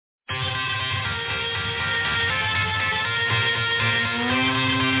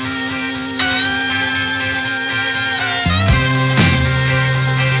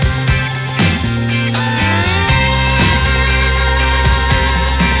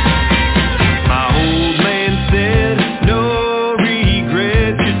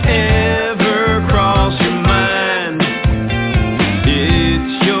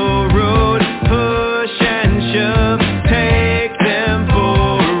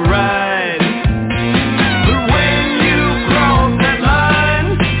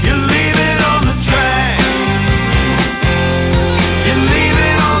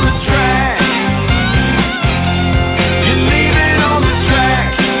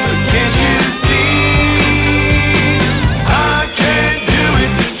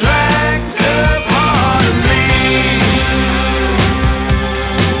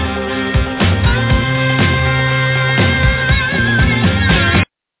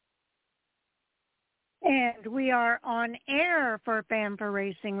We are on air for Fan for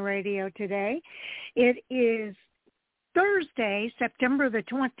Racing Radio today. It is Thursday, September the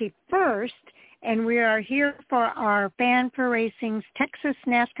 21st, and we are here for our Fan for Racing's Texas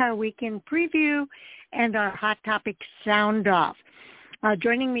NASCAR Weekend Preview and our Hot Topic Sound Off.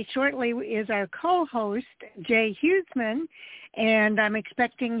 Joining me shortly is our co-host, Jay Husmann, and I'm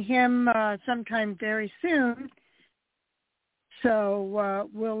expecting him sometime very soon. So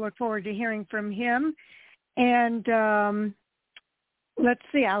we'll look forward to hearing from him. And let's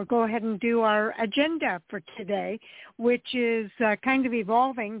see, I'll go ahead and do our agenda for today, which is kind of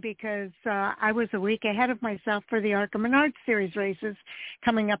evolving because I was a week ahead of myself for the ARCA Menards Series races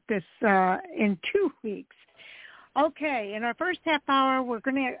coming up this in 2 weeks. Okay, in our first half hour, we're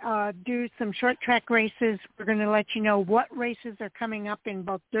going to do some short track races. We're going to let you know what races are coming up in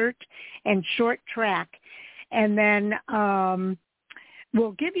both dirt and short track. And then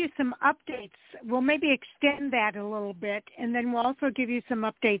we'll give you some updates. We'll maybe extend that a little bit, and then we'll also give you some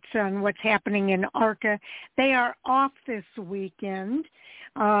updates on what's happening in ARCA. They are off this weekend,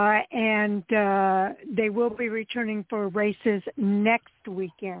 and they will be returning for races next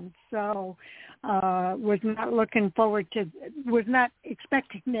weekend. So was not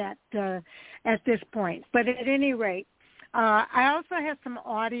expecting that at this point. But at any rate, I also have some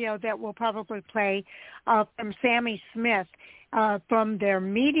audio that we'll probably play from Sammy Smith from their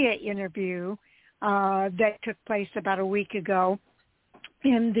media interview that took place about a week ago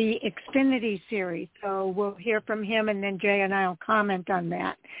in the Xfinity Series. So we'll hear from him, and then Jay and I will comment on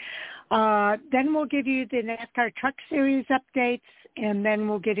that. Then we'll give you the NASCAR Truck Series updates, and then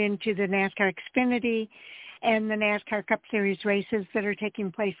we'll get into the NASCAR Xfinity and the NASCAR Cup Series races that are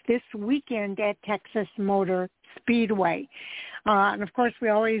taking place this weekend at Texas Motor Speedway. And, of course, we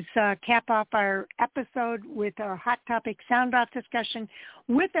always cap off our episode with our Hot Topic Sound-Off discussion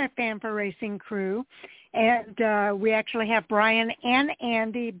with our Fan for Racing crew. And we actually have Brian and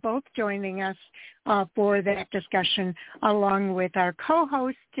Andy both joining us for that discussion, along with our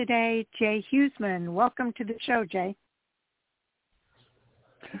co-host today, Jay Husmann. Welcome to the show, Jay.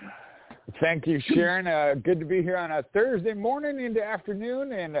 Thank you, Sharon. Good to be here on a Thursday morning into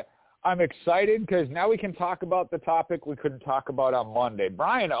afternoon, and I'm excited because now we can talk about the topic we couldn't talk about on Monday.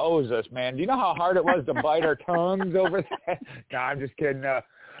 Brian owes us, man. Do you know how hard it was to bite our tongues over that? No, I'm just kidding.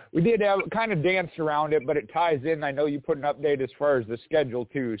 We did kind of danced around it, but it ties in. I know you put an update as far as the schedule,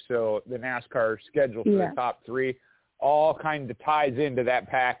 too, so the NASCAR schedule for the top three all kind of ties into that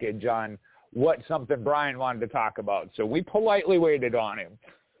package on what something Brian wanted to talk about. So we politely waited on him.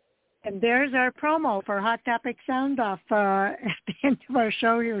 And there's our promo for Hot Topic Sound Off at the end of our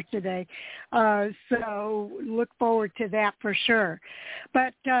show here today. So look forward to that for sure.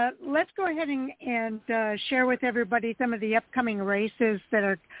 But let's go ahead and share with everybody some of the upcoming races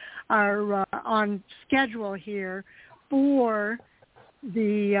that are on schedule here for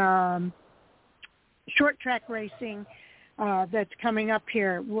the short track racing that's coming up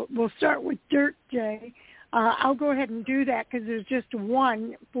here. We'll start with dirt, Jay. I'll go ahead and do that because there's just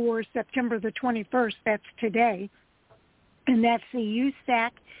one for September the 21st. That's today. And that's the USAC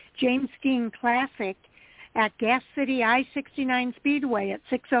James Dean Classic at Gas City I-69 Speedway at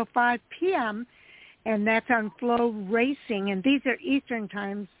 6:05 p.m. And that's on Flow Racing. And these are Eastern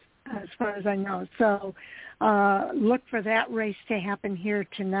times as far as I know. So look for that race to happen here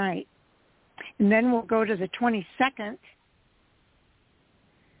tonight. And then we'll go to the 22nd.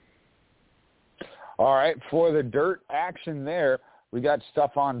 All right, for the dirt action there, we got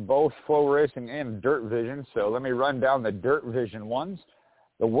stuff on both Flow Racing and Dirt Vision. So let me run down the Dirt Vision ones.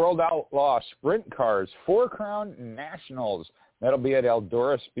 The World Outlaw Sprint Cars 4-Crown Nationals. That'll be at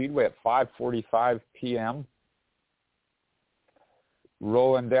Eldora Speedway at 5:45 p.m.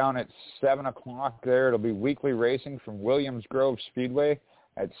 Rolling down at 7 o'clock there. It'll be weekly racing from Williams Grove Speedway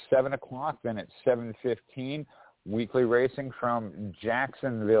at 7 o'clock. Then at 7:15, weekly racing from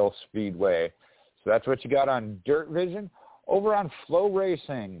Jacksonville Speedway. So that's what you got on Dirt Vision. Over on Flow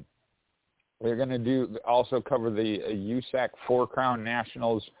Racing, they're going to also cover the USAC 4-Crown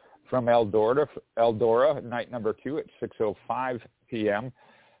Nationals from Eldora, night number 2 at 6:05 p.m.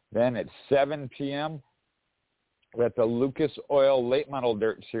 Then at 7 p.m., we're at the Lucas Oil Late Model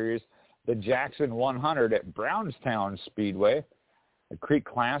Dirt Series, the Jackson 100 at Brownstown Speedway. The Creek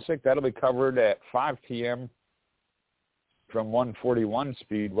Classic, that'll be covered at 5 p.m. from 141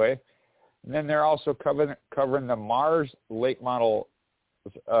 Speedway. And then they're also covering the Mars Late Model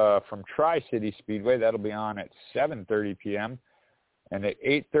from Tri-City Speedway. That'll be on at 7:30 p.m. And at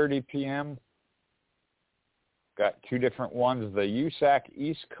 8:30 p.m., got two different ones. The USAC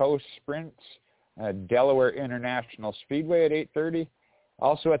East Coast Sprints at Delaware International Speedway at 8:30.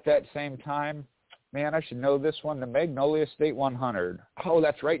 Also at that same time, Man, I should know this one, the Magnolia State 100. Oh,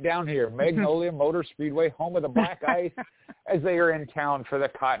 that's right down here. Magnolia Motor Speedway, home of the Black Ice, as they are in town for the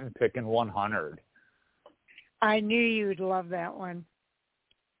Cotton Pickin' 100. I knew you'd love that one.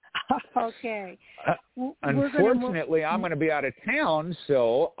 Okay. Unfortunately, I'm going to be out of town,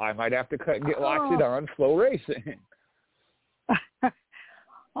 so I might have to get locked in on Flow Racing.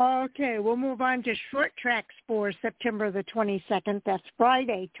 Okay, we'll move on to short tracks for September the 22nd. That's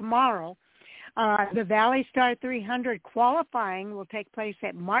Friday, tomorrow. The Valley Star 300 qualifying will take place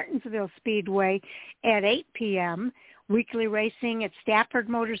at Martinsville Speedway at 8 p.m., weekly racing at Stafford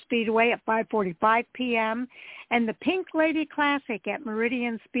Motor Speedway at 5:45 p.m., and the Pink Lady Classic at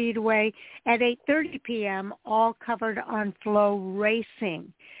Meridian Speedway at 8:30 p.m., all covered on Flow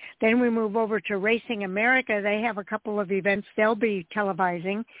Racing. Then we move over to Racing America. They have a couple of events they'll be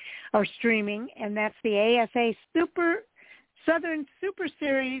televising or streaming, and that's the ASA Southern Super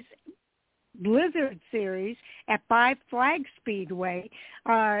Series Blizzard Series at 5 Flag Speedway.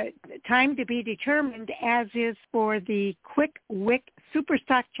 Time to be determined, as is for the Quick Wick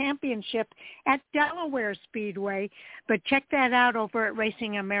Superstock Championship at Delaware Speedway. But check that out over at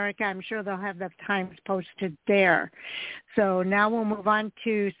Racing America. I'm sure they'll have the times posted there. So now we'll move on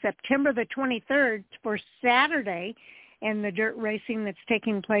to September the 23rd for Saturday and the dirt racing that's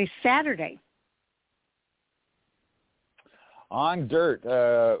taking place Saturday. On dirt,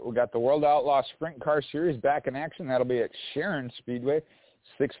 we got the World Outlaw Sprint Car Series back in action. That'll be at Sharon Speedway,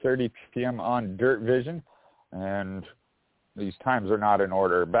 6:30 p.m. on Dirt Vision. And these times are not in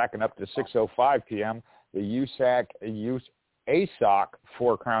order. Backing up to 6:05 p.m., the ASOC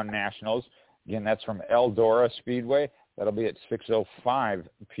Four Crown Nationals. Again, that's from Eldora Speedway. That'll be at 6:05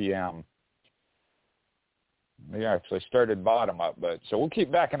 p.m. We actually started bottom up, but so we'll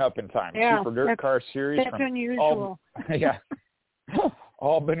keep backing up in time. Yeah, Super Dirt Car Series. That's from unusual.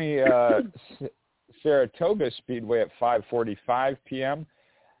 Albany Saratoga Speedway at 5:45 p.m.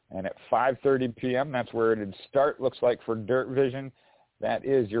 and at 5:30 p.m. That's where it'd start. Looks like for Dirt Vision, that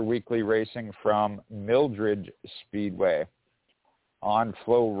is your weekly racing from Mildred Speedway. On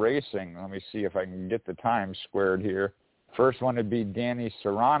Flow Racing, let me see if I can get the time squared here. First one would be Danny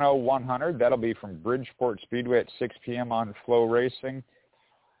Serrano 100. That'll be from Bridgeport Speedway at 6 p.m. on Flow Racing.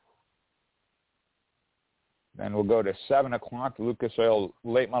 Then we'll go to 7 o'clock, Lucas Oil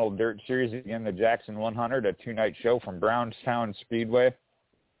Late Model Dirt Series. Again, the Jackson 100, a two-night show from Brownstown Speedway.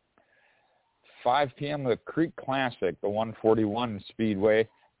 5 p.m., the Creek Classic, the 141 Speedway.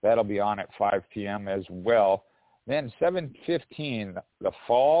 That'll be on at 5 p.m. as well. Then 7:15, the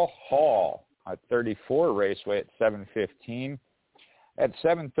Fall Hall at 34 Raceway at 7:15. At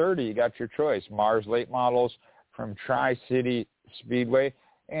 7:30, you got your choice. Mars Late Models from Tri-City Speedway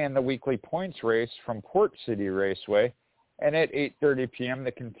and the weekly points race from Port City Raceway. And at 8:30 p.m.,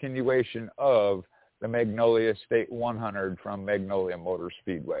 the continuation of the Magnolia State 100 from Magnolia Motor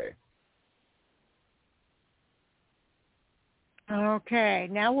Speedway. Okay,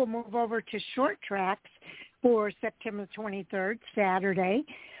 now we'll move over to short tracks for September 23rd, Saturday.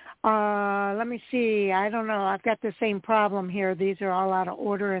 Let me see. I don't know. I've got the same problem here. These are all out of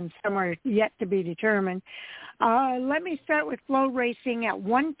order and some are yet to be determined. Let me start with Flow Racing at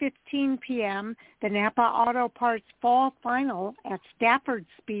 1:15 p.m. The Napa Auto Parts Fall Final at Stafford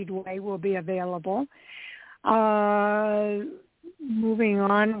Speedway will be available. Moving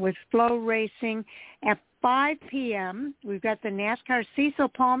on with Flow Racing at 5 p.m. We've got the NASCAR Cecil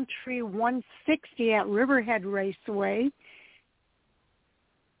Palm Tree 160 at Riverhead Raceway.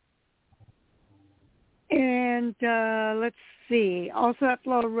 And let's see. Also at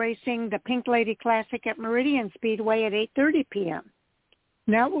Flow Racing, the Pink Lady Classic at Meridian Speedway at 8:30 p.m.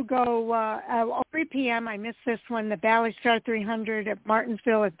 Now we'll go 3 p.m. I missed this one. The Valley Star 300 at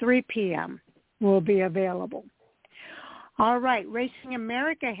Martinsville at 3 p.m. will be available. All right. Racing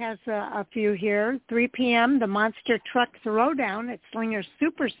America has a few here. 3 p.m., the Monster Truck Throwdown at Slinger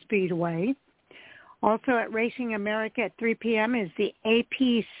Super Speedway. Also at Racing America at 3 p.m. is the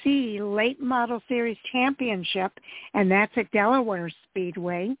APC Late Model Series Championship, and that's at Delaware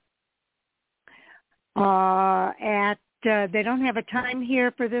Speedway. They don't have a time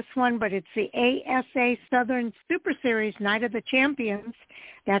here for this one, but it's the ASA Southern Super Series Night of the Champions.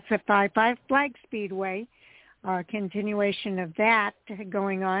 That's at 5 Flag Speedway. Continuation of that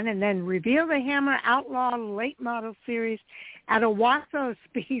going on. And then Reveal the Hammer Outlaw Late Model Series at Owasso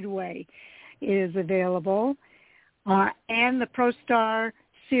Speedway is available. And the Pro Star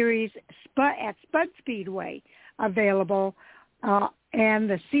Series at Spud Speedway available. And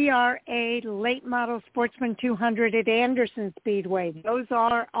the CRA Late Model Sportsman 200 at Anderson Speedway. Those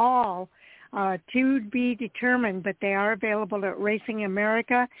are all to be determined, but they are available at Racing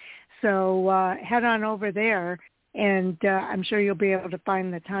America. So head on over there, and I'm sure you'll be able to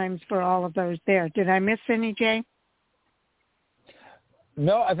find the times for all of those there. Did I miss any, Jay?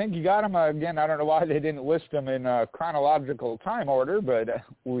 No, I think you got them. Again, I don't know why they didn't list them in chronological time order, but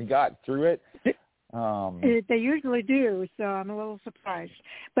we got through it. They usually do, so I'm a little surprised.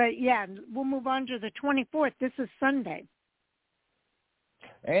 But, yeah, we'll move on to the 24th. This is Sunday.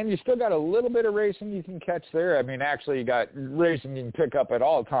 And you still got a little bit of racing you can catch there. I mean, actually, you got racing you can pick up at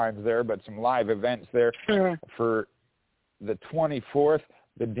all times there, but some live events there. Sure. For the 24th,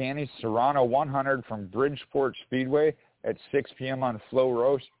 the Danny Serrano 100 from Bridgeport Speedway at 6 p.m. on Flow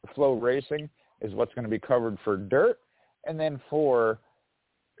Racing is what's going to be covered for dirt. And then for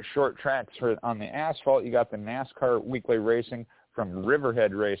short tracks on the asphalt, you got the NASCAR Weekly Racing from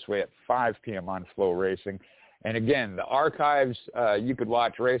Riverhead Raceway at 5 p.m. on Flow Racing. And again, the archives, you could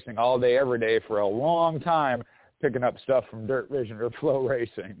watch racing all day, every day for a long time, picking up stuff from Dirt Vision or Flow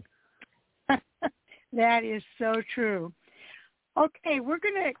Racing. That is so true. Okay, we're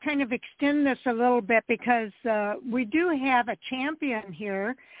going to kind of extend this a little bit because we do have a champion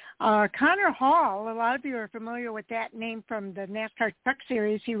here. Connor Hall, a lot of you are familiar with that name from the NASCAR Truck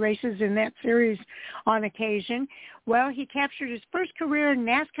Series. He races in that series on occasion. Well, he captured his first career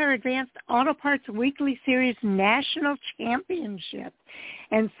NASCAR Advanced Auto Parts Weekly Series National Championship.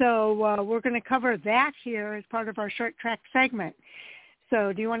 And so we're going to cover that here as part of our short track segment.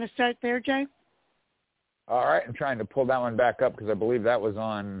 So do you want to start there, Jay? All right, I'm trying to pull that one back up because I believe that was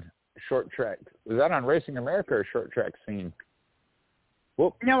on short track. Was that on Racing America or short track scene?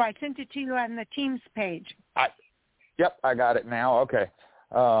 Whoop. No, I sent it to you on the Teams page. Yep, I got it now. Okay.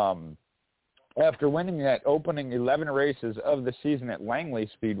 After winning that opening 11 races of the season at Langley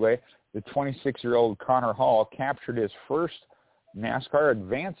Speedway, the 26-year-old Connor Hall captured his first NASCAR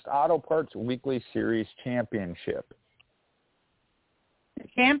Advanced Auto Parts Weekly Series championship. The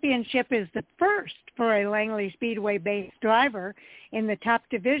championship is the first for a Langley Speedway-based driver in the top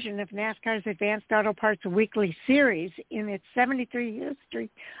division of NASCAR's Advanced Auto Parts Weekly Series in its 73-year history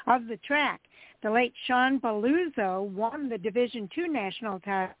of the track. The late Sean Belluzzo won the Division II national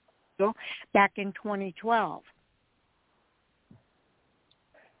title back in 2012.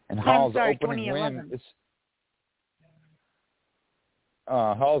 And Hall's opening 2011. win is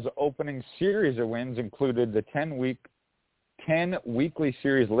Hall's opening series of wins included the 10 Weekly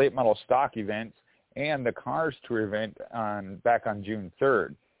Series late model stock events and the Cars Tour event back on June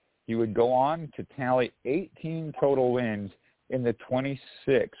 3rd. He would go on to tally 18 total wins in the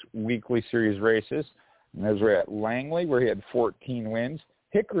 26 Weekly Series races. And those were at Langley, where he had 14 wins,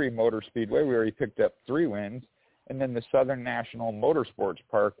 Hickory Motor Speedway, where he picked up 3 wins, and then the Southern National Motorsports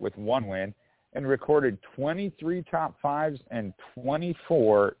Park with 1 win, and recorded 23 top 5s and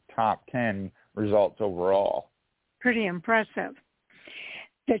 24 top 10 results overall. Pretty impressive.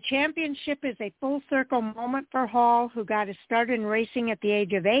 The championship is a full-circle moment for Hall, who got his start in racing at the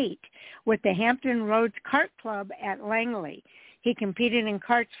age of 8 with the Hampton Roads Kart Club at Langley. He competed in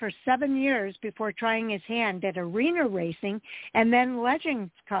karts for 7 years before trying his hand at arena racing and then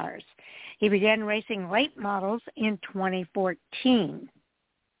Legends cars. He began racing late models in 2014.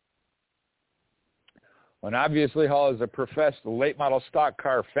 Well, obviously, Hall is a professed late model stock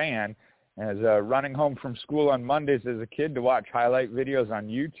car fan. As running home from school on Mondays as a kid to watch highlight videos on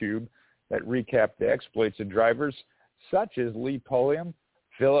YouTube that recap the exploits of drivers such as Lee Pulliam,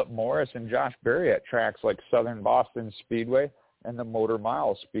 Philip Morris, and Josh Berry at tracks like Southern Boston Speedway and the Motor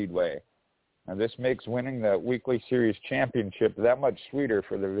Mile Speedway. Now, this makes winning the Weekly Series championship that much sweeter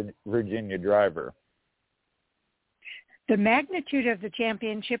for the Virginia driver. The magnitude of the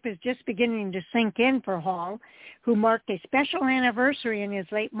championship is just beginning to sink in for Hall, who marked a special anniversary in his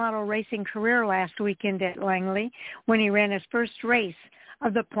late model racing career last weekend at Langley when he ran his first race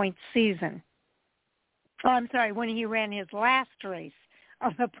of the points season. When he ran his last race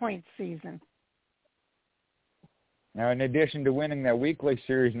of the points season. Now, in addition to winning the Weekly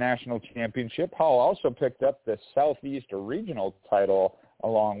Series National Championship, Hall also picked up the Southeast Regional title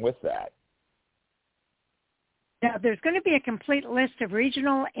along with that. Now, there's going to be a complete list of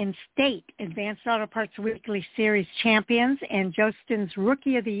regional and state Advanced Auto Parts Weekly Series champions and Jostin's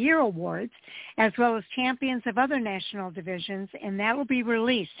Rookie of the Year awards, as well as champions of other national divisions, and that will be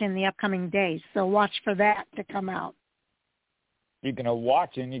released in the upcoming days. So watch for that to come out. You can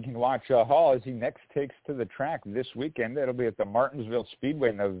watch Hall as he next takes to the track this weekend. It'll be at the Martinsville Speedway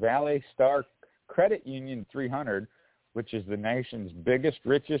in the Valley Star Credit Union 300, which is the nation's biggest,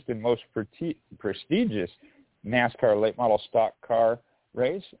 richest, and most prestigious NASCAR late model stock car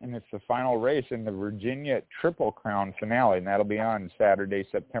race, and it's the final race in the Virginia Triple Crown finale, and that'll be on Saturday,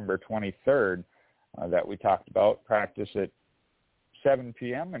 September 23rd, that we talked about. Practice at 7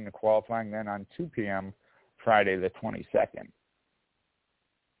 p.m. and the qualifying then on 2 p.m. Friday the 22nd.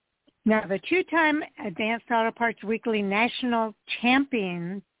 Now, the two-time Advanced Auto Parts Weekly National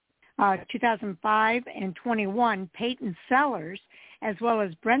Champion 2005 and 21, Peyton Sellers, as well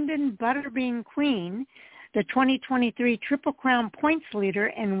as Brendan Butterbean Queen, the 2023 Triple Crown points leader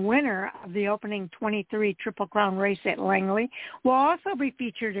and winner of the opening 23 Triple Crown race at Langley, will also be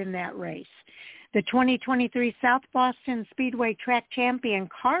featured in that race. The 2023 South Boston Speedway track champion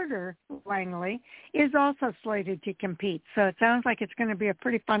Carter Langley is also slated to compete. So it sounds like it's going to be a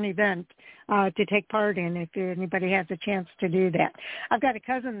pretty fun event to take part in if anybody has a chance to do that. I've got a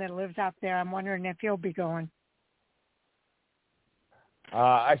cousin that lives out there. I'm wondering if he'll be going.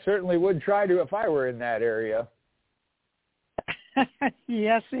 I certainly would try to if I were in that area.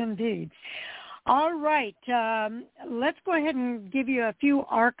 Yes, indeed. All right. Let's go ahead and give you a few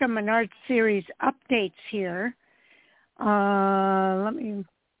ARCA Menards Series updates here. Let me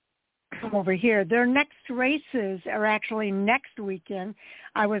come over here. Their next races are actually next weekend.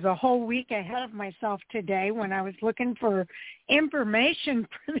 I was a whole week ahead of myself today when I was looking for information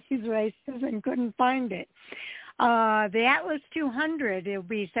for these races and couldn't find it. The Atlas 200, it will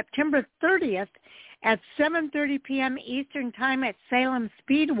be September 30th at 7:30 p.m. Eastern Time at Salem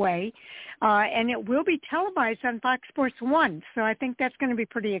Speedway, and it will be televised on Fox Sports 1, so I think that's going to be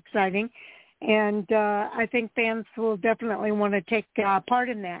pretty exciting, and I think fans will definitely want to take part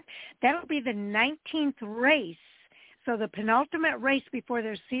in that. That'll be the 19th race, so the penultimate race before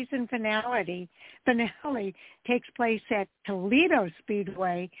their season finale takes place at Toledo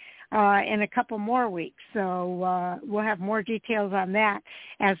Speedway in a couple more weeks. So we'll have more details on that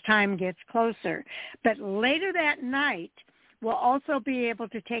as time gets closer. But later that night, we'll also be able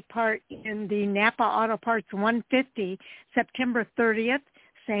to take part in the Napa Auto Parts 150, September 30th,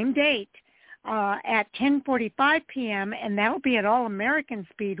 same date, at 10:45 p.m., and that will be at All-American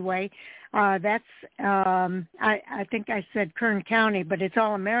Speedway. That's, I think I said Kern County, but it's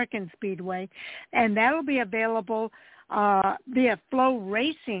All-American Speedway, and that will be available via Flow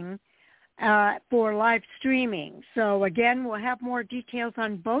Racing for live streaming. So again, we'll have more details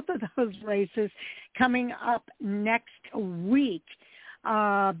on both of those races coming up next week.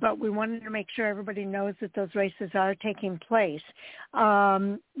 But we wanted to make sure everybody knows that those races are taking place.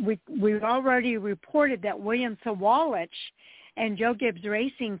 We've already reported that William Sawalich and Joe Gibbs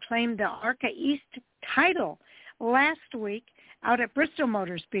Racing claimed the ARCA East title last week out at Bristol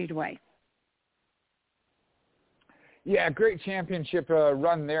Motor Speedway. Yeah, great championship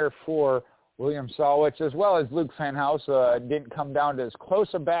run there for William Sawalich, as well as Luke Fanhouse. Didn't come down to as close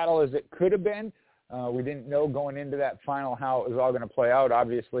a battle as it could have been. We didn't know going into that final how it was all going to play out.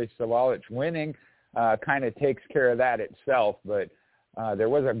 Obviously, Sawalich winning kind of takes care of that itself, but there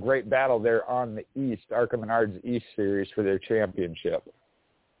was a great battle there on the East, ARCA Menards East Series for their championship.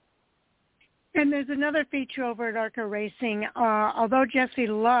 And there's another feature over at ARCA Racing. Although Jesse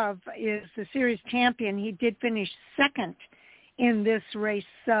Love is the series champion, he did finish second in this race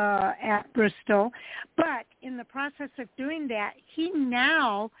at Bristol. But in the process of doing that, he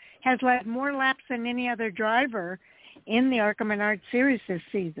now has led more laps than any other driver in the ARCA Menards Series this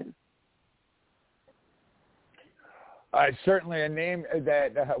season. Certainly a name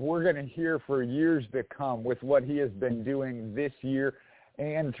that we're going to hear for years to come with what he has been doing this year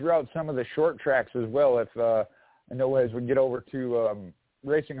and throughout some of the short tracks as well. If I know as we get over to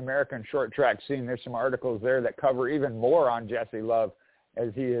Racing America and short track scene, there's some articles there that cover even more on Jesse Love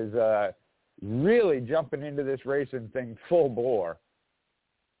as he is really jumping into this racing thing full bore.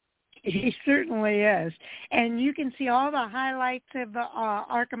 He certainly is. And you can see all the highlights of the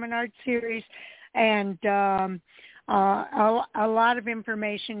ARCA Menards Series, and a lot of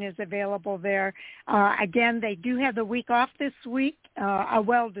information is available there. Again, they do have the week off this week, a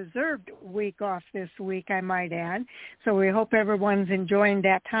well-deserved week off this week, I might add. So we hope everyone's enjoying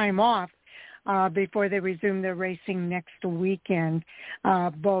that time off before they resume their racing next weekend,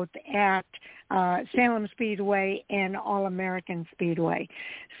 both at Salem Speedway and All-American Speedway.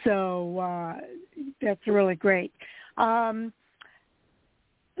 So that's really great.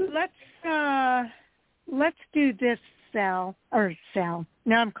 Let's do this, Sal.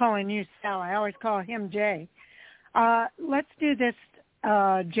 Now I'm calling you Sal. I always call him Jay. Let's do this,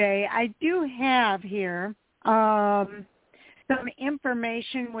 Jay. I do have here some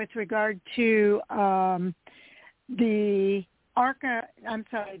information with regard to the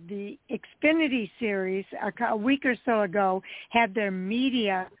the Xfinity Series a week or so ago had their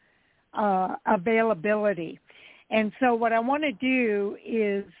media availability. And so what I want to do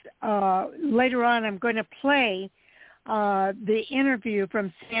is later on I'm going to play the interview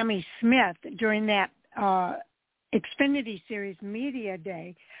from Sammy Smith during that Xfinity Series Media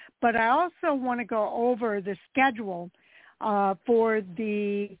Day. But I also want to go over the schedule for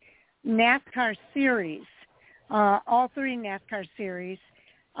the NASCAR Series, all three NASCAR Series,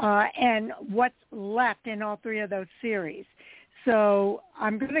 and what's left in all three of those series. So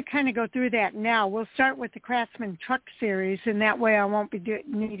I'm going to kind of go through that now. We'll start with the Craftsman Truck Series, and that way I won't be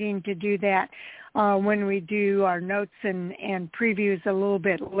needing to do that when we do our notes and previews a little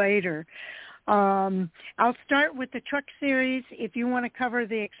bit later. I'll start with the Truck Series if you want to cover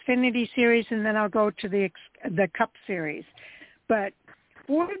the Xfinity Series, and then I'll go to the Cup Series. But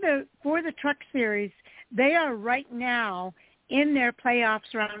for the Truck Series, they are right now in their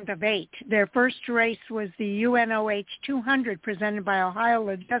playoffs round of 8. Their first race was the UNOH 200 presented by Ohio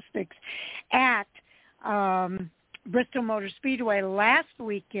Logistics at Bristol Motor Speedway last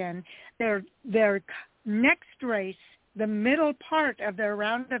weekend. Their next race, the middle part of their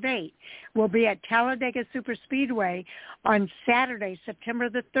round of 8, will be at Talladega Superspeedway on Saturday, September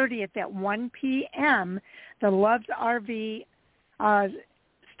the 30th at 1 p.m. The Love's RV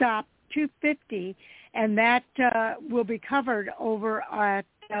Stop 250, and that will be covered over at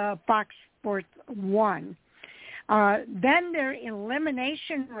Fox Sports 1. Then their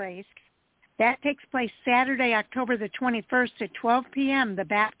elimination race, that takes place Saturday, October the 21st at 12 p.m., the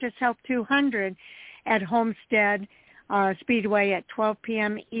Baptist Health 200 at Homestead Speedway at 12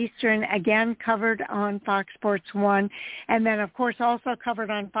 p.m. Eastern, again covered on Fox Sports 1. And then, of course, also covered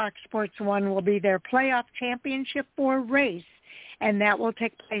on Fox Sports 1 will be their playoff championship 4 race, and that will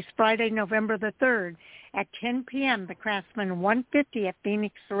take place Friday, November the 3rd at 10 p.m., the Craftsman 150 at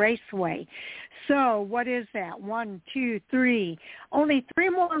Phoenix Raceway. So what is that? 1, 2, 3. Only 3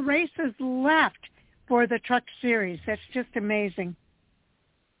 more races left for the Truck Series. That's just amazing.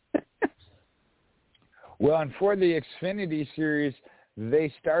 Well, and for the Xfinity Series,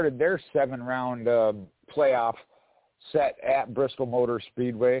 they started their 7-round playoff set at Bristol Motor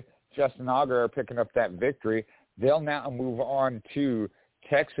Speedway. Justin Auger are picking up that victory. They'll now move on to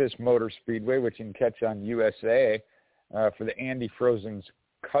Texas Motor Speedway, which you can catch on USA for the Andy Frozen's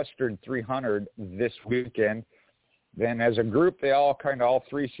Custard 300 this weekend. Then as a group, all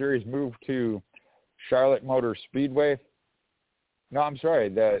 3 series move to Charlotte Motor Speedway. No, I'm sorry.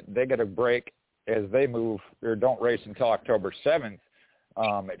 They get a break as they move or don't race until October 7th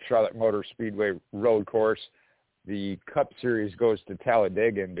at Charlotte Motor Speedway Road Course. The Cup Series goes to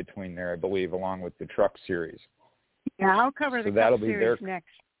Talladega in between there, I believe, along with the Truck Series. Yeah, I'll cover the Cup Series next.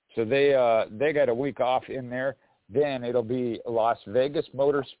 So they got a week off in there. Then it'll be Las Vegas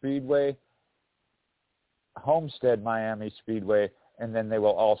Motor Speedway, Homestead Miami Speedway, and then they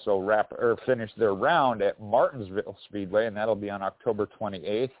will also finish their round at Martinsville Speedway, and that'll be on October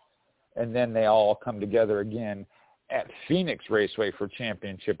 28th. And then they all come together again at Phoenix Raceway for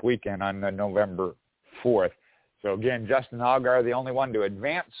championship weekend on November 4th. So, again, Justin Auger, the only one to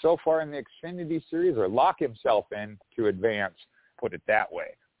advance so far in the Xfinity Series, or lock himself in to advance, put it that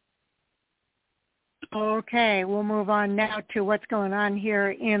way. Okay, we'll move on now to what's going on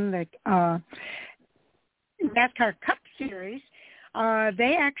here in the NASCAR Cup Series.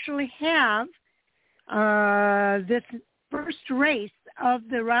 They actually have this first race of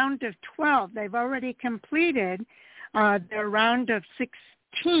the round of 12. They've already completed their round of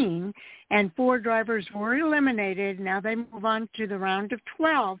 16, and 4 drivers were eliminated. Now they move on to the round of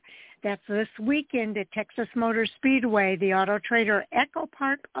 12. That's this weekend at Texas Motor Speedway, the Auto Trader Echo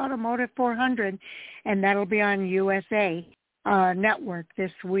Park Automotive 400, and that'll be on USA Network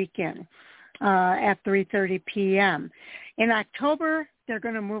this weekend at 3:30 p.m. In October, they're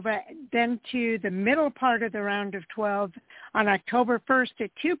going to move then to the middle part of the round of 12 on October 1st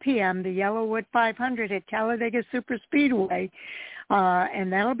at 2 p.m., the Yellowwood 500 at Talladega Superspeedway,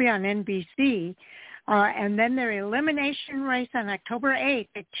 and that'll be on NBC. And then their elimination race on October 8th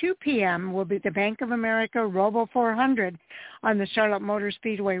at 2 p.m. will be the Bank of America Robo 400 on the Charlotte Motor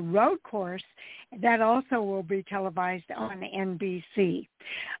Speedway Road Course. That also will be televised on NBC.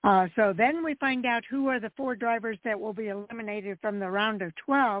 So then we find out who are the 4 drivers that will be eliminated from the round of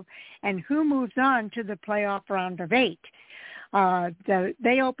 12 and who moves on to the playoff round of 8.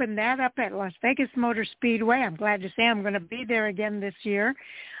 They opened that up at Las Vegas Motor Speedway. I'm glad to say I'm going to be there again this year.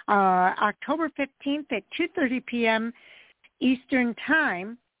 October 15th at 2:30 p.m. Eastern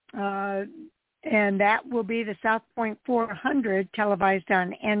Time, and that will be the South Point 400 televised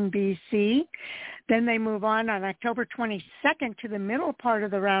on NBC. Then they move on October 22nd to the middle part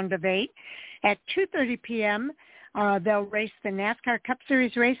of the round of 8 at 2:30 p.m. They'll race the NASCAR Cup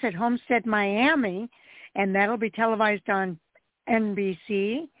Series race at Homestead, Miami, and that'll be televised on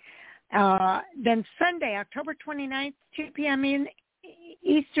NBC. Then Sunday, October 29th, 2 p.m.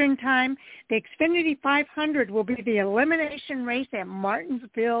 Eastern Time, the Xfinity 500 will be the elimination race at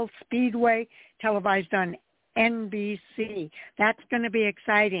Martinsville Speedway, televised on NBC. That's going to be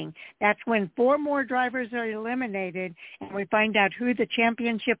exciting. That's when 4 more drivers are eliminated, and we find out who the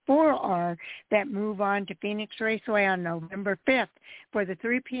championship 4 are that move on to Phoenix Raceway on November 5th for the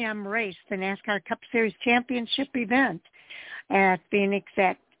 3 p.m. race, the NASCAR Cup Series Championship event at Phoenix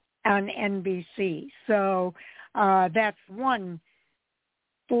on NBC. So that's 1,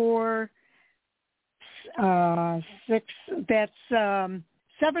 4, 6. That's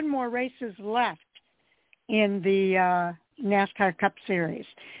 7 more races left in the NASCAR Cup Series.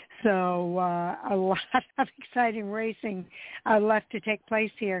 So a lot of exciting racing left to take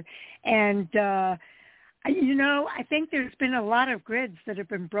place here. And, I think there's been a lot of grids that have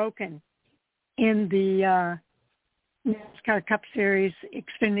been broken in the NASCAR Cup Series,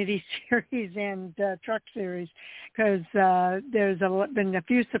 Xfinity Series, and Truck Series, because there's been a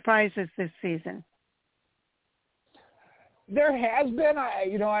few surprises this season. There has been,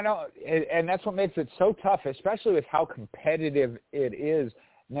 I know, and that's what makes it so tough, especially with how competitive it is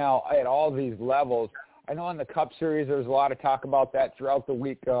now at all these levels. I know in the Cup Series there's a lot of talk about that throughout the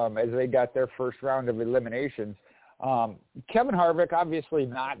week as they got their first round of eliminations. Kevin Harvick, obviously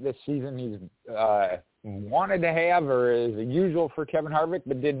not this season he's wanted to have, or is usual for Kevin Harvick,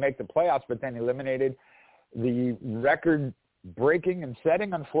 but did make the playoffs, but then eliminated. The record-breaking and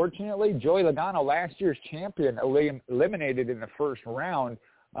setting, unfortunately, Joey Logano, last year's champion, eliminated in the first round,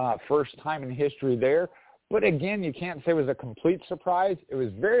 first time in history there. But again, you can't say it was a complete surprise. It was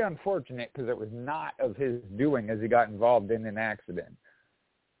very unfortunate because it was not of his doing as he got involved in an accident.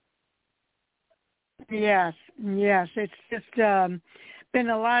 Yes. It's just been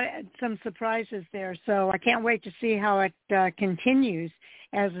some surprises there. So I can't wait to see how it continues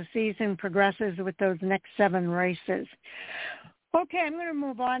as the season progresses with those next 7 races. Okay, I'm going to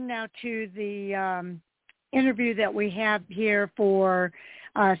move on now to the interview that we have here for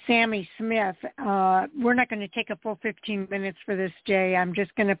Sammy Smith. We're not going to take a full 15 minutes for this, Jay. I'm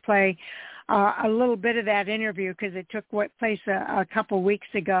just going to play a little bit of that interview because it took place a couple weeks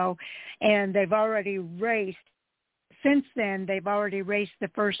ago, and they've already raced. Since then, they've already raced the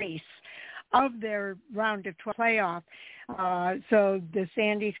first race of their round of 12 playoff. So the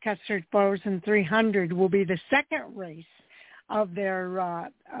Sandys Custard Frozen 300 will be the second race of their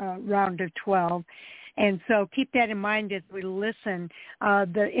round of 12. And so keep that in mind as we listen.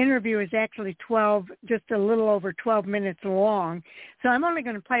 The interview is actually just a little over 12 minutes long. So I'm only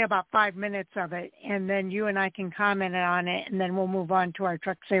going to play about 5 minutes of it, and then you and I can comment on it, and then we'll move on to our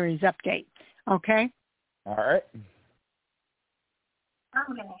Truck Series update. Okay? All right. I'm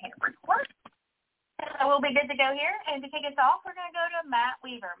going to hit record. So we'll be good to go here. And to kick us off, we're going to go to Matt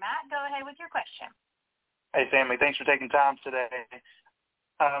Weaver. Matt, go ahead with your question. Hey, Sammy. Thanks for taking time today.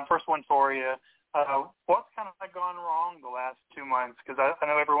 First one for you. What's kind of gone wrong the last 2 months? Because I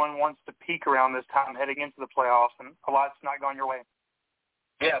know everyone wants to peak around this time heading into the playoffs, and a lot's not gone your way.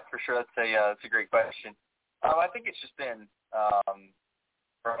 Yeah, for sure. That's a great question. I think it's just been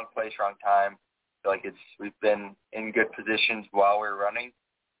wrong place, wrong time. I feel like we've been in good positions while we were running.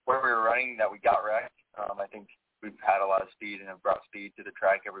 Where we were running that we got wrecked. I think we've had a lot of speed and have brought speed to the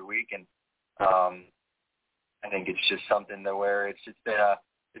track every week, and I think it's just something to where it's been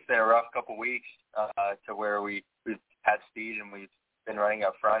a rough couple weeks to where we've had speed and we've been running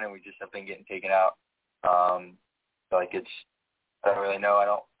up front and we just have been getting taken out. I don't really know.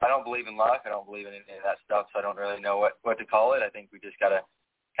 I don't believe in luck. I don't believe in any of that stuff, so I don't really know what to call it. I think we just got to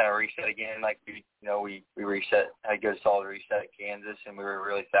kind of reset again. Like we reset, had a good solid reset at Kansas, and we were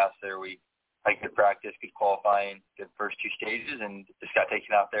really fast there. We had good practice, good qualifying, good first 2 stages, and just got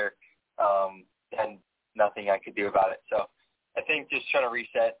taken out there. And nothing I could do about it. So I think just trying to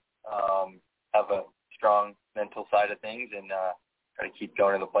reset, have a strong mental side of things, and try to keep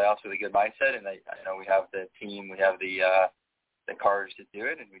going to the playoffs with a good mindset. And I know we have the team, we have the cars to do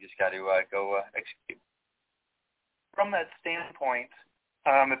it, and we just got to go execute. From that standpoint,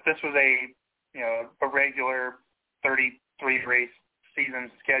 if this was a regular 33 race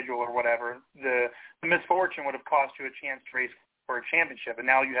season schedule or whatever, the misfortune would have cost you a chance to race for a championship, and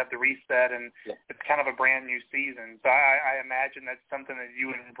now you have the reset, and It's kind of a brand new season. So I imagine that's something that you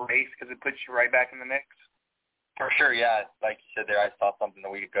would embrace because it puts you right back in the mix. For sure, yeah. Like you said there, I saw something a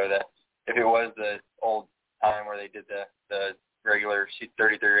week ago that if it was the old time where they did the regular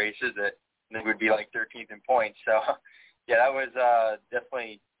 33 races, that they would be like 13th in points. So yeah, that was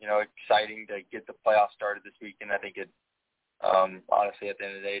definitely exciting to get the playoffs started this week, and I think it honestly, at the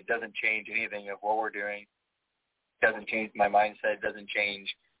end of the day, it doesn't change anything of what we're doing. It doesn't change my mindset. It doesn't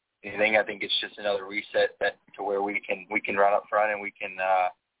change anything. I think it's just another reset to where we can run up front and we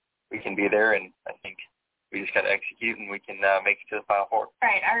can be there. And I think we just got to execute and we can make it to the Final Four. All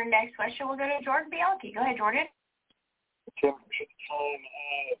right. Our next question will go to Jordan Bianchi. Go ahead, Jordan. Tim, appreciate the time.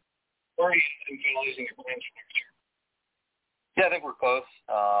 Where are you in finalizing your plans for next year? Yeah, I think we're close.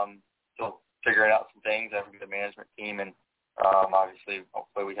 Still figuring out some things. I have a good management team, and obviously,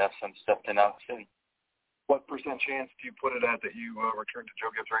 hopefully, we have some stuff to announce soon. What % chance do you put it at that you return to Joe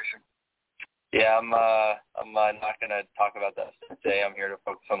Gibbs Racing? Yeah, I'm not going to talk about that today. I'm here to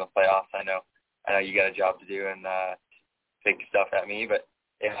focus on the playoffs. I know you got a job to do and take stuff at me, but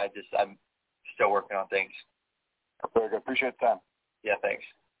yeah, I'm still working on things. Very good. Appreciate the time. Yeah, thanks.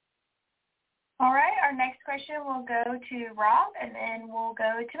 All right. Our next question will go to Rob, and then we'll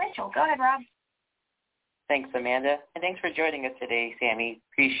go to Mitchell. Go ahead, Rob. Thanks, Amanda, and thanks for joining us today, Sammy.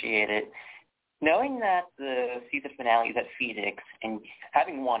 Appreciate it. Knowing that the season finale is at Phoenix and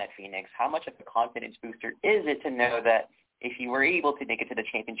having won at Phoenix, how much of a confidence booster is it to know that if you were able to make it to the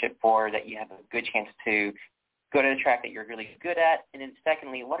championship four, that you have a good chance to go to the track that you're really good at? And then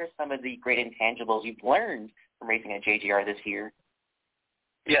secondly, what are some of the great intangibles you've learned from racing at JGR this year?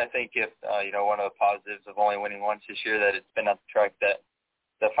 Yeah, I think if, one of the positives of only winning once this year, that it's been at the track that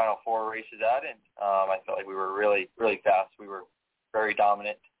the Final Four races at, and I felt like we were really, really fast. We were very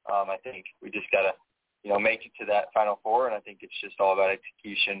dominant. I think we just got to, make it to that Final Four, and I think it's just all about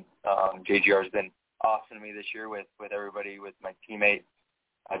execution. JGR has been awesome to me this year with everybody, with my teammate,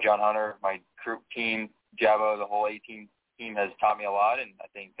 John Hunter, my group team, Jabo, the whole A-team team has taught me a lot, and I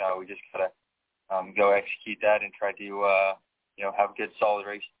think we just got to go execute that and try to, have a good solid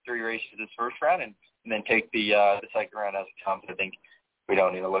race, 3 races this first round, and then take the second round as it comes. I think we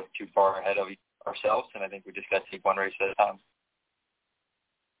don't need to look too far ahead of ourselves, and I think we just got to take one race at a time.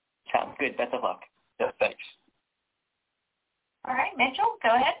 Sounds good. Best of luck. Yeah, thanks. All right, Mitchell,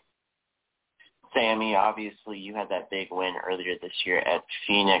 go ahead. Sammy, obviously you had that big win earlier this year at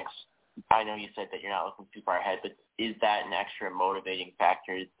Phoenix. I know you said that you're not looking too far ahead, but is that an extra motivating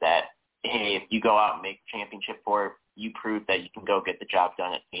factor that, hey, if you go out and make championship four, you prove that you can go get the job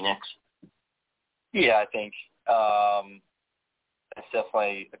done at Phoenix? Yeah, I think it's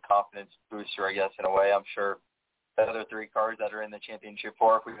definitely a confidence booster, I guess, in a way. I'm sure the other 3 cars that are in the championship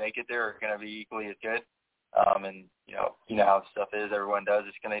four, if we make it there, are going to be equally as good. And you know how stuff is. Everyone does.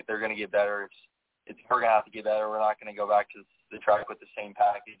 They're going to get better. We're going to have to get better. We're not going to go back to the track with the same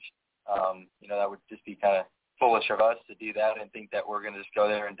package. That would just be kind of foolish of us to do that and think that we're going to just go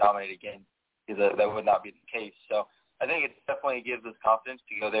there and dominate again, because that would not be the case. So I think it definitely gives us confidence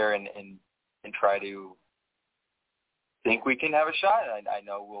to go there and try to think we can have a shot. I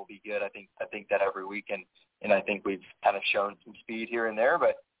know we'll be good. I think that every week, and I think we've kind of shown some speed here and there,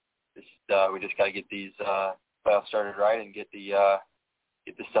 but we just got to get these playoffs started right and get the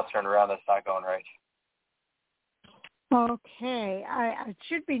stuff turned around that's not going right. Okay. It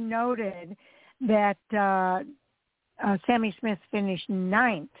should be noted that Sammy Smith finished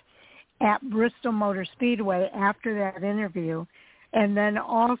 9th at Bristol Motor Speedway after that interview. And then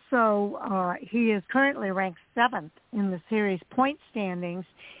also he is currently ranked 7th in the series point standings.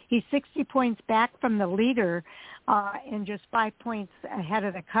 He's 60 points back from the leader and just 5 points ahead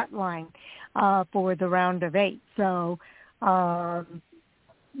of the cut line for the round of 8. So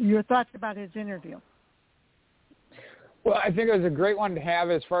your thoughts about his interview? Well, I think it was a great one to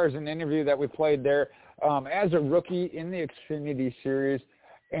have as far as an interview that we played there. As a rookie in the Xfinity Series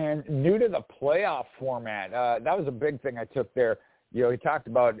and new to the playoff format, that was a big thing I took there. He talked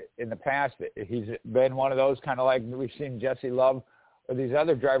about in the past that he's been one of those kind of like we've seen Jesse Love or these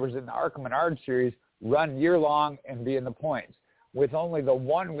other drivers in the ARCA Menards Series run year-long and be in the points. With only the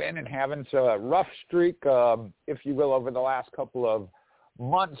one win and having a rough streak, if you will, over the last couple of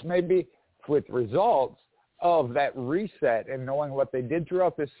months maybe with results of that reset and knowing what they did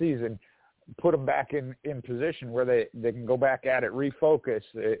throughout this season, put them back in position where they can go back at it, refocus,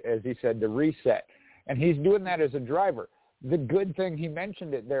 as he said, to reset. And he's doing that as a driver. The good thing, he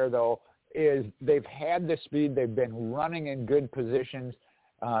mentioned it there, though, is they've had the speed. They've been running in good positions.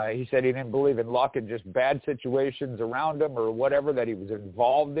 He said he didn't believe in luck and just bad situations around him or whatever that he was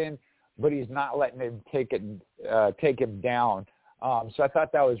involved in, but he's not letting him take him down. So I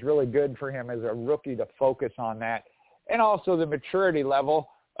thought that was really good for him as a rookie to focus on that. And also the maturity level.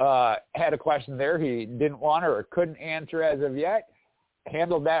 Had a question there he didn't want or couldn't answer as of yet.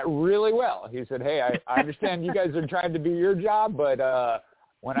 Handled that really well. He said, hey, I understand you guys are trying to do your job, but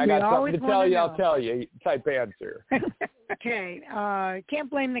When I got something to tell you, I'll tell you. Type answer. Okay. Can't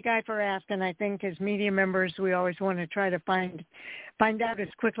blame the guy for asking. I think as media members, we always want to try to find out as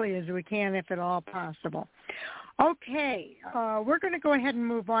quickly as we can, if at all possible. Okay. We're going to go ahead and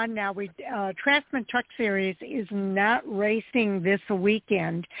move on now. Craftsman Truck Series is not racing this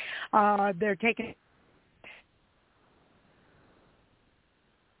weekend. They're taking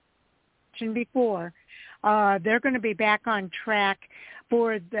before. They're going to be back on track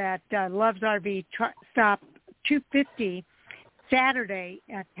for that Love's RV Stop 250 Saturday,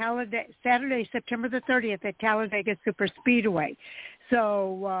 September the 30th at Talladega Super Speedway.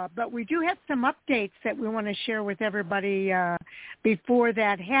 So, but we do have some updates that we want to share with everybody before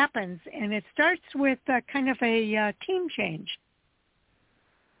that happens, and it starts with kind of a team change.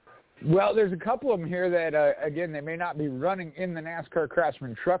 Well, there's a couple of them here that, again, they may not be running in the NASCAR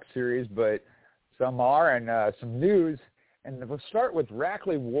Craftsman Truck Series, but some are, and some news. And we'll start with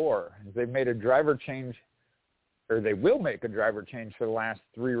Rackley War. They've made a driver change, or they will make a driver change for the last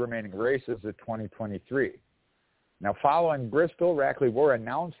 3 remaining races of 2023. Now, following Bristol, Rackley War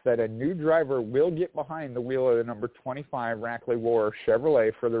announced that a new driver will get behind the wheel of the number 25 Rackley War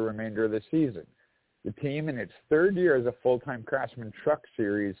Chevrolet for the remainder of the season. The team, in its 3rd year as a full-time Craftsman Truck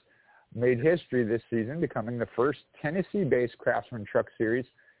Series, made history this season, becoming the first Tennessee-based Craftsman Truck Series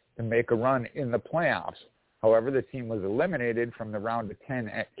to make a run in the playoffs. However, the team was eliminated from the round of 10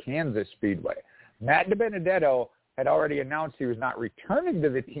 at Kansas Speedway. Matt DiBenedetto had already announced he was not returning to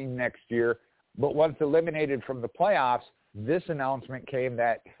the team next year, but once eliminated from the playoffs, this announcement came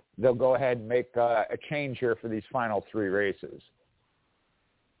that they'll go ahead and make a change here for these final 3 races.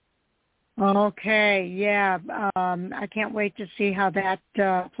 Okay, yeah. I can't wait to see how that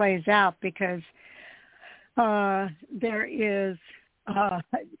plays out, because there is,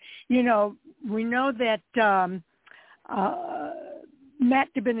 we know that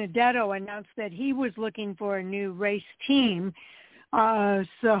Matt DiBenedetto announced that he was looking for a new race team.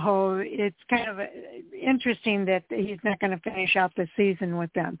 So it's kind of interesting that he's not going to finish out the season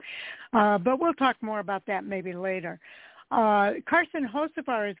with them. But we'll talk more about that maybe later. Carson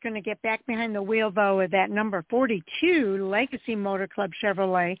Hocevar is going to get back behind the wheel, though, of that number 42 Legacy Motor Club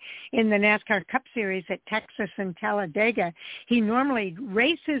Chevrolet in the NASCAR Cup Series at Texas and Talladega. He normally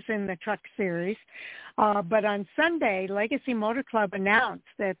races in the Truck Series, but on Sunday, Legacy Motor Club announced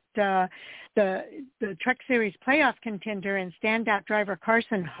that the Truck Series playoff contender and standout driver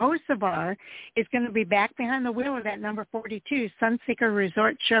Carson Hocevar is going to be back behind the wheel of that number 42 Sunseeker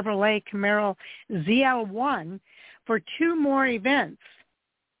Resort Chevrolet Camaro ZL1 for 2 more events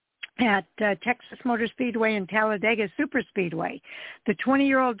at Texas Motor Speedway and Talladega Super Speedway. The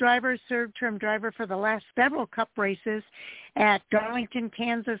 20-year-old driver served term driver for the last several Cup races at Darlington,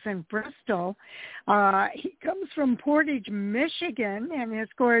 Kansas, and Bristol. He comes from Portage, Michigan, and has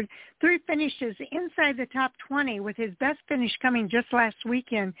scored 3 finishes inside the top 20, with his best finish coming just last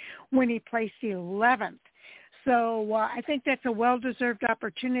weekend when he placed 11th. So I think that's a well-deserved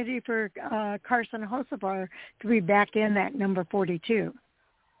opportunity for Carson Hocevar to be back in that number 42.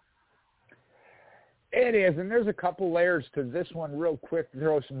 It is, and there's a couple layers to this one real quick.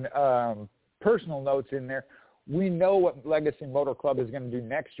 Throw some personal notes in there. We know what Legacy Motor Club is going to do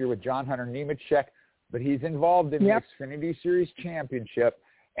next year with John Hunter Nemechek, but he's involved in the Xfinity Series Championship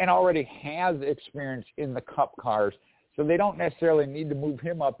and already has experience in the Cup cars, so they don't necessarily need to move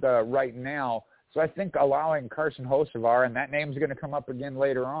him up right now. So I think allowing Carson Hocevar, and that name's going to come up again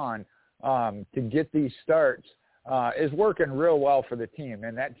later on, to get these starts is working real well for the team.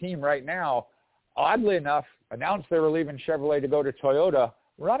 And that team right now, oddly enough, announced they were leaving Chevrolet to go to Toyota,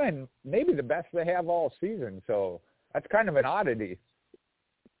 running maybe the best they have all season. So that's kind of an oddity.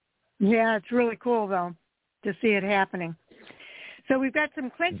 Yeah, it's really cool, though, to see it happening. So we've got some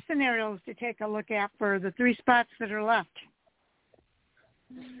clinch scenarios to take a look at for the 3 spots that are left.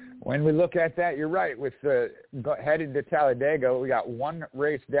 When we look at that, you're right. With headed to Talladega, we got 1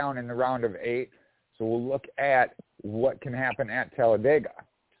 race down in the round of 8. So we'll look at what can happen at Talladega.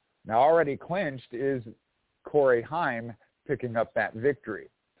 Now, already clinched is Corey Heim picking up that victory.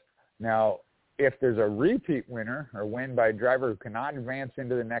 Now, if there's a repeat winner or win by a driver who cannot advance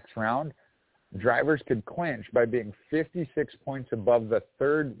into the next round, drivers could clinch by being 56 points above the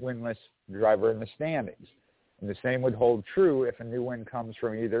 3rd winless driver in the standings. And the same would hold true if a new win comes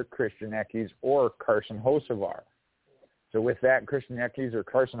from either Christian Eckes or Carson Hocevar. So with that, Christian Eckes or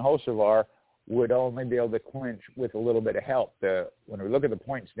Carson Hocevar would only be able to clinch with a little bit of help. When we look at the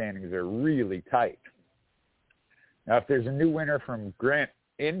point standings, they're really tight. Now, if there's a new winner from Grant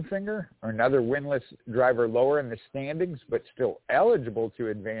Enfinger or another winless driver lower in the standings but still eligible to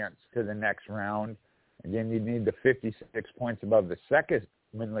advance to the next round, again, you'd need the 56 points above the second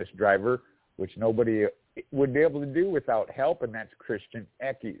winless driver, which nobody would be able to do without help, and that's Christian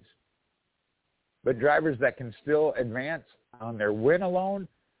Eckes. But drivers that can still advance on their win alone,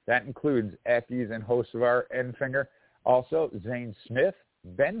 that includes Eckes and Hocevar Enfinger, also Zane Smith,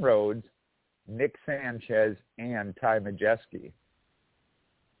 Ben Rhodes, Nick Sanchez, and Ty Majeski.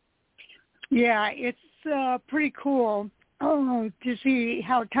 Yeah, it's pretty cool to see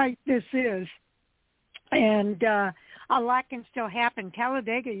how tight this is. And a lot can still happen.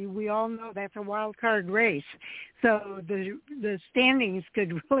 Talladega, we all know that's a wild card race. So the standings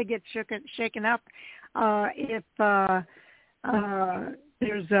could really get shaken up if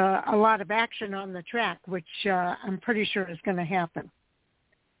there's a lot of action on the track, which I'm pretty sure is going to happen.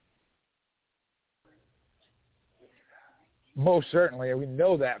 Most certainly. We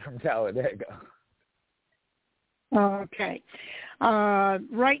know that from Talladega. Okay.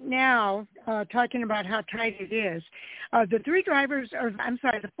 Right now, talking about how tight it is, the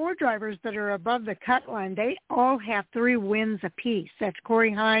four drivers that are above the cut line, they all have 3 wins apiece. That's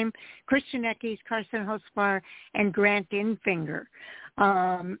Corey Heim, Christian Eckes, Carson Hocevar, and Grant Enfinger.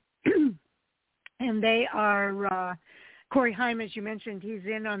 And they are, Corey Heim, as you mentioned, he's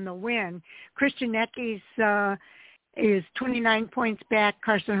in on the win. Christian Eckes is 29 points back,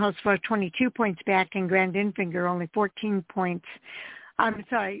 Carson Hocevar 22 points back, and Grant Enfinger only 14 points,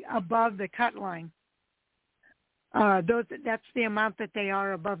 above the cut line. That's the amount that they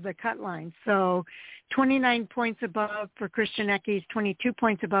are above the cut line. So 29 points above for Christian Eckes, 22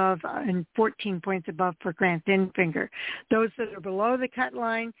 points above, and 14 points above for Grant Enfinger. Those that are below the cut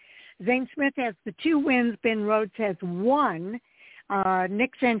line, Zane Smith has the 2 wins, Ben Rhodes has 1.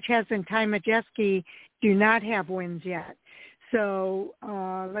 Nick Sanchez and Ty Majeski do not have wins yet. So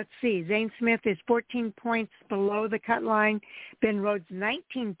let's see. Zane Smith is 14 points below the cut line. Ben Rhodes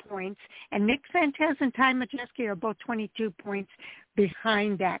 19 points. And Nick Sanchez and Ty Majeski are both 22 points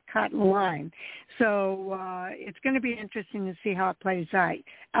behind that cut line. So it's going to be interesting to see how it plays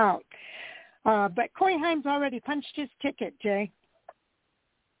out. But Corey Heim's already punched his ticket, Jay.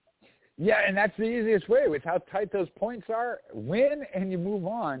 Yeah, and that's the easiest way with how tight those points are. Win and you move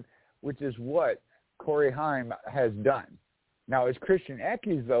on, which is what Corey Heim has done. Now, it's Christian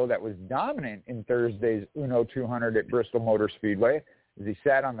Eckes, though, that was dominant in Thursday's Uno 200 at Bristol Motor Speedway as he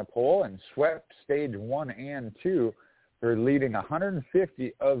sat on the pole and swept stage 1 and 2 for leading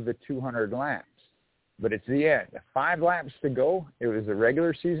 150 of the 200 laps. But it's the end. 5 laps to go. It was the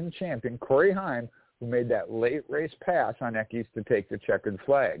regular season champion, Corey Heim, who made that late race pass on Eckes to take the checkered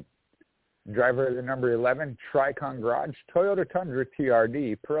flag. Driver of the number 11 Tricon Garage Toyota Tundra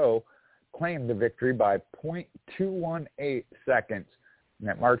TRD Pro claimed the victory by 0.218 seconds, and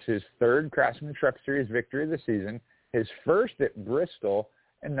that marks his 3rd Craftsman Truck Series victory of the season, his 1st at Bristol,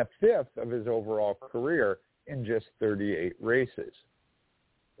 and the 5th of his overall career in just 38 races.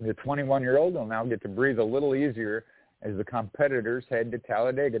 The 21-year-old will now get to breathe a little easier as the competitors head to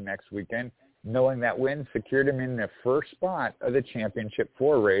Talladega next weekend, knowing that win secured him in the first spot of the Championship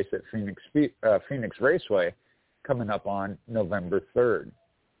 4 race at Phoenix Raceway coming up on November 3rd.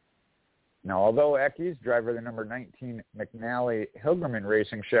 Now, although Eckes, driver of the number 19 McNally Hilgerman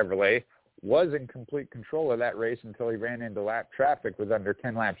Racing Chevrolet, was in complete control of that race until he ran into lap traffic with under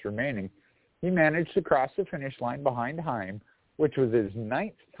 10 laps remaining, he managed to cross the finish line behind Heim, which was his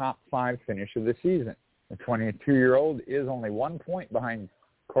 9th top 5 finish of the season. The 22-year-old is only 1 point behind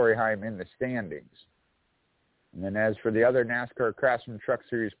Corey Heim in the standings. And then as for the other NASCAR Craftsman Truck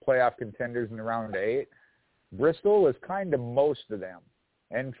Series playoff contenders in the round of 8, Bristol was kind of most of them.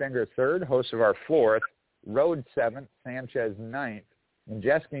 Enfinger 3rd, Hocevar 4th, Rhodes 7th, Sanchez 9th,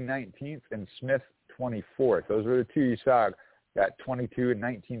 Majeski 19th, and Smith 24th. Those were the 2 you saw got 22 and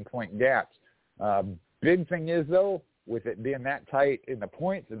 19-point gaps. Big thing is, though, with it being that tight in the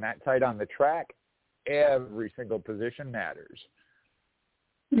points and that tight on the track, every single position matters.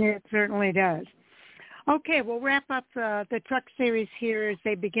 It certainly does. Okay, we'll wrap up the Truck Series here as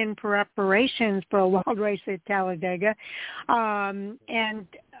they begin preparations for a wild race at Talladega. And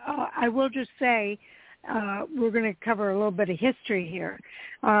I will just say we're going to cover a little bit of history here.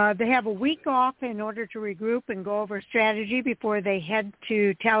 They have a week off in order to regroup and go over strategy before they head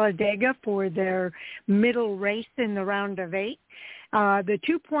to Talladega for their middle race in the round of 8. The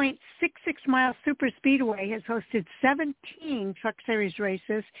 2.66-mile super speedway has hosted 17 Truck Series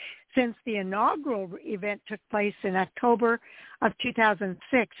races since the inaugural event took place in October of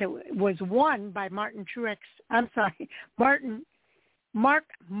 2006. It was won by Mark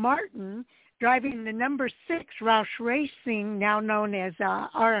Martin, driving the number 6 Roush Racing, now known as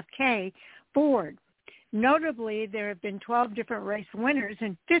ARCA Ford. Notably, there have been 12 different race winners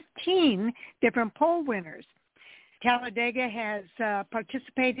and 15 different pole winners. Talladega has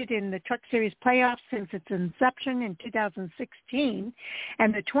participated in the Truck Series playoffs since its inception in 2016,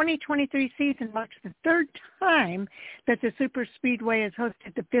 and the 2023 season marks the third time that the Super Speedway has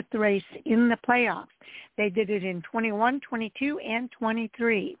hosted the fifth race in the playoffs. They did it in 21, 22, and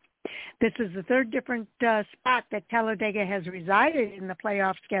 23. This is the third different spot that Talladega has resided in the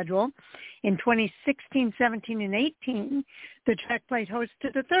playoff schedule. In 2016, 17, and 18, the track played host to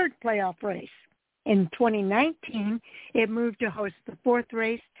the third playoff race. In 2019, it moved to host the fourth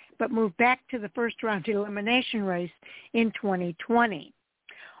race, but moved back to the first round elimination race in 2020.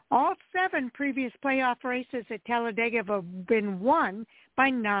 All 7 previous playoff races at Talladega have been won by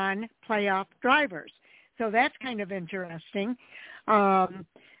non-playoff drivers. So that's kind of interesting.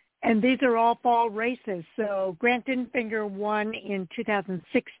 And these are all fall races. So Grant Dinfinger won in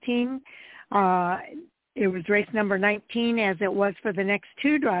 2016. It was race number 19, as it was for the next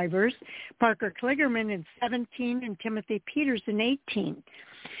 2 drivers, Parker Kligerman in 17 and Timothy Peters in 18.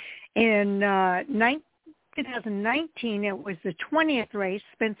 In 2019, it was the 20th race.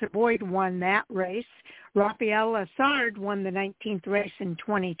 Spencer Boyd won that race. Rafael Lassard won the 19th race in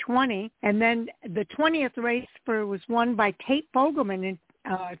 2020. And then the 20th race was won by Tate Fogelman in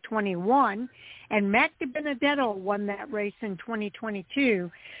 21, and Matt DiBenedetto won that race in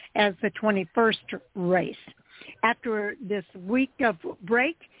 2022 as the 21st race. After this week of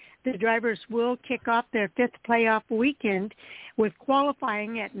break, the drivers will kick off their 5th playoff weekend with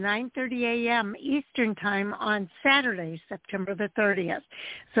qualifying at 9:30 a.m. Eastern Time on Saturday, September the 30th.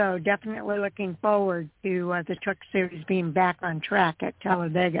 So definitely looking forward to the Truck Series being back on track at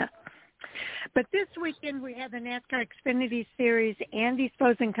Talladega. But this weekend we have the NASCAR Xfinity Series Andy's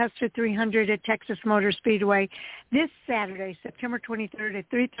Frozen Custard 300 at Texas Motor Speedway this Saturday, September 23rd at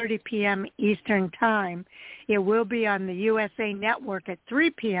 3:30 p.m. Eastern Time. It will be on the USA Network at 3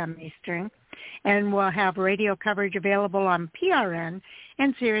 p.m. Eastern, and we'll have radio coverage available on PRN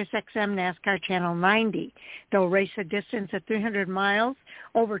and SiriusXM NASCAR Channel 90. They'll race a distance of 300 miles,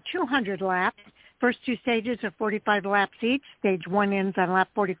 over 200 laps. First 2 stages are 45 laps each. Stage 1 ends on lap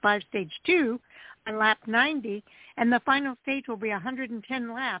 45, stage 2 on lap 90, and the final stage will be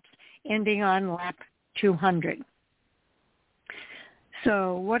 110 laps, ending on lap 200.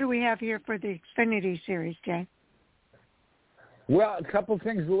 So what do we have here for the Xfinity Series, Jay? Well, a couple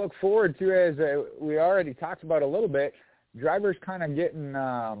things to look forward to, as we already talked about a little bit. Drivers kind of getting,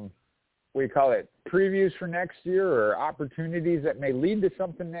 previews for next year, or opportunities that may lead to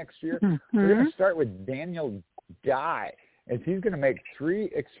something next year. Mm-hmm. We're going to start with Daniel Dye, as he's going to make 3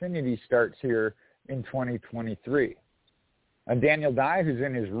 Xfinity starts here in 2023. Daniel Dye, who's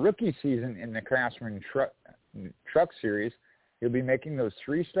in his rookie season in the Craftsman Truck Series, he'll be making those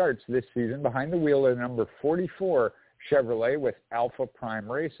 3 starts this season behind the wheel of number 44 Chevrolet with Alpha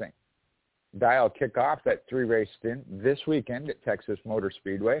Prime Racing. Dye will kick off that 3-race stint this weekend at Texas Motor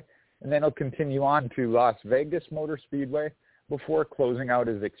Speedway, and then he'll continue on to Las Vegas Motor Speedway before closing out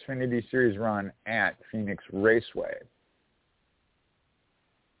his Xfinity Series run at Phoenix Raceway.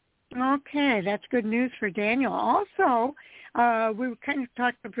 Okay, that's good news for Daniel. Also, we kind of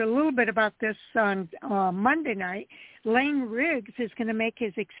talked a little bit about this on Monday night. Lane Riggs is going to make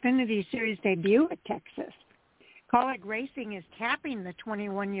his Xfinity Series debut at Texas. Kaulig Racing is tapping the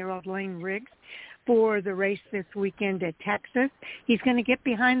 21-year-old Lane Riggs for the race this weekend at Texas. He's going to get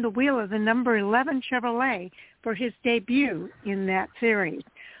behind the wheel of the number 11 Chevrolet for his debut in that series.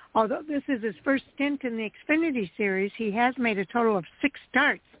 Although this is his first stint in the Xfinity Series, he has made a total of 6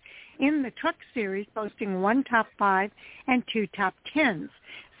 starts in the Truck Series, posting 1 top 5 and 2 top 10s.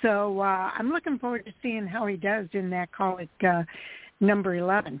 So I'm looking forward to seeing how he does in that Kaulig number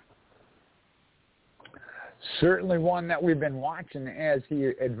 11. Certainly one that we've been watching as he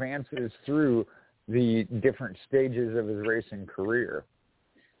advances through the different stages of his racing career.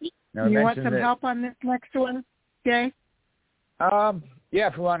 Now, you want some help on this next one, Jay? Yeah,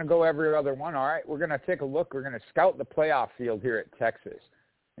 if we want to go every other one, all right. We're going to take a look. We're going to scout the playoff field here at Texas,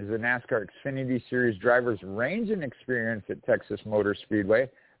 as the NASCAR Xfinity Series drivers range in experience at Texas Motor Speedway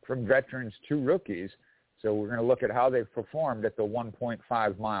from veterans to rookies. So we're going to look at how they've performed at the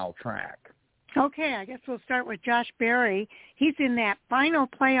 1.5-mile track. Okay, I guess we'll start with Josh Berry. He's in that final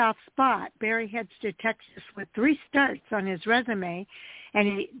playoff spot. Berry heads to Texas with 3 starts on his resume,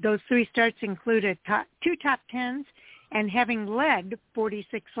 and those 3 starts included 2 top 10s and having led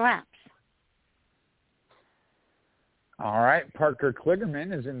 46 laps. All right, Parker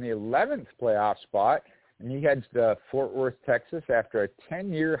Kligerman is in the 11th playoff spot, and he heads to Fort Worth, Texas after a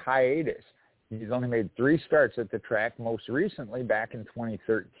 10-year hiatus. He's only made 3 starts at the track, most recently back in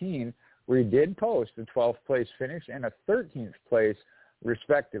 2013, where he did post a 12th place finish and a 13th place,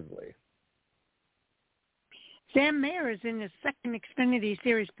 respectively. Sam Mayer is in his second Xfinity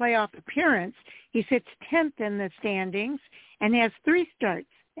Series playoff appearance. He sits 10th in the standings and has 3 starts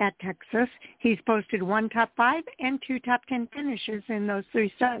at Texas. He's posted 1 top 5 and 2 top 10 finishes in those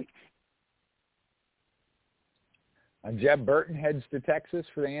 3 starts. Jeb Burton heads to Texas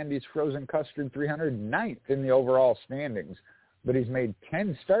for the Andes Frozen Custard 300, 9th in the overall standings, but he's made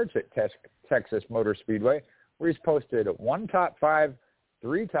 10 starts at Texas Motor Speedway, where he's posted 1 top 5,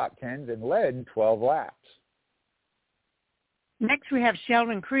 3 top 10s, and led 12 laps. Next, we have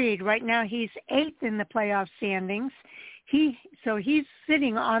Sheldon Creed. Right now, he's 8th in the playoff standings. He's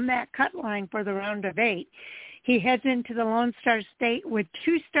sitting on that cut line for the round of 8. He heads into the Lone Star State with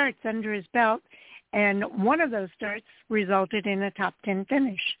 2 starts under his belt, and one of those starts resulted in a top 10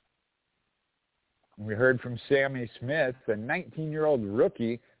 finish. We heard from Sammy Smith, a 19-year-old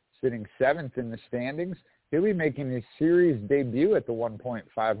rookie, sitting 7th in the standings. He'll be making his series debut at the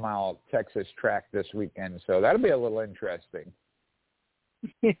 1.5-mile Texas track this weekend, so that'll be a little interesting.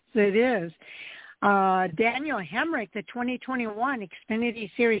 Yes, it is. Daniel Hemrick, the 2021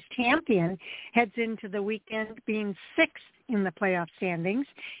 Xfinity Series champion, heads into the weekend being 6th in the playoff standings.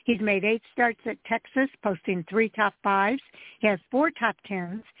 He's made 8 starts at Texas, posting 3 top 5s. He has 4 top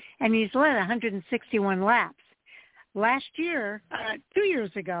 10s, and he's led 161 laps. Last year, 2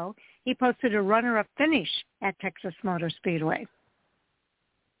 years ago, he posted a runner-up finish at Texas Motor Speedway.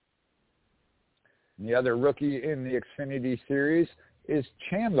 The other rookie in the Xfinity Series is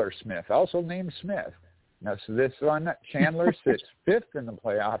Chandler Smith, also named Smith. Now, so this one, Chandler sits 5th in the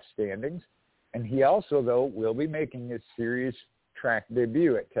playoff standings, and he also, though, will be making his series track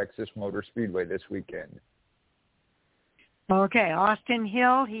debut at Texas Motor Speedway this weekend. Okay, Austin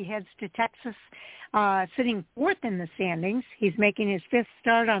Hill, he heads to Texas, sitting 4th in the standings. He's making his 5th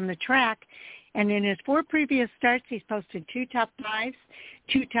start on the track, and in his 4 previous starts, he's posted 2 top 5s,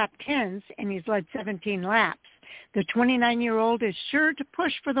 2 top 10s, and he's led 17 laps. The 29-year-old is sure to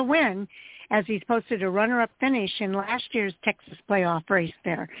push for the win, as he's posted a runner-up finish in last year's Texas playoff race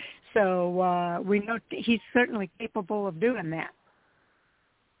there. So we know he's certainly capable of doing that.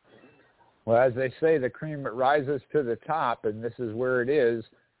 Well, as they say, the cream rises to the top, and this is where it is.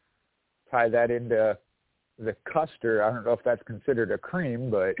 Tie that into the Custer. I don't know if that's considered a cream,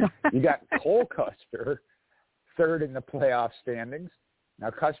 but you got Cole Custer, 3rd in the playoff standings. Now,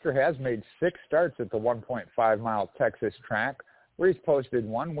 Custer has made 6 starts at the 1.5-mile Texas track, where he's posted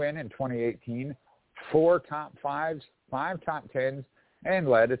 1 win in 2018, 4 top 5s, 5 top 10s, and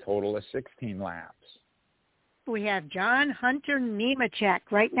led a total of 16 laps. We have John Hunter Nemechek.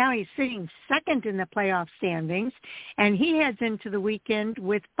 Right now he's sitting 2nd in the playoff standings, and he heads into the weekend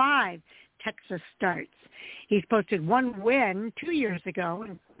with 5 Texas starts. He's posted 1 win 2 years ago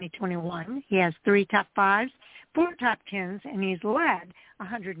in 2021. He has 3 top 5s, 4 top 10s, and he's led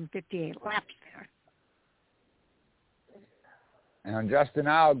 158 laps there. And Justin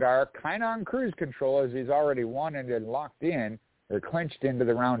Allgaier, kind of on cruise control, as he's already won and been locked in, or clinched into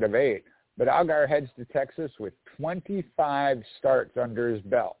the round of 8. But Allgaier heads to Texas with 25 starts under his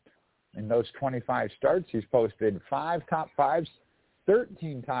belt. In those 25 starts, he's posted 5 top 5s,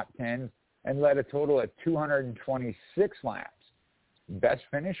 13 top 10s, and led a total of 226 laps. Best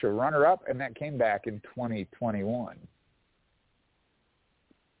finish, a runner-up, and that came back in 2021.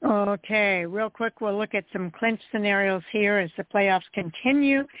 Okay, real quick, we'll look at some clinch scenarios here as the playoffs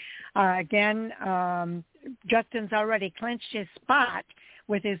continue. Justin's already clinched his spot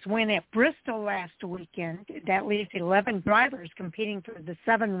with his win at Bristol last weekend. That leaves 11 drivers competing for the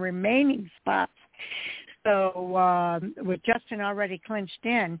 7 remaining spots. So with Justin already clinched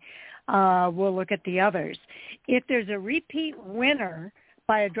in, we'll look at the others. If there's a repeat winner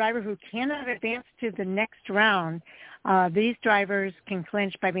by a driver who cannot advance to the next round, these drivers can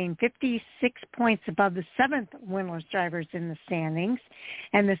clinch by being 56 points above the 7th winless drivers in the standings.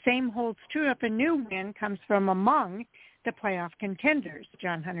 And the same holds true if a new win comes from among the playoff contenders: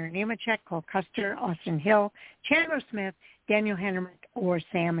 John Hunter Nemechek, Cole Custer, Austin Hill, Chandler Smith, Daniel Hemrick, or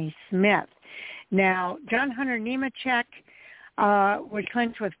Sammy Smith. Now, John Hunter Nemechek would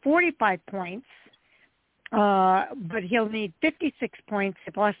clinch with 45 points, but he'll need 56 points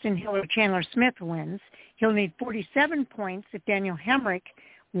if Austin Hill or Chandler Smith wins. He'll need 47 points if Daniel Hemrick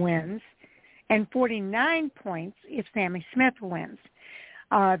wins, and 49 points if Sammy Smith wins.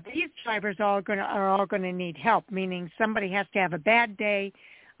 These drivers are all going to need help, meaning somebody has to have a bad day,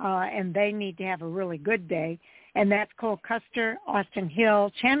 and they need to have a really good day, and that's Cole Custer, Austin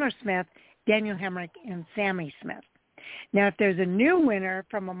Hill, Chandler Smith, Daniel Hemrick, and Sammy Smith. Now, if there's a new winner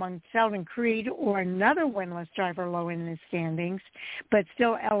from among Sheldon Creed or another winless driver low in the standings, but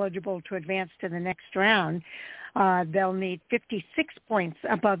still eligible to advance to the next round, they'll need 56 points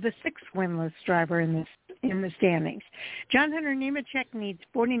above the 6th winless driver in in the standings. John Hunter Nemechek needs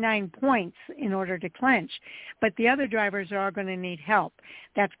 49 points in order to clinch, but the other drivers are all going to need help.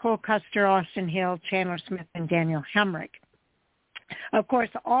 That's Cole Custer, Austin Hill, Chandler Smith, and Daniel Hemrick. Of course,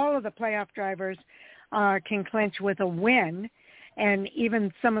 all of the playoff drivers can clinch with a win, and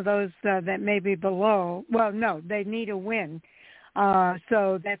even some of those that may be below, well, no, they need a win.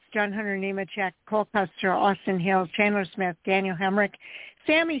 So that's John Hunter Nemechek, Cole Custer, Austin Hill, Chandler Smith, Daniel Hemrick,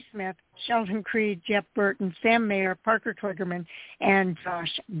 Sammy Smith, Sheldon Creed, Jeff Burton, Sam Mayer, Parker Kligerman, and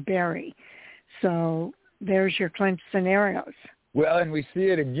Josh Berry. So there's your clinch scenarios. Well, and we see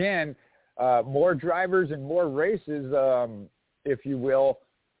it again, more drivers and more races, if you will,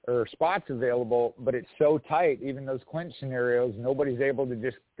 or spots available, but it's so tight, even those clinch scenarios, nobody's able to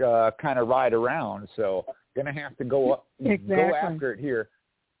just kind of ride around. So going to have to go after it here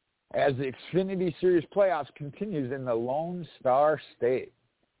as the Xfinity Series playoffs continues in the Lone Star State.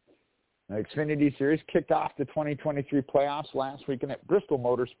 The Xfinity Series kicked off the 2023 playoffs last weekend at Bristol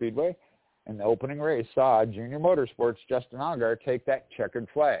Motor Speedway, and the opening race saw Junior Motorsports' Justin Allgaier take that checkered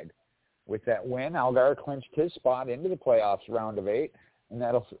flag. With that win, Allgaier clinched his spot into the playoffs round of 8, and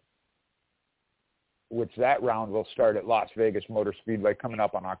that round will start at Las Vegas Motor Speedway coming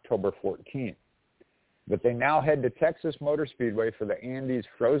up on October 14th. But they now head to Texas Motor Speedway for the Andes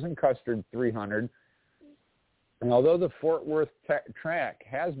Frozen Custard 300. And although the Fort Worth track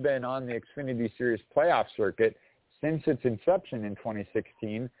has been on the Xfinity Series playoff circuit since its inception in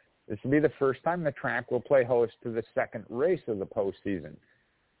 2016, this will be the first time the track will play host to the second race of the postseason.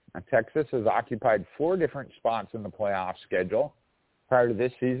 Now, Texas has occupied 4 different spots in the playoff schedule. Prior to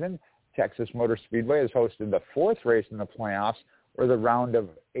this season, Texas Motor Speedway has hosted the 4th race in the playoffs, or the round of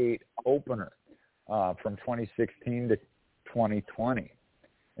 8 opener. From 2016 to 2020.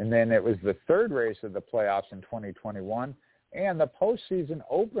 And then it was the 3rd race of the playoffs in 2021 and the postseason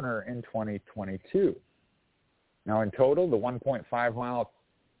opener in 2022. Now, in total, the 1.5-mile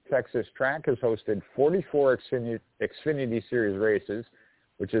Texas track has hosted 44 Xfinity Series races,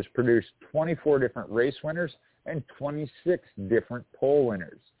 which has produced 24 different race winners and 26 different pole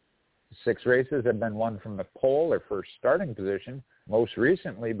winners. 6 races have been won from the pole or first starting position, most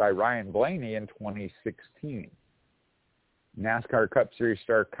recently by Ryan Blaney in 2016. NASCAR Cup Series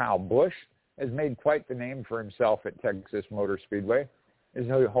star Kyle Busch has made quite the name for himself at Texas Motor Speedway, as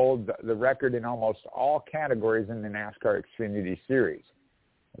he holds the record in almost all categories in the NASCAR Xfinity Series.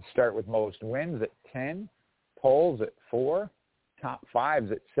 Let's start with most wins at 10, poles at 4, top 5s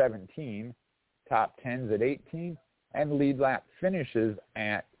at 17, top 10s at 18, and lead lap finishes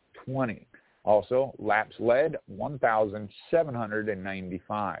at 20. Also, laps led,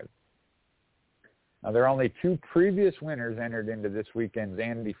 1,795. Now, there are only 2 previous winners entered into this weekend's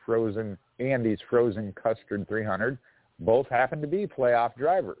Andes Frozen Custard 300. Both happen to be playoff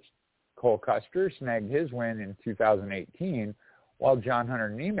drivers. Cole Custer snagged his win in 2018, while John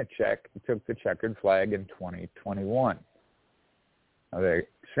Hunter Nemechek took the checkered flag in 2021. Now, the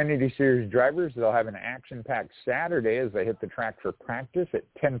Xfinity Series drivers, they'll have an action-packed Saturday as they hit the track for practice at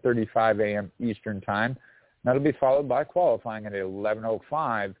 10:35 a.m. Eastern Time. That'll be followed by qualifying at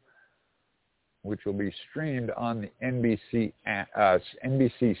 11:05, which will be streamed on the NBC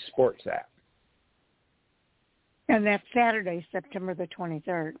Sports app. And that's Saturday, September the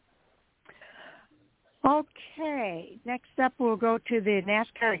 23rd. Okay, next up we'll go to the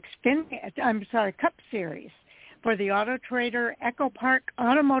NASCAR Cup Series for the Auto Trader Echo Park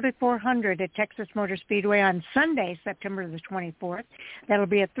Automotive 400 at Texas Motor Speedway on Sunday, September the 24th. That'll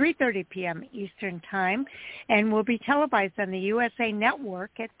be at 3:30 p.m. Eastern Time and will be televised on the USA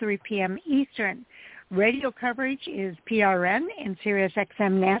Network at 3 p.m. Eastern. Radio coverage is PRN and Sirius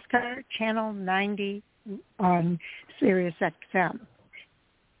XM NASCAR Channel 90 on Sirius XM.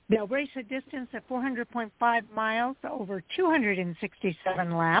 They'll race a distance of 400.5 miles over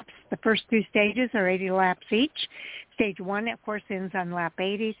 267 laps. The first 2 stages are 80 laps each. Stage 1, of course, ends on lap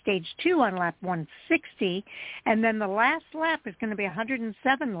 80. Stage 2 on lap 160. And then the last lap is going to be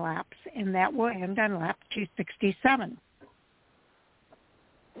 107 laps, and that will end on lap 267.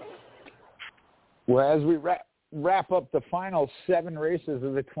 Well, as we wrap up the final 7 races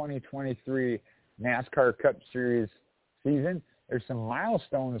of the 2023 NASCAR Cup Series season, there's some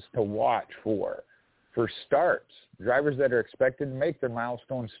milestones to watch for starts. Drivers that are expected to make their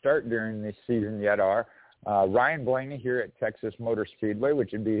milestone start during this season yet are Ryan Blaney here at Texas Motor Speedway,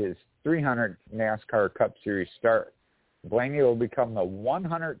 which would be his 300th NASCAR Cup Series start. Blaney will become the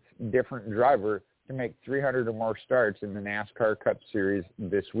 100th different driver to make 300 or more starts in the NASCAR Cup Series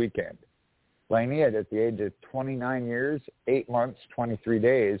this weekend. Blaney, at the age of 29 years, 8 months, 23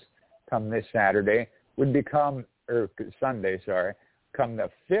 days, come this Sunday, become the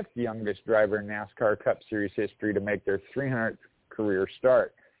 5th youngest driver in NASCAR Cup Series history to make their 300th career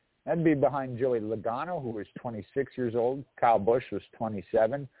start. That'd be behind Joey Logano, who was 26 years old. Kyle Busch was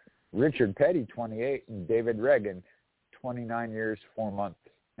 27. Richard Petty, 28. And David Reagan, 29 years, 4 months,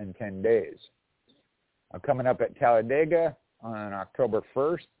 and 10 days. Coming up at Talladega on October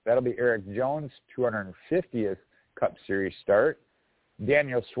 1st, that'll be Eric Jones' 250th Cup Series start.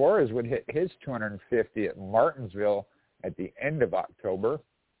 Daniel Suarez would hit his 250 at Martinsville at the end of October.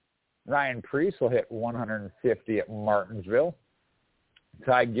 Ryan Preece will hit 150 at Martinsville.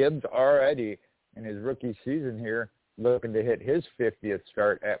 Ty Gibbs already in his rookie season here looking to hit his 50th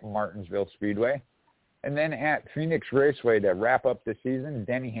start at Martinsville Speedway. And then at Phoenix Raceway to wrap up the season,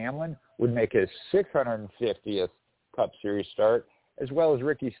 Denny Hamlin would make his 650th Cup Series start, as well as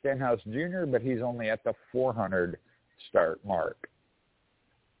Ricky Stenhouse Jr., but he's only at the 400 start mark.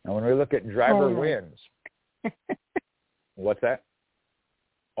 Now, when we look at driver wins, what's that?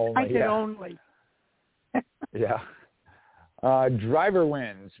 Only, I said only. Yeah. Driver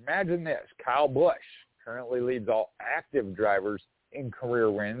wins. Imagine this. Kyle Busch currently leads all active drivers in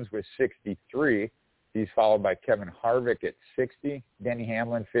career wins with 63. He's followed by Kevin Harvick at 60, Denny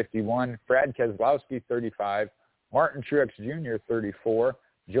Hamlin 51, Brad Keselowski 35, Martin Truex Jr. 34,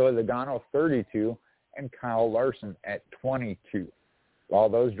 Joey Logano 32, and Kyle Larson at 22. All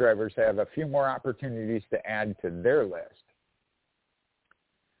those drivers have a few more opportunities to add to their list.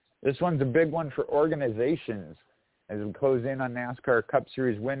 This one's a big one for organizations. As we close in on NASCAR Cup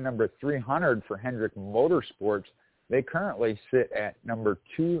Series win number 300 for Hendrick Motorsports, they currently sit at number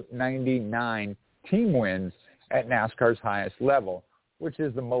 299 team wins at NASCAR's highest level, which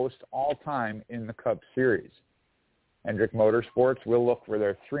is the most all-time in the Cup Series. Hendrick Motorsports will look for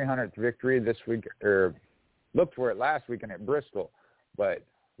their 300th victory this week, or looked for it last weekend at Bristol, but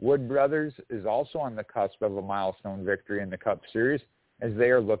Wood Brothers is also on the cusp of a milestone victory in the Cup Series as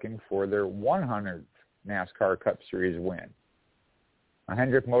they are looking for their 100th NASCAR Cup Series win.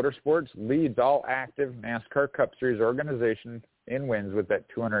 Hendrick Motorsports leads all active NASCAR Cup Series organization in wins with that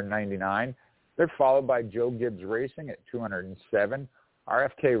 299. They're followed by Joe Gibbs Racing at 207,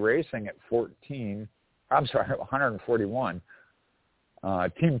 RFK Racing at 141,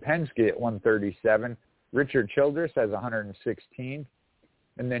 Team Penske at 137, Richard Childress has 116,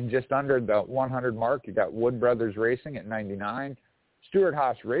 and then just under the 100 mark, you got Wood Brothers Racing at 99, Stewart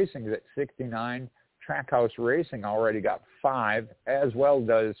Haas Racing is at 69, Trackhouse Racing already got 5, as well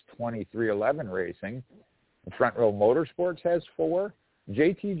does 2311 Racing. Front Row Motorsports has 4,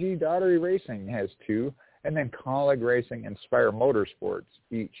 JTG Daugherty Racing has 2, and then Colleague Racing and Spire Motorsports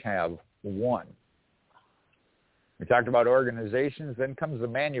each have 1. We talked about organizations, then comes the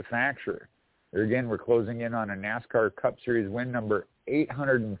manufacturer. There again, we're closing in on a NASCAR Cup Series win number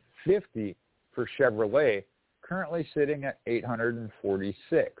 850 for Chevrolet, currently sitting at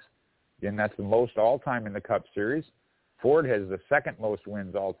 846. Again, that's the most all-time in the Cup Series. Ford has the second most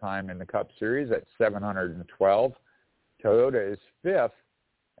wins all-time in the Cup Series at 712. Toyota is 5th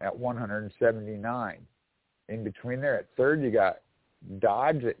at 179. In between there at 3rd, you got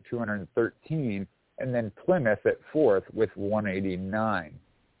Dodge at 213, and then Plymouth at 4th with 189.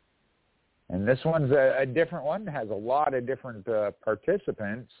 And this one's a different one. It has a lot of different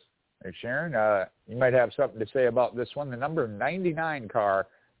participants. Hey, Sharon, you might have something to say about this one. The number 99 car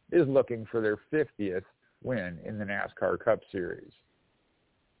is looking for their 50th win in the NASCAR Cup Series.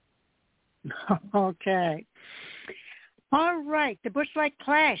 Okay. All right. The Busch Light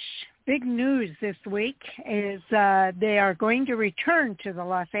Clash. Big news this week is they are going to return to the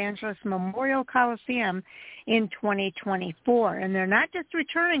Los Angeles Memorial Coliseum in 2024. And they're not just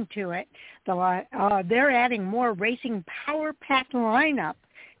returning to it. They're adding more racing power-packed lineup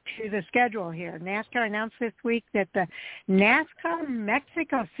to the schedule here. NASCAR announced this week that the NASCAR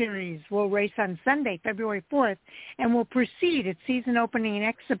Mexico Series will race on Sunday, February 4th, and will precede its season opening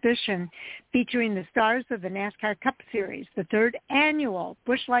exhibition featuring the stars of the NASCAR Cup Series, the 3rd annual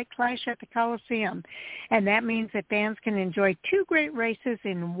Busch Light Clash at the Coliseum. And that means that fans can enjoy 2 great races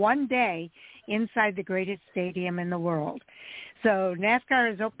in one day inside the greatest stadium in the world. So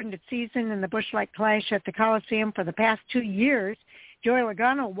NASCAR has opened its season in the Busch Light Clash at the Coliseum for the past 2 years. Joey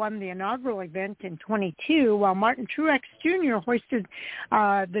Logano won the inaugural event in 22, while Martin Truex Jr. hoisted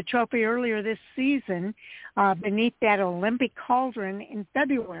the trophy earlier this season beneath that Olympic cauldron in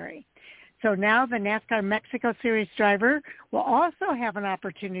February. So now the NASCAR Mexico Series driver will also have an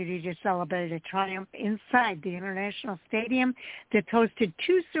opportunity to celebrate a triumph inside the International Stadium that's hosted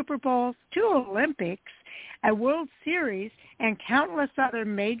 2 Super Bowls, 2 Olympics, a World Series, and countless other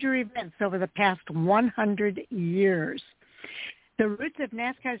major events over the past 100 years. The roots of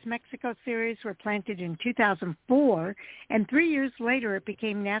NASCAR's Mexico Series were planted in 2004, and 3 years later it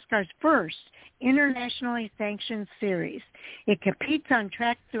became NASCAR's first internationally sanctioned series. It competes on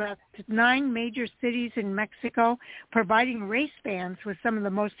tracks throughout 9 major cities in Mexico, providing race fans with some of the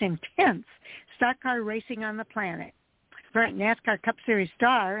most intense stock car racing on the planet. Current NASCAR Cup Series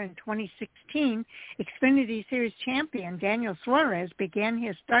star and 2016 Xfinity Series champion Daniel Suarez began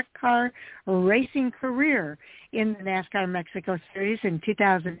his stock car racing career in the NASCAR Mexico Series in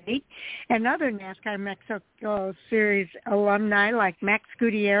 2008, and other NASCAR Mexico Series alumni like Max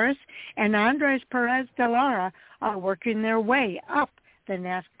Gutierrez and Andres Perez de Lara are working their way up the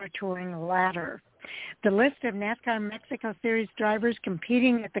NASCAR touring ladder. The list of NASCAR Mexico Series drivers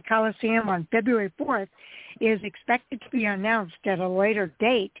competing at the Coliseum on February 4th is expected to be announced at a later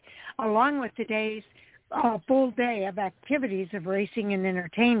date, along with today's full day of activities of racing and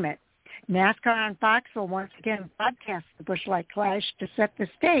entertainment. NASCAR on Fox will once again broadcast the Busch Light Clash to set the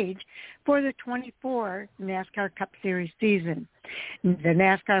stage for the 24 NASCAR Cup Series season. The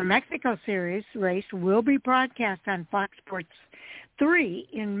NASCAR Mexico Series race will be broadcast on Fox Sports 3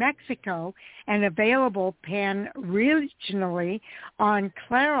 in Mexico and available pan-regionally on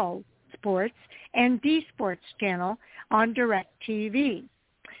Claro Sports and D Sports Channel on DirecTV.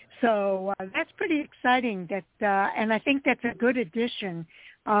 So that's pretty exciting, and I think that's a good addition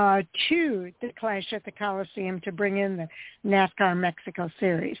to the Clash at the Coliseum to bring in the NASCAR Mexico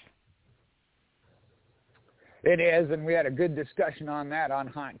Series. It is, and we had a good discussion on that on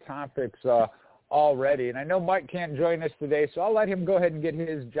Hot Topics already. And I know Mike can't join us today, so I'll let him go ahead and get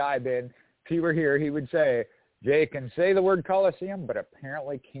his jibe in. If he were here, he would say, Jay can say the word Coliseum, but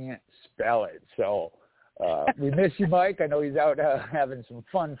apparently can't spell it. So we miss you, Mike. I know he's out having some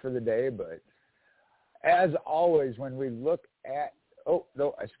fun for the day, but as always, when we look at oh,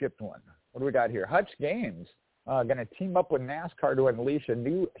 no, I skipped one. What do we got here? Hutch Games going to team up with NASCAR to unleash a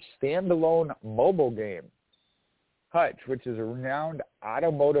new standalone mobile game. Hutch, which is a renowned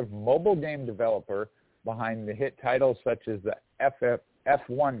automotive mobile game developer behind the hit titles such as the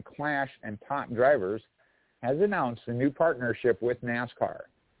F1 Clash and Top Drivers, has announced a new partnership with NASCAR.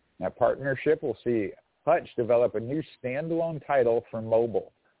 That partnership will see Hutch develop a new standalone title for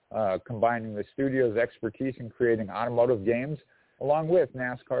mobile, combining the studio's expertise in creating automotive games along with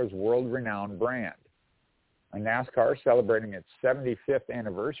NASCAR's world-renowned brand. NASCAR celebrating its 75th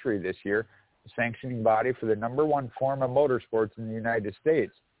anniversary this year, the sanctioning body for the number one form of motorsports in the United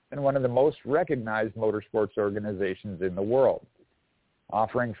States and one of the most recognized motorsports organizations in the world.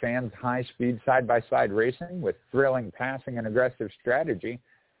 Offering fans high-speed side-by-side racing with thrilling passing and aggressive strategy,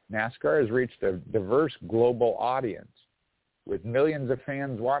 NASCAR has reached a diverse global audience. With millions of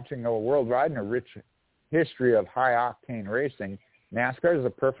fans watching worldwide and a rich history of high-octane racing, NASCAR is a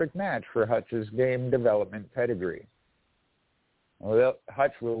perfect match for Hutch's game development pedigree.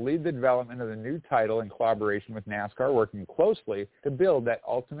 Hutch will lead the development of the new title in collaboration with NASCAR, working closely to build that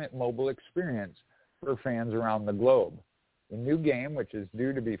ultimate mobile experience for fans around the globe. The new game, which is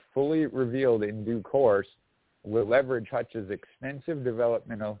due to be fully revealed in due course, will leverage Hutch's extensive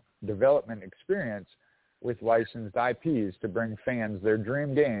development experience with licensed IPs to bring fans their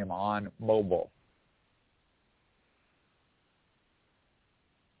dream game on mobile.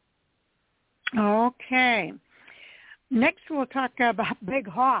 Okay. Next, we'll talk about Big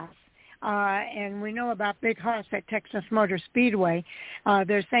Hoss. And we know about Big Hoss at Texas Motor Speedway.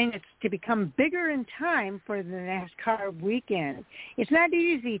 They're saying it's to become bigger in time for the NASCAR weekend. It's not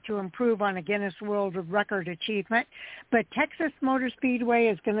easy to improve on a Guinness World Record achievement, but Texas Motor Speedway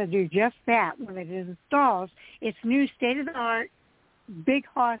is going to do just that when it installs its new state-of-the-art Big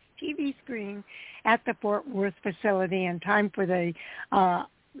Hoss TV screen at the Fort Worth facility in time for the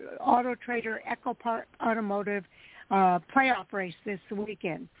Auto Trader Echo Park Automotive playoff race this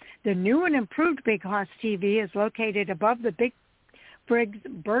weekend. The new and improved Big Hoss TV is located above the Big Briggs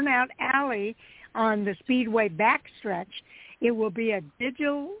Burnout Alley on the Speedway backstretch. It will be a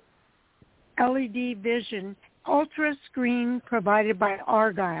digital LED vision ultra screen provided by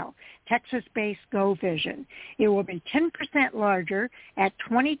Argyle, Texas-based Go Vision. It will be 10% larger at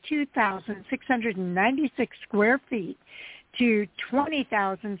 22,696 square feet to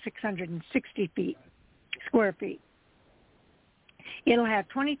 20,660 square feet. It'll have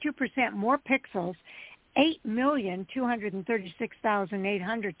 22% more pixels,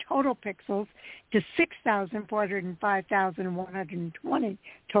 8,236,800 total pixels to 6,405,120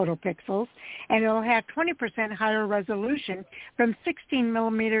 total pixels, and it'll have 20% higher resolution from 16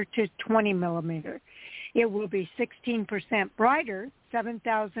 millimeter to 20 millimeter. It will be 16% brighter,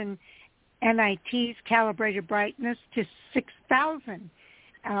 7,000 NITs calibrated brightness to 6,000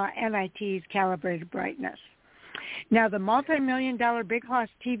 NITs calibrated brightness. Now, the multi-million-dollar Big Hoss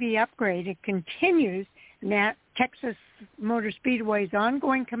TV upgrade, it continues Texas Motor Speedway's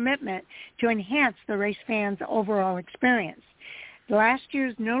ongoing commitment to enhance the race fans' overall experience. Last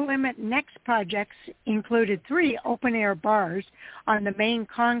year's No Limit Next projects included 3 open-air bars on the main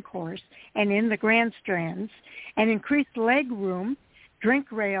concourse and in the grandstands, and increased leg room, drink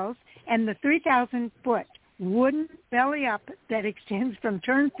rails, and the 3,000-foot wooden belly-up that extends from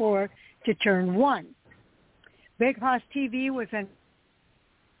Turn 4 to Turn 1. Big Hoss TV was on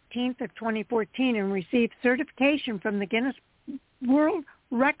 18th of 2014 and received certification from the Guinness World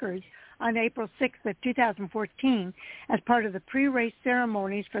Records on April 6th of 2014 as part of the pre-race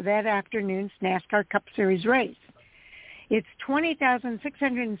ceremonies for that afternoon's NASCAR Cup Series race. Its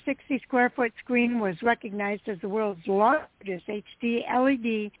 20,660 square foot screen was recognized as the world's largest HD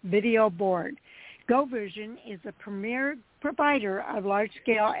LED video board. GoVision is the premier provider of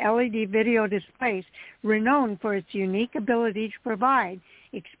large-scale LED video displays, renowned for its unique ability to provide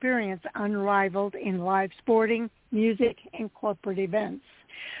experience unrivaled in live sporting, music, and corporate events,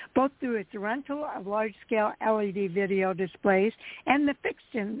 both through its rental of large-scale LED video displays and the fixed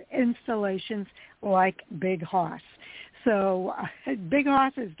installations like Big Hoss. So Big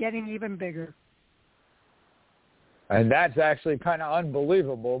Hoss is getting even bigger. And that's actually kind of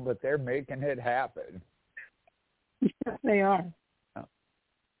unbelievable, but they're making it happen. Yes, they are.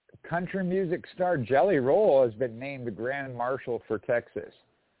 Country music star Jelly Roll has been named the Grand Marshal for Texas.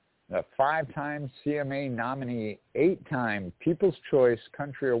 A 5-time CMA nominee, 8-time People's Choice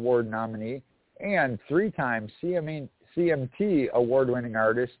Country Award nominee, and 3-time CMT award-winning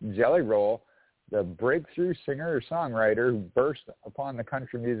artist Jelly Roll, the breakthrough singer-songwriter who burst upon the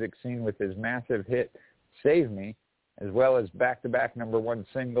country music scene with his massive hit Save Me, as well as back-to-back #1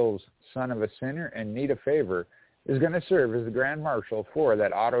 singles Son of a Sinner and Need a Favor, is going to serve as the Grand Marshal for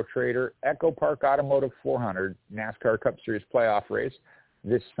that Auto Trader Echo Park Automotive 400 NASCAR Cup Series playoff race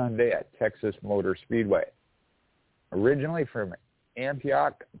this Sunday at Texas Motor Speedway. Originally from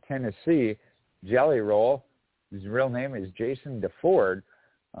Antioch, Tennessee, Jelly Roll, his real name is Jason DeFord,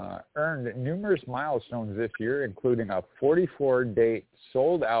 earned numerous milestones this year, including a 44-date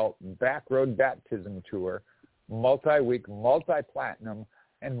sold-out backroad baptism tour, multi-week, multi-platinum,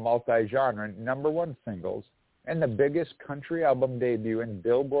 and multi-genre #1 singles, and the biggest country album debut in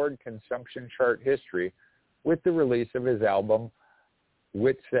Billboard consumption chart history with the release of his album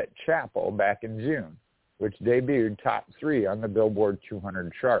Whitset Chapel back in June, which debuted top 3 on the Billboard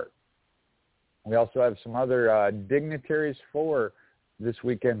 200 chart. We also have some other dignitaries for this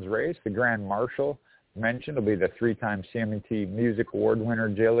weekend's race. The Grand Marshal mentioned will be the 3-time CMT Music Award winner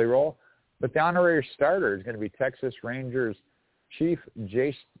Jelly Roll, but the honorary starter is going to be Texas Rangers Chief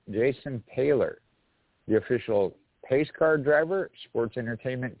Jason Taylor. The official pace car driver, sports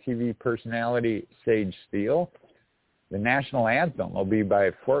entertainment TV personality Sage Steele. The national anthem will be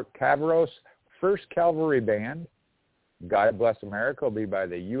by Fort Cavaros 1st Cavalry Band. God Bless America will be by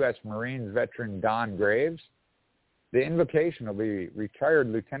the U.S. Marines veteran Don Graves. The invocation will be retired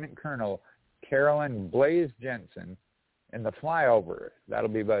Lieutenant Colonel Carolyn Blaze Jensen. And the flyover, that'll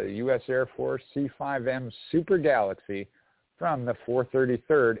be by the U.S. Air Force C-5M Super Galaxy from the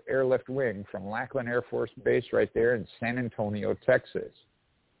 433rd Airlift Wing from Lackland Air Force Base right there in San Antonio, Texas.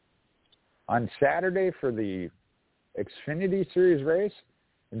 On Saturday for the Xfinity Series race,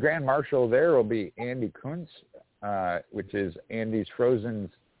 the Grand Marshal there will be Andy Kuntz, which is Andy's Frozen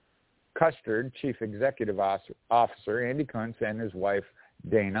Custard Chief Executive Officer, Andy Kuntz, and his wife,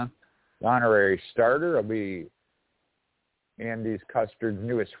 Dana. The honorary starter will be Andy's Custard's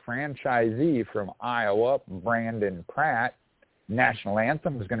newest franchisee from Iowa, Brandon Pratt. National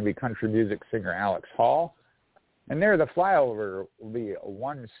anthem is going to be country music singer Alex Hall. And there the flyover will be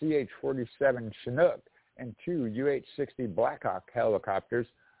 1 CH-47 Chinook and 2 UH-60 Blackhawk helicopters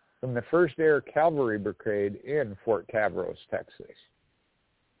from the 1st Air Cavalry Brigade in Fort Cavaros, Texas.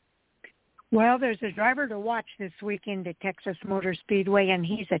 Well, there's a driver to watch this weekend at Texas Motor Speedway, and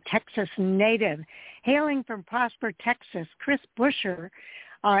he's a Texas native. Hailing from Prosper, Texas, Chris Buescher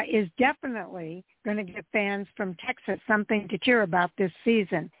is definitely going to give fans from Texas something to cheer about this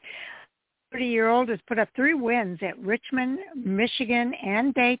season. The 30-year-old has put up 3 wins at Richmond, Michigan,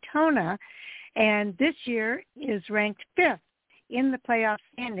 and Daytona, and this year is ranked 5th in the playoff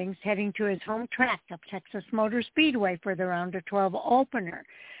standings, heading to his home track of Texas Motor Speedway for the round of 12 opener.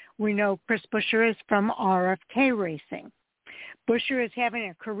 We know Chris Buescher is from RFK Racing. Buescher is having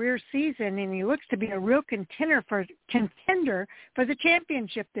a career season, and he looks to be a real contender for the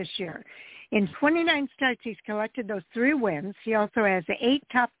championship this year. In 29 starts, he's collected those 3 wins. He also has 8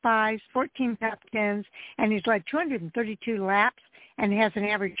 top 5s, 14 top 10s, and he's led 232 laps and has an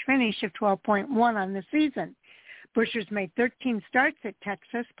average finish of 12.1 on the season. Buescher's made 13 starts at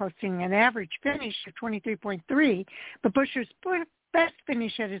Texas, posting an average finish of 23.3, but Buescher's best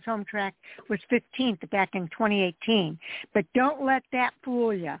finish at his home track was 15th back in 2018. But don't let that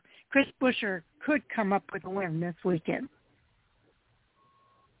fool you. Chris Buescher could come up with a win this weekend.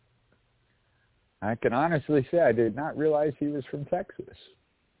 I can honestly say I did not realize he was from Texas.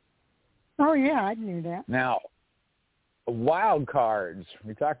 Oh, yeah, I knew that. Now, wild cards.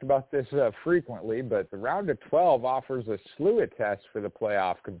 We talked about this frequently, but the round of 12 offers a slew of tests for the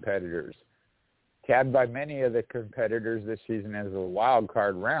playoff competitors. Tabbed by many of the competitors this season as a wild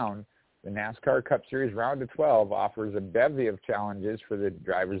card round, the NASCAR Cup Series round of 12 offers a bevy of challenges for the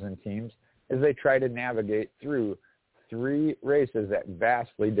drivers and teams as they try to navigate through 3 races at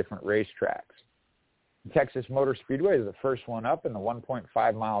vastly different racetracks. Texas Motor Speedway is the first one up in the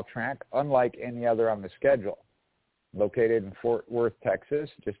 1.5-mile track, unlike any other on the schedule. Located in Fort Worth, Texas,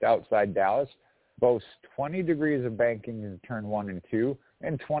 just outside Dallas, boasts 20 degrees of banking in turn 1 and 2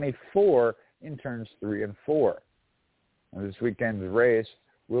 and 24 in turns 3 and 4. Now, this weekend's race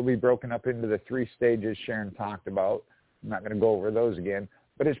will be broken up into the 3 stages Sharon talked about. I'm not going to go over those again,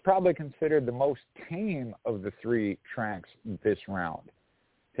 but it's probably considered the most tame of the 3 tracks this round.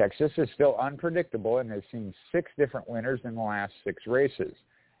 Texas is still unpredictable and has seen 6 different winners in the last 6 races.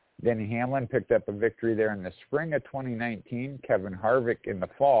 Denny Hamlin picked up a victory there in the spring of 2019, Kevin Harvick in the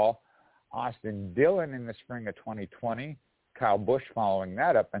fall, Austin Dillon in the spring of 2020, Kyle Busch following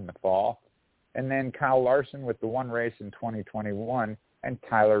that up in the fall, and then Kyle Larson with the 1 race in 2021, and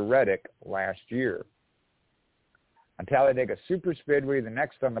Tyler Reddick last year. On Talladega Superspeedway, the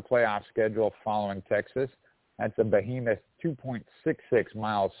next on the playoff schedule following Texas, that's a behemoth 2.66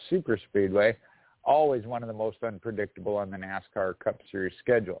 miles superspeedway, always one of the most unpredictable on the NASCAR Cup Series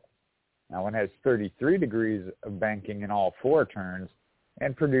schedule. Now, one has 33 degrees of banking in all 4 turns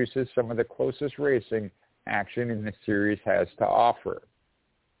and produces some of the closest racing action in the series has to offer.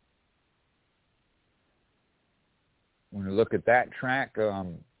 When we look at that track,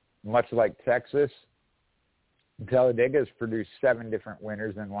 much like Texas, Talladega has produced 7 different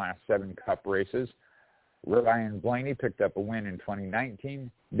winners in the last 7 Cup races. Ryan Blaney picked up a win in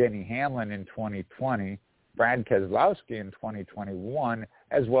 2019, Denny Hamlin in 2020, Brad Keselowski in 2021,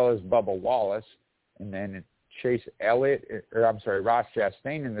 as well as Bubba Wallace, and then Ross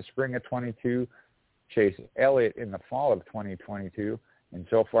Chastain in the spring of 22, Chase Elliott in the fall of 2022, and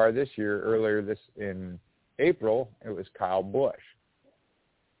so far this year, in April, it was Kyle Busch.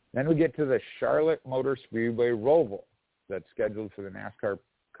 Then we get to the Charlotte Motor Speedway Roval that's scheduled for the NASCAR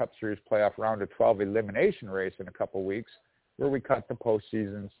Cup Series playoff round of 12 elimination race in a couple weeks, where we cut the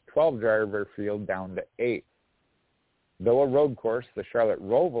postseason's 12-driver field down to 8. Though a road course, the Charlotte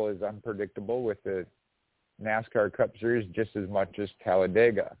Roval is unpredictable with the NASCAR Cup Series just as much as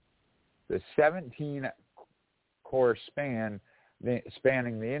Talladega. The 17-course spanning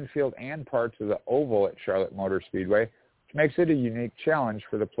the infield and parts of the oval at Charlotte Motor Speedway, which makes it a unique challenge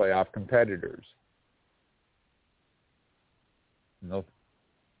for the playoff competitors.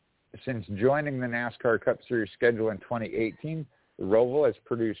 Since joining the NASCAR Cup Series schedule in 2018, the Roval has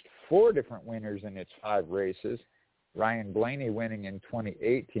produced 4 different winners in its 5 races. Ryan Blaney winning in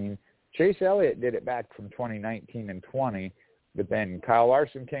 2018. Chase Elliott did it back from 2019 and 20, but then Kyle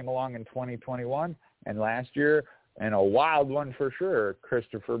Larson came along in 2021, and last year, and a wild one for sure,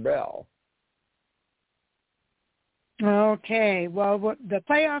 Christopher Bell. Okay, well, the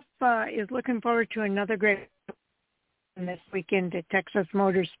playoff is looking forward to another great this weekend at Texas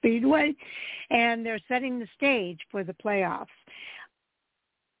Motor Speedway, and they're setting the stage for the playoffs.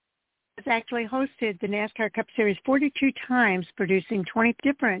 It's actually hosted the NASCAR Cup Series 42 times, producing 20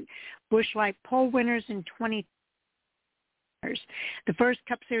 different Busch Light pole winners and 20 winners. The first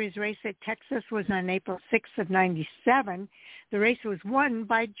Cup Series race at Texas was on April 6th of 97. The race was won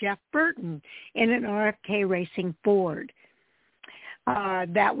by Jeff Burton in an RFK Racing Ford.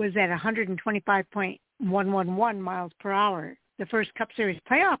 That was at 125.111 miles per hour. The first Cup Series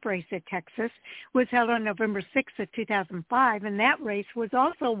playoff race at Texas was held on November 6th of 2005, and that race was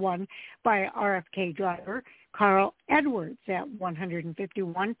also won by RFK driver Carl Edwards at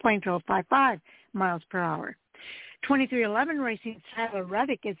 151.055 miles per hour. 2311 Racing's Tyler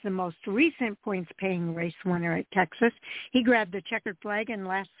Reddick is the most recent points-paying race winner at Texas. He grabbed the checkered flag in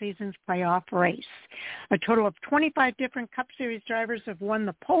last season's playoff race. A total of 25 different Cup Series drivers have won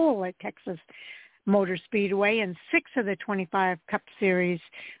the pole at Texas Motor Speedway, and 6 of the 25 Cup Series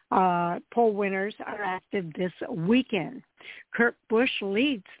pole winners are active this weekend. Kurt Busch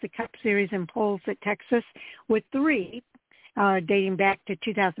leads the Cup Series in poles at Texas with 3, dating back to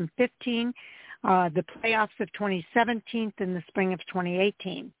 2015. The playoffs of 2017 and the spring of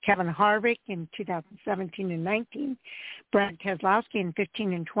 2018. Kevin Harvick in 2017 and 19. Brad Keselowski in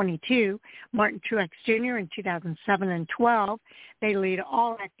 15 and 22. Martin Truex Jr. in 2007 and 12. They lead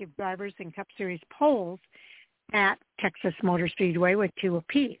all active drivers in Cup Series polls at Texas Motor Speedway with 2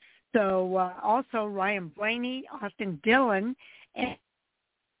 apiece. So also Ryan Blaney, Austin Dillon, and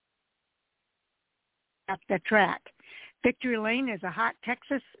at the track. Victory Lane is a hot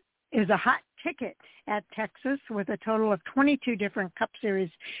ticket at Texas with a total of 22 different Cup Series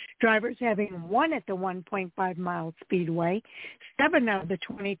drivers having won at the 1.5-mile speedway. 7 of the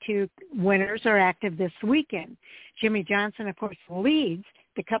 22 winners are active this weekend. Jimmy Johnson, of course, leads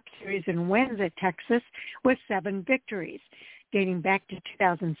the Cup Series and wins at Texas with 7 victories, dating back to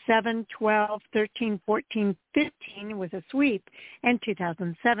 2007, 12, 13, 14, 15 with a sweep, and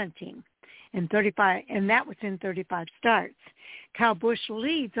 2017. And that was in 35 starts. Kyle Busch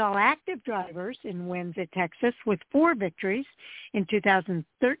leads all active drivers in wins at Texas with 4 victories in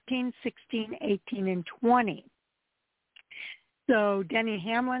 2013, 16, 18, and 20. So Denny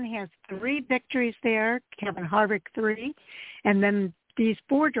Hamlin has 3 victories there, Kevin Harvick 3, and then these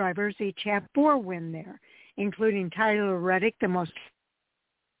 4 drivers each have 4 wins there, including Tyler Reddick, the most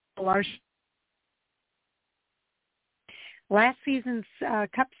large. Last season's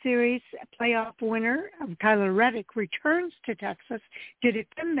Cup Series playoff winner, Tyler Reddick, returns to Texas to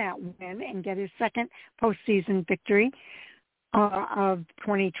defend that win and get his second postseason victory of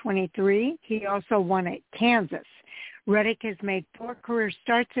 2023. He also won at Kansas. Reddick has made 4 career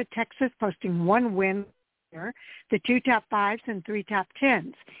starts at Texas, posting 1 win, the 2 top 5s and 3 top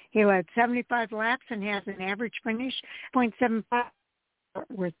 10s. He led 75 laps and has an average finish 0.75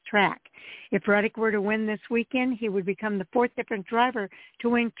 with track. If Reddick were to win this weekend, he would become the 4th different driver to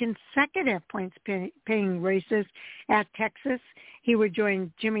win consecutive points-paying races at Texas. He would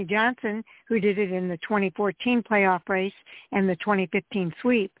join Jimmy Johnson, who did it in the 2014 playoff race and the 2015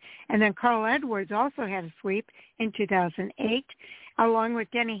 sweep. And then Carl Edwards also had a sweep in 2008, along with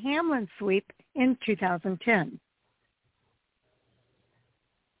Denny Hamlin's sweep in 2010.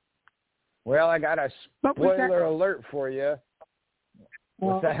 Well, I got a spoiler alert for you.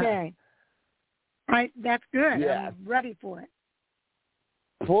 Okay. That's good. Yeah. I'm ready for it.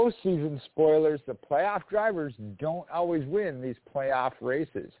 Postseason spoilers, the playoff drivers don't always win these playoff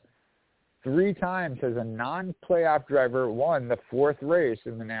races. 3 times has a non-playoff driver won the 4th race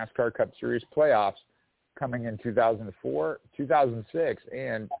in the NASCAR Cup Series playoffs, coming in 2004, 2006,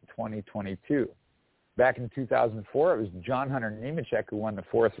 and 2022. Back in 2004, it was John Hunter Nemechek who won the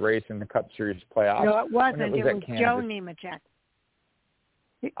 4th race in the Cup Series playoffs. No, it wasn't. It was Joe Nemechek.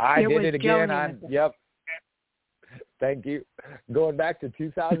 I did it again. Yep. Thank you. Going back to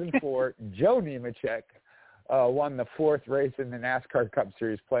 2004, Joe Nemechek won the 4th race in the NASCAR Cup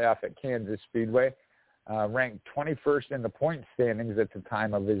Series playoff at Kansas Speedway, ranked 21st in the point standings at the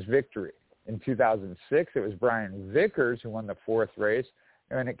time of his victory. In 2006, it was Brian Vickers who won the 4th race,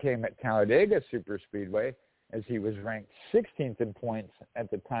 and it came at Talladega Superspeedway, as he was ranked 16th in points at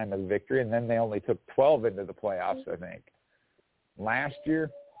the time of victory, and then they only took 12 into the playoffs, I think. Last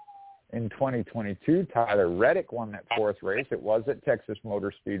year, in 2022, Tyler Reddick won that 4th race. It was at Texas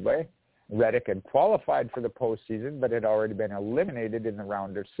Motor Speedway. Reddick had qualified for the postseason, but had already been eliminated in the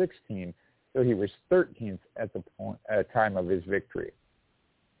round of 16, so he was 13th at the time of his victory.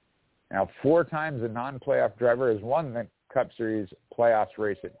 Now, 4 times a non-playoff driver has won the Cup Series playoffs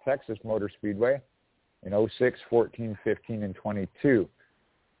race at Texas Motor Speedway in 06, 14, 15, and 22.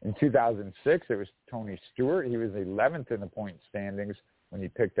 In 2006, it was Tony Stewart. He was 11th in the point standings when he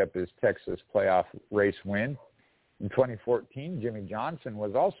picked up his Texas playoff race win. In 2014, Jimmy Johnson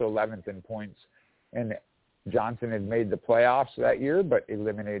was also 11th in points, and Johnson had made the playoffs that year, but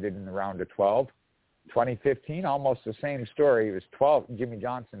eliminated in the round of 12. 2015, almost the same story. He was 12th, Jimmy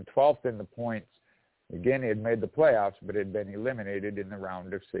Johnson, 12th in the points. Again, he had made the playoffs, but had been eliminated in the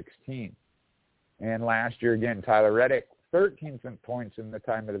round of 16. And last year, again, Tyler Reddick, 13th in points in the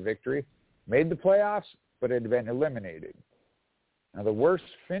time of the victory, made the playoffs, but had been eliminated. Now, the worst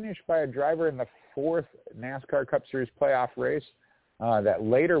finish by a driver in the 4th NASCAR Cup Series playoff race that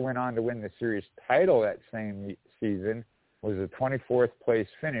later went on to win the series title that same season was a 24th place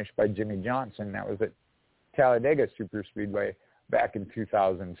finish by Jimmy Johnson. That was at Talladega Superspeedway back in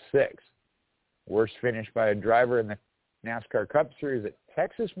 2006. Worst finish by a driver in the NASCAR Cup Series at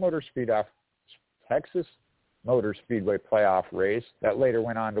Texas Motor Speedway playoff race that later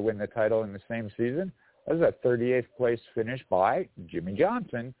went on to win the title in the same season. That was a 38th place finish by Jimmy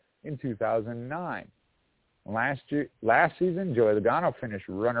Johnson in 2009. Last season, Joey Logano finished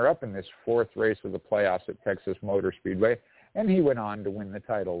runner-up in this 4th race of the playoffs at Texas Motor Speedway, and he went on to win the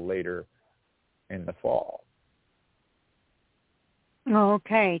title later in the fall.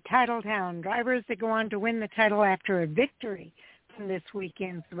 Okay, Titletown. Drivers that go on to win the title after a victory from this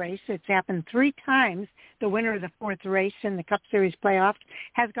weekend's race. It's happened 3 times. The winner of the 4th race in the Cup Series playoffs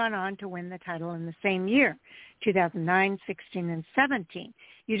has gone on to win the title in the same year, 2009, 16, and 17.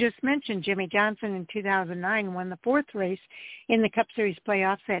 You just mentioned Jimmy Johnson in 2009 won the 4th race in the Cup Series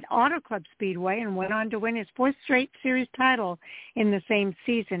playoffs at Auto Club Speedway and went on to win his 4th straight series title in the same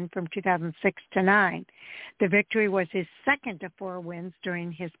season from 2006 to 9. The victory was his second of 4 wins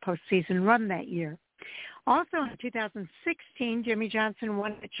during his postseason run that year. Also in 2016, Jimmy Johnson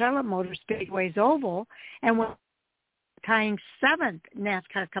won at Charlotte Motor Speedway's Oval and won tying 7th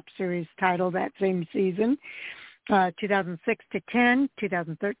NASCAR Cup Series title that same season, 2006 to 10,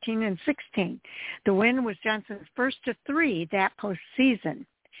 2013, and 16. The win was Johnson's first of 3 that postseason.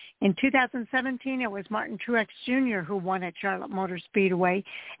 In 2017, it was Martin Truex Jr. who won at Charlotte Motor Speedway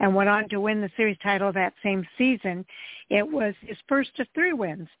and went on to win the series title that same season. It was his first of 3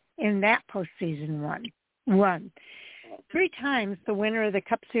 wins in that postseason run. 3 times the winner of the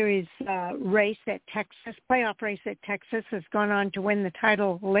Cup Series race at Texas, playoff race at Texas, has gone on to win the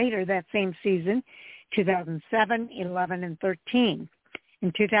title later that same season, 2007, 11, and 13.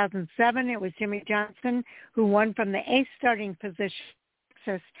 In 2007, it was Jimmy Johnson who won from the 8th starting position at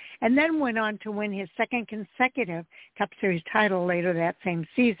Texas and then went on to win his second consecutive Cup Series title later that same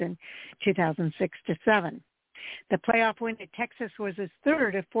season, 2006 to 7. The playoff win at Texas was his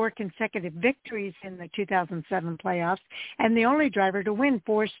 3rd of 4 consecutive victories in the 2007 playoffs and the only driver to win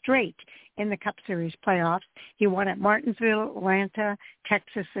 4 straight in the Cup Series playoffs. He won at Martinsville, Atlanta,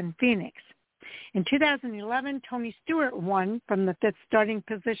 Texas, and Phoenix. In 2011, Tony Stewart won from the 5th starting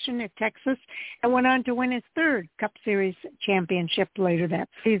position at Texas and went on to win his 3rd Cup Series championship later that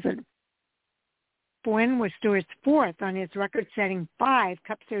season. Win was Stewart's 4th on his record-setting 5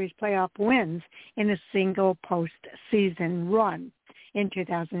 Cup Series playoff wins in a single postseason run in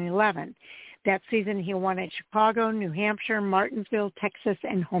 2011. That season, he won at Chicago, New Hampshire, Martinsville, Texas,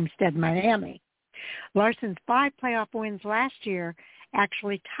 and Homestead, Miami. Larson's 5 playoff wins last year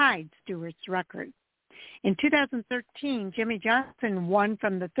actually tied Stewart's record. In 2013, Jimmy Johnson won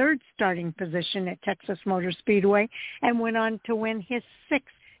from the 3rd starting position at Texas Motor Speedway and went on to win his 6th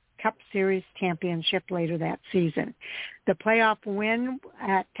Cup Series championship later that season. The playoff win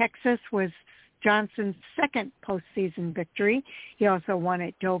at Texas was Johnson's 2nd postseason victory. He also won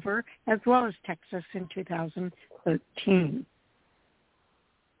at Dover as well as Texas in 2013.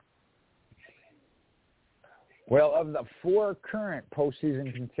 Well, of the 4 current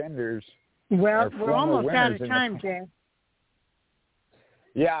postseason contenders, we're almost out of time, Jay.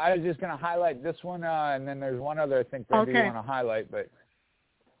 Yeah, I was just going to highlight this one, and then there's one other I think that you want to highlight, but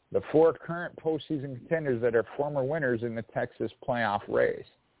the 4 current postseason contenders that are former winners in the Texas playoff race.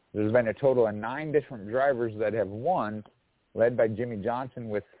 There's been a total of 9 different drivers that have won, led by Jimmy Johnson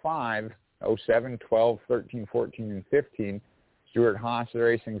with 5, 07, 12, 13, 14, and 15. Stewart-Haas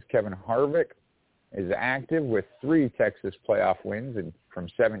Racing's Kevin Harvick is active with 3 Texas playoff wins from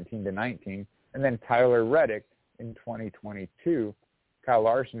 17 to 19. And then Tyler Reddick in 2022, Kyle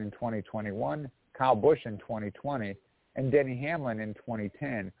Larson in 2021, Kyle Busch in 2020, and Denny Hamlin in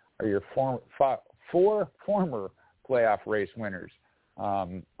 2010 are your 4 former playoff race winners.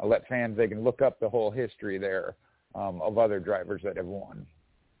 I'll let fans, they can look up the whole history there of other drivers that have won.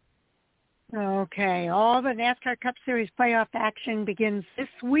 Okay, all the NASCAR Cup Series playoff action begins this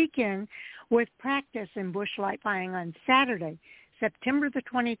weekend with practice in Busch Light Flying on Saturday, September the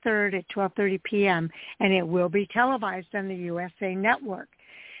 23rd at 12:30 p.m., and it will be televised on the USA Network.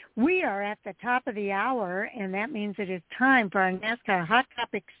 We are at the top of the hour, and that means it is time for our NASCAR Hot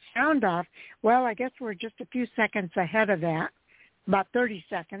Topics Sound Off. Well, I guess we're just a few seconds ahead of that, about 30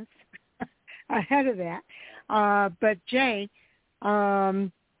 seconds ahead of that. But, Jay,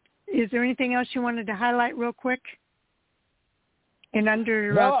 is there anything else you wanted to highlight real quick in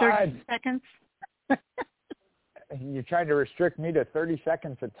under 30 seconds? You're trying to restrict me to 30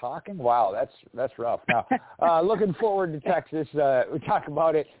 seconds of talking? Wow, that's rough. Now, looking forward to Texas. We talk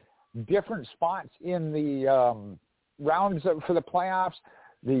about it. Different spots in the rounds for the playoffs.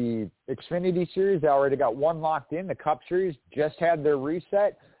 The Xfinity Series, they already got 1 locked in. The Cup Series just had their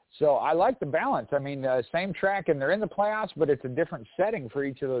reset. So I like the balance. I mean, same track, and they're in the playoffs, but it's a different setting for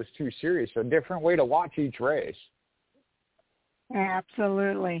each of those 2 series. So a different way to watch each race.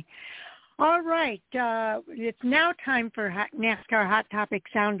 Absolutely. All right. It's now time for NASCAR Hot Topic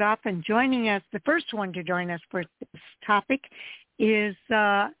Sound Off, and joining us, the first one to join us for this topic is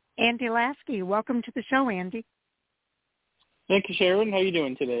Andy Lasky. Welcome to the show, Andy. Thank you, Sharon. How are you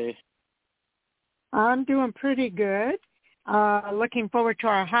doing today? I'm doing pretty good. Looking forward to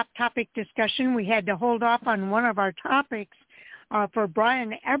our hot topic discussion. We had to hold off on one of our topics for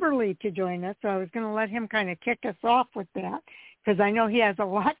Brian Eberle to join us, so I was going to let him kind of kick us off with that because I know he has a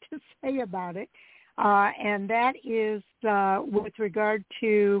lot to say about it, and that is with regard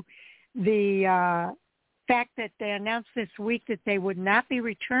to the fact that they announced this week that they would not be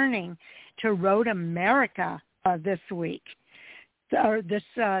returning to Road America this week, or this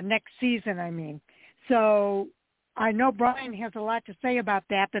next season, I mean. So I know Brian has a lot to say about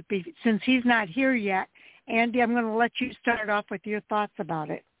that, but since he's not here yet, Andy, I'm going to let you start off with your thoughts about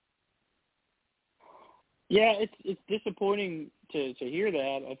it. Yeah, it's disappointing to hear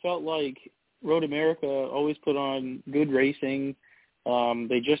that. I felt like Road America always put on good racing.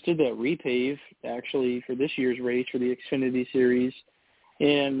 They just did that repave, actually, for this year's race for the Xfinity Series.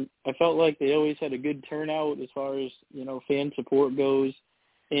 And I felt like they always had a good turnout as far as, fan support goes.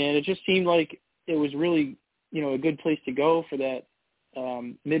 And it just seemed like it was really, a good place to go for that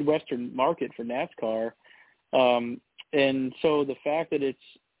Midwestern market for NASCAR. And so the fact that it's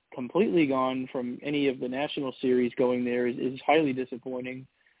completely gone from any of the national series going there is highly disappointing.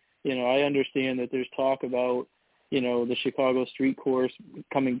 I understand that there's talk about, the Chicago Street Course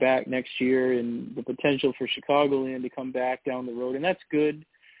coming back next year and the potential for Chicagoland to come back down the road. And that's good.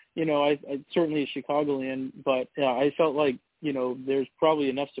 I certainly a Chicagoland, but I felt like, there's probably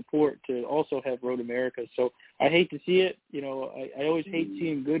enough support to also have Road America. So I hate to see it. I always hate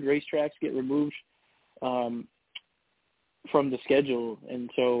seeing good racetracks get removed from the schedule. And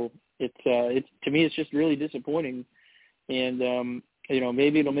so it's to me, it's just really disappointing. And,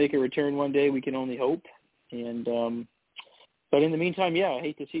 maybe it'll make a return one day. We can only hope. And, but in the meantime, I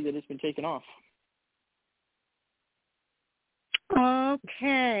hate to see that it's been taken off.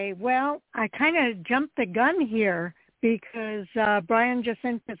 Okay. Well, I kind of jumped the gun here because Brian just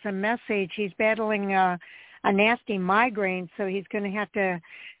sent us a message. He's battling a nasty migraine, so he's going to have to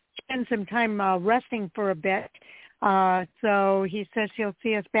spend some time resting for a bit. So he says he'll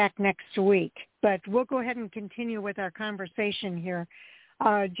see us back next week. But we'll go ahead and continue with our conversation here.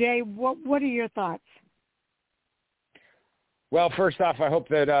 Jay, what are your thoughts? Well, first off, I hope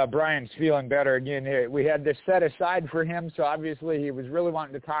that Brian's feeling better. Again, we had this set aside for him, so obviously he was really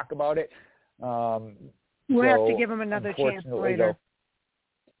wanting to talk about it. We'll have to give him another chance later.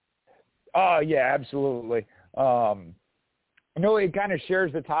 Oh, yeah, absolutely. It kind of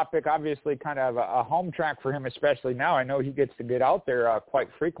shares the topic, obviously kind of a home track for him, especially now. I know he gets to get out there quite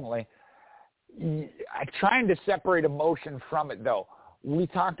frequently. I'm trying to separate emotion from it, though. We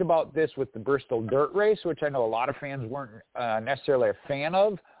talked about this with the Bristol Dirt Race, which I know a lot of fans weren't necessarily a fan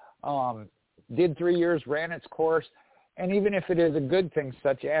of. Did 3 years, ran its course. And even if it is a good thing,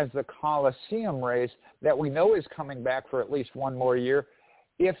 such as the Coliseum race that we know is coming back for at least one more year,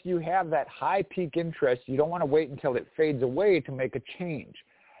 if you have that high peak interest, you don't want to wait until it fades away to make a change.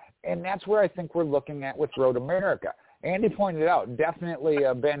 And that's where I think we're looking at with Road America. Andy pointed out, definitely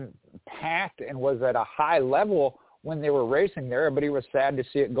been packed and was at a high level when they were racing there. Everybody was sad to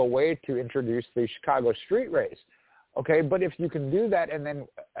see it go away to introduce the Chicago Street Race. Okay, but if you can do that and then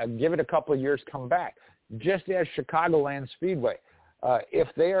give it a couple of years, come back, just as Chicagoland Speedway, if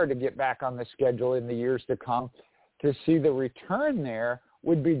they are to get back on the schedule in the years to come, to see the return there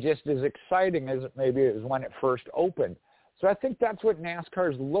would be just as exciting as maybe it was when it first opened. So I think that's what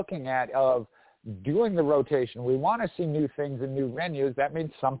NASCAR is looking at, of doing the rotation. We want to see new things and new venues. That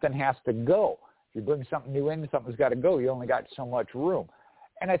means something has to go. If you bring something new in, something's got to go. You only got so much room.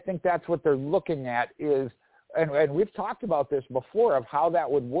 And I think that's what they're looking at is, and we've talked about this before, of how that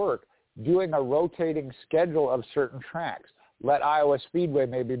would work, doing a rotating schedule of certain tracks. Let Iowa Speedway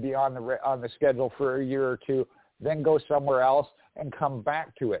maybe be on the schedule for a year or two, then go somewhere else and come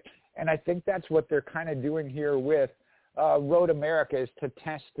back to it. And I think that's what they're kind of doing here with Road America, is to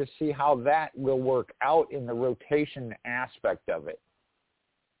test to see how that will work out in the rotation aspect of it.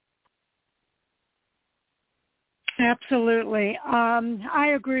 Absolutely.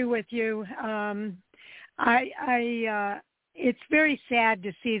 I agree with you. It's very sad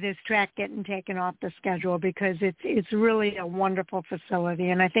to see this track getting taken off the schedule because it's really a wonderful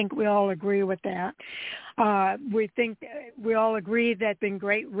facility, and I think we all agree with that. We all agree that been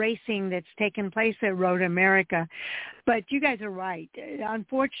great racing that's taken place at Road America, but you guys are right.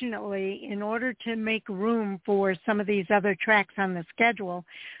 Unfortunately, in order to make room for some of these other tracks on the schedule,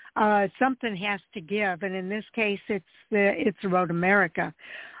 something has to give, and in this case, it's Road America.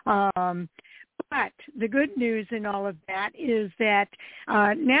 But the good news in all of that is that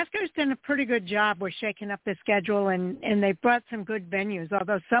NASCAR's done a pretty good job with shaking up the schedule, and they've brought some good venues,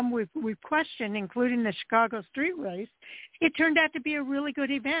 although some we've questioned, including the Chicago Street Race. It turned out to be a really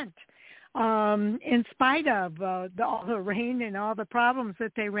good event. in spite of all the rain and all the problems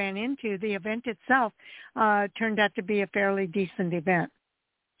that they ran into, the event itself turned out to be a fairly decent event.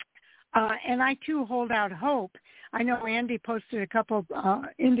 And I, too, hold out hope. I know Andy posted a couple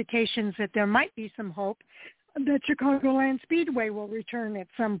indications that there might be some hope that Chicagoland Speedway will return at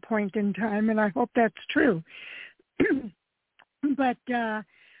some point in time, and I hope that's true. But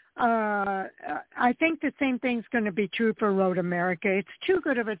I think the same thing's going to be true for Road America. It's too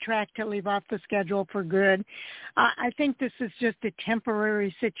good of a track to leave off the schedule for good. I think this is just a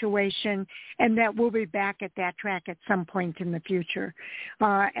temporary situation, and that we'll be back at that track at some point in the future.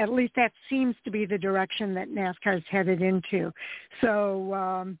 At least that seems to be the direction that NASCAR is headed into.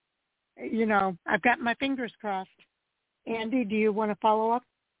 So, I've got my fingers crossed. Andy, do you want to follow up?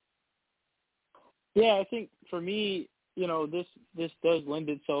 Yeah, I think for me, this does lend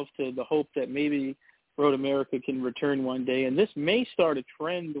itself to the hope that maybe Road America can return one day. And this may start a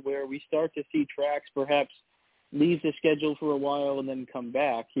trend where we start to see tracks perhaps leave the schedule for a while and then come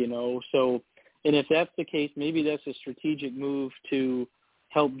back, So, and if that's the case, maybe that's a strategic move to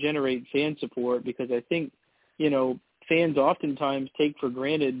help generate fan support, because I think, fans oftentimes take for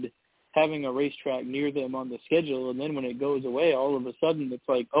granted having a racetrack near them on the schedule. And then when it goes away, all of a sudden it's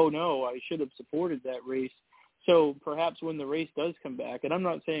like, oh no, I should have supported that race. So perhaps when the race does come back, and I'm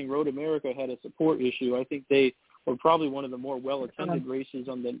not saying Road America had a support issue. I think they were probably one of the more well-attended races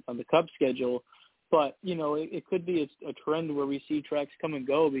on the Cup schedule. But, it could be a trend where we see tracks come and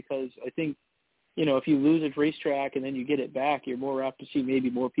go, because I think, if you lose a racetrack and then you get it back, you're more apt to see maybe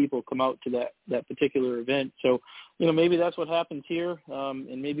more people come out to that particular event. So, maybe that's what happens here,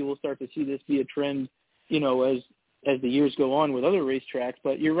 and maybe we'll start to see this be a trend, as the years go on with other racetracks.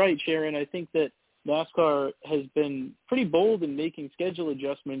 But you're right, Sharon. I think that NASCAR has been pretty bold in making schedule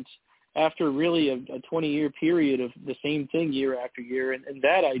adjustments after really a 20-year period of the same thing year after year, and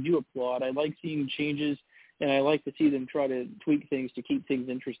that I do applaud. I like seeing changes, and I like to see them try to tweak things to keep things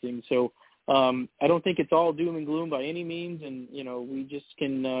interesting. So I don't think it's all doom and gloom by any means, and, we just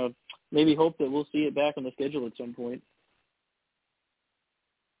can maybe hope that we'll see it back on the schedule at some point.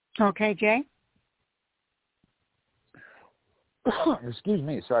 Okay, Jay? Excuse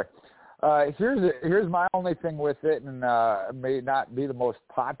me, sorry. Here's my only thing with it, and may not be the most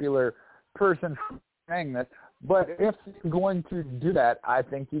popular person saying this, but if you're going to do that, I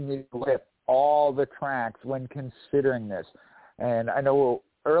think you need to look at all the tracks when considering this. And I know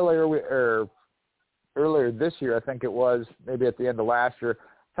earlier this year, I think it was, maybe at the end of last year,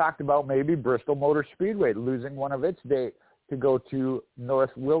 talked about maybe Bristol Motor Speedway losing one of its dates to go to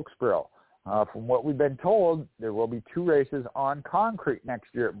North Wilkesboro. From what we've been told, there will be 2 races on concrete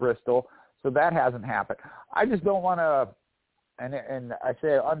next year at Bristol, so that hasn't happened. I just don't want to, and I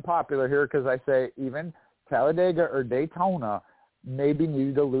say unpopular here because I say even Talladega or Daytona maybe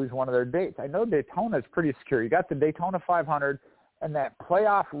need to lose one of their dates. I know Daytona is pretty secure. You got the Daytona 500 and that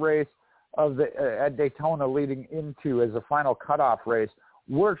playoff race of at Daytona leading into as a final cutoff race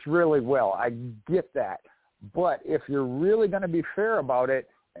works really well. I get that. But if you're really going to be fair about it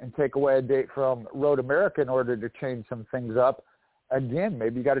and take away a date from Road America in order to change some things up, again,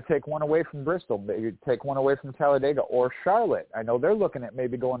 maybe you got to take one away from Bristol, maybe take one away from Talladega or Charlotte. I know they're looking at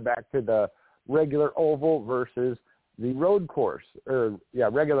maybe going back to the regular oval versus the road course,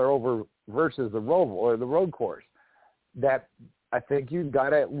 regular oval versus the oval or the road course. That I think you've got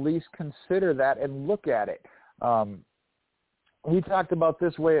to at least consider that and look at it. We talked about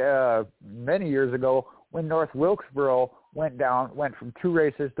this way many years ago when North Wilkesboro went from 2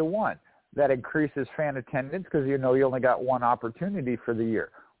 races to 1. That increases fan attendance because you only got one opportunity for the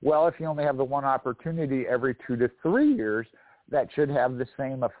year. Well, if you only have the one opportunity every 2 to 3 years, that should have the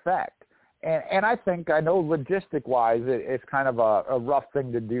same effect. And I know logistic-wise it's kind of a rough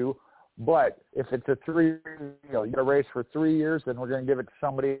thing to do, but if it's a 3, you got a race for 3 years, then we're going to give it to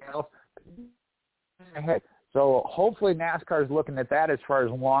somebody else. So hopefully NASCAR is looking at that as far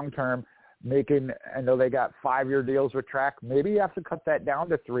as long-term I know they got 5-year deals with track. Maybe you have to cut that down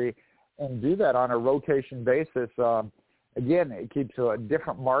to 3 and do that on a rotation basis. Again, it keeps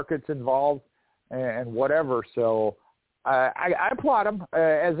different markets involved and whatever. So I applaud them.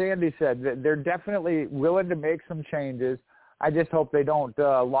 As Andy said, they're definitely willing to make some changes. I just hope they don't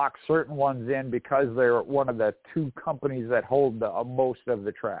lock certain ones in because they're one of the 2 companies that hold most of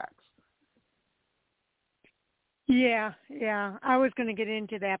the tracks. Yeah. I was going to get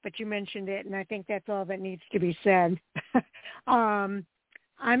into that, but you mentioned it, and I think that's all that needs to be said. I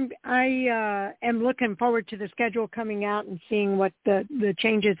am looking forward to the schedule coming out and seeing what the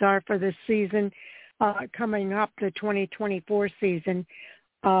changes are for this season coming up, the 2024 season.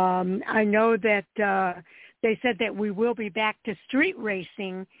 I know that they said that we will be back to street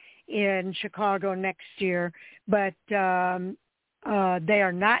racing in Chicago next year, but they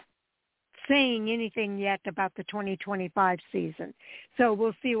are not saying anything yet about the 2025 season. So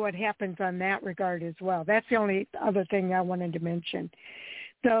we'll see what happens on that regard as well. That's the only other thing I wanted to mention.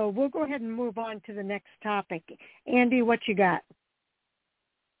 So we'll go ahead and move on to the next topic. Andy, what you got?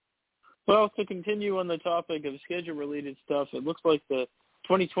 Well, to continue on the topic of schedule-related stuff, it looks like the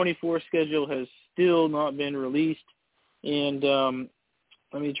 2024 schedule has still not been released. And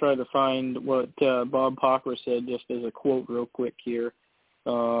let me try to find what Bob Pocker said just as a quote real quick here.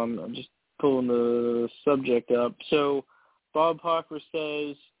 I'm just pulling the subject up. So Bob Pocker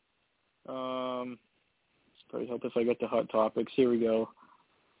says, it's probably help if I get the hot topics. Here we go.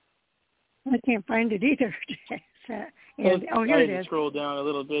 I can't find it either. And, here it is. Scroll down a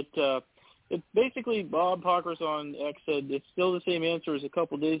little bit. It's basically Bob Pocker's on X said it's still the same answer as a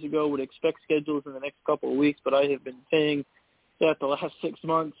couple of days ago. Would expect schedules in the next couple of weeks, but I have been saying that the last 6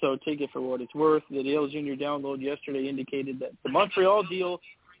 months, so take it for what it's worth. The Dale Jr. download yesterday indicated that the Montreal deal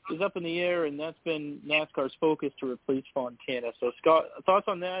is up in the air, and that's been NASCAR's focus to replace Fontana. So, Scott, thoughts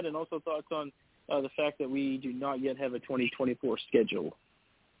on that, and also thoughts on the fact that we do not yet have a 2024 schedule?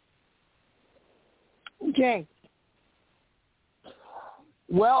 Jay.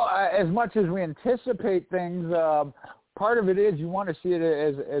 Well, as much as we anticipate things, part of it is you want to see it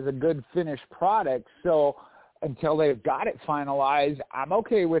as a good finished product. So until they've got it finalized, I'm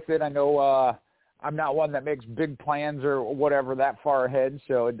okay with it. I know I'm not one that makes big plans or whatever that far ahead,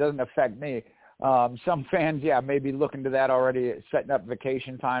 so it doesn't affect me. Some fans, may be looking to that already, setting up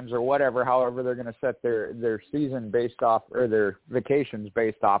vacation times or whatever, however they're going to set their season based off, or their vacations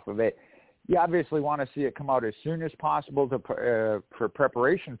based off of it. You obviously want to see it come out as soon as possible for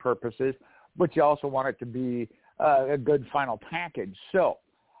preparation purposes, but you also want it to be a good final package. So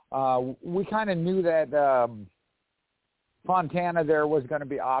we kind of knew that Fontana there was going to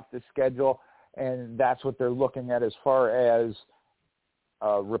be off the schedule, and that's what they're looking at as far as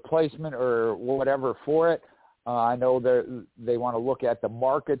replacement or whatever for it. I know that they want to look at the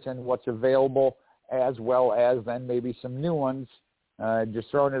markets and what's available, as well as then maybe some new ones. Just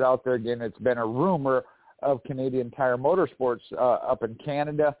throwing it out there again, it's been a rumor of Canadian Tire Motorsports up in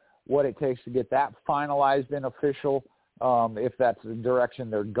Canada, what it takes to get that finalized and official, if that's the direction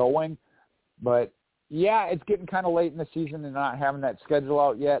they're going. But, it's getting kind of late in the season and not having that schedule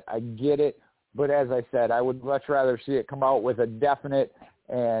out yet. I get it. But as I said, I would much rather see it come out with a definite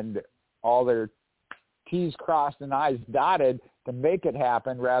and all their T's crossed and I's dotted to make it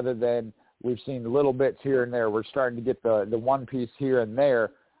happen, rather than we've seen little bits here and there. We're starting to get the one piece here and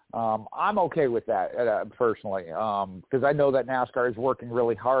there. I'm okay with that personally, because I know that NASCAR is working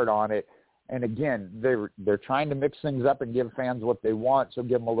really hard on it. And again, they're trying to mix things up and give fans what they want, so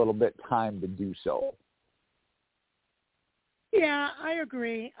give them a little bit time to do so. Yeah, I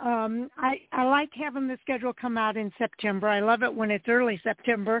agree. I like having the schedule come out in September. I love it when it's early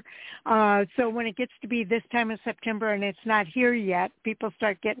September. So when it gets to be this time of September and it's not here yet, people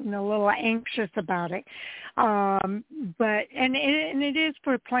start getting a little anxious about it. But it is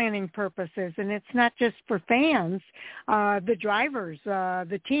for planning purposes, and it's not just for fans. The drivers,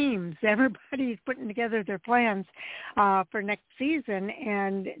 the teams, everybody's putting together their plans for next season,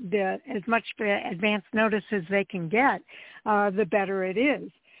 and as much advance notice as they can get, the better it is.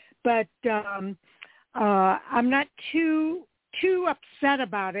 But I'm not too upset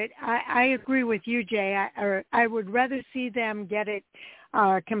about it. I agree with you, Jay. I would rather see them get it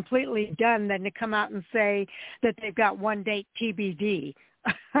completely done than to come out and say that they've got one date TBD.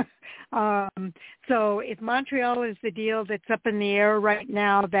 So if Montreal is the deal that's up in the air right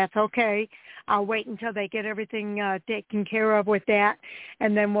now, that's okay. I'll wait until they get everything taken care of with that,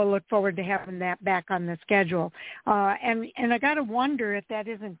 and then we'll look forward to having that back on the schedule. And I got to wonder if that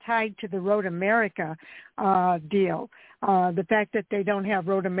isn't tied to the Road America deal. The fact that they don't have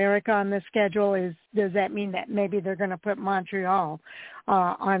Road America on the schedule, does that mean that maybe they're going to put Montreal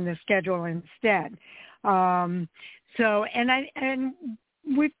on the schedule instead?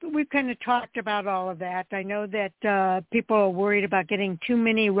 We've kind of talked about all of that. I know that people are worried about getting too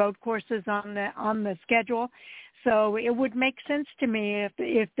many road courses on the schedule. So it would make sense to me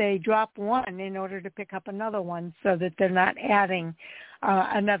if they drop one in order to pick up another one, so that they're not adding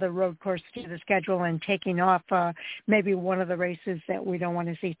another road course to the schedule and taking off maybe one of the races that we don't want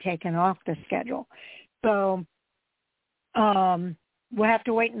to see taken off the schedule. So we'll have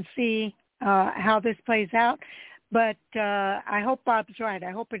to wait and see how this plays out. But I hope Bob's right.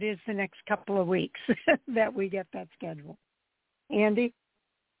 I hope it is the next couple of weeks that we get that schedule. Andy?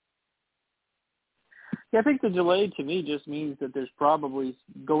 Yeah, I think the delay to me just means that there's probably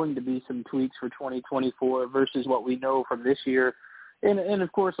going to be some tweaks for 2024 versus what we know from this year. And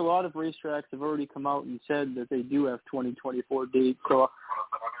of course, a lot of racetracks have already come out and said that they do have 2024 dates. So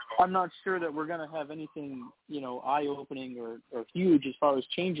I'm not sure that we're going to have anything, eye-opening or huge as far as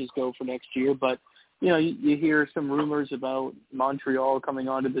changes go for next year. But, you hear some rumors about Montreal coming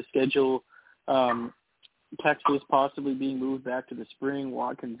onto the schedule, Texas possibly being moved back to the spring,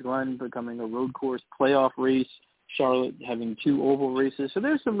 Watkins Glen becoming a road course playoff race, Charlotte having 2 oval races. So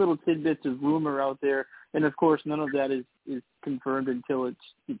there's some little tidbits of rumor out there. And, of course, none of that is confirmed until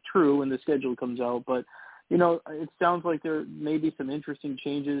it's true and the schedule comes out. But, it sounds like there may be some interesting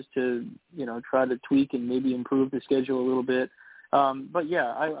changes to, try to tweak and maybe improve the schedule a little bit. But,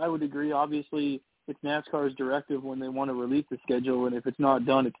 yeah, I would agree. Obviously, it's NASCAR's directive when they want to release the schedule. And if it's not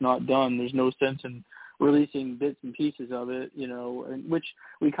done, it's not done. There's no sense in releasing bits and pieces of it, and which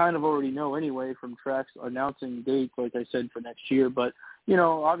we kind of already know anyway from tracks announcing dates, like I said, for next year. But,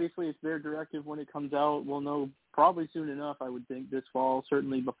 obviously it's their directive when it comes out. We'll know probably soon enough, I would think, this fall,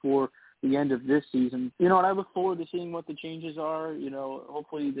 certainly before the end of this season. And I look forward to seeing what the changes are.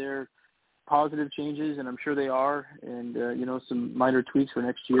 Hopefully they're positive changes, and I'm sure they are, and, some minor tweaks for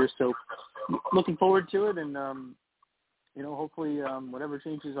next year. So looking forward to it, and, hopefully whatever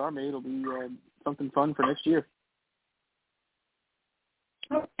changes are made will be something fun for next year.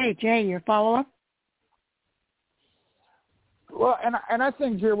 Okay, Jay, your follow-up? Well, and I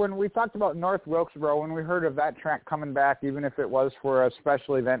think here when we talked about North Wilkesboro, when we heard of that track coming back, even if it was for a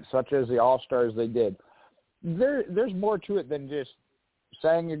special event such as the All-Stars they did, there's more to it than just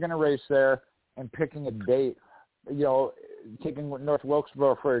saying you're going to race there and picking a date. Taking North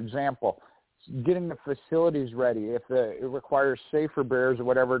Wilkesboro, for example, getting the facilities ready. If it requires safer bears or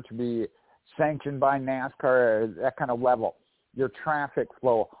whatever to be sanctioned by NASCAR, that kind of level, your traffic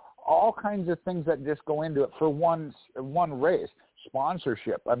flow, all kinds of things that just go into it for one race.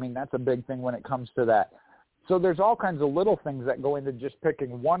 Sponsorship, I mean, that's a big thing when it comes to that. So there's all kinds of little things that go into just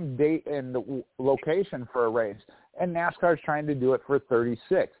picking one date and location for a race, and NASCAR's trying to do it for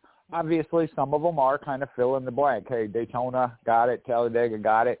 36. Obviously, some of them are kind of fill in the blank. Hey, Daytona, got it. Talladega,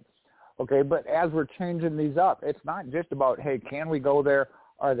 got it. Okay, but as we're changing these up, it's not just about, hey, can we go there?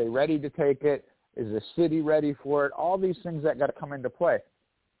 Are they ready to take it? Is the city ready for it? All these things that got to come into play.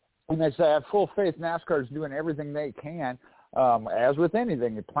 And as I have full faith, NASCAR is doing everything they can. As with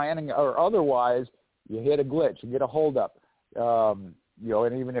anything, planning or otherwise, you hit a glitch, you get a holdup. And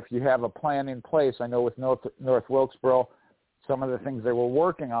even if you have a plan in place, I know with North Wilkesboro, some of the things they were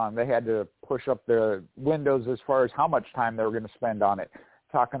working on, they had to push up the windows as far as how much time they were going to spend on it.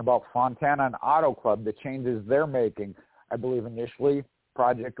 Talking about Fontana and Auto Club, the changes they're making. I believe initially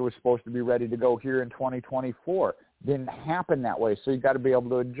project was supposed to be ready to go here in 2024. Didn't happen that way, so you got to be able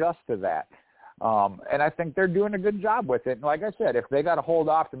to adjust to that. And I think they're doing a good job with it. And like I said, if they got to hold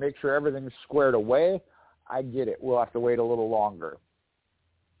off to make sure everything's squared away, I get it. We'll have to wait a little longer.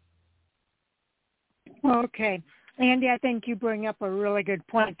 Okay. Andy, I think you bring up a really good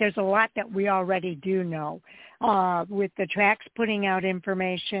point. There's a lot that we already do know with the tracks putting out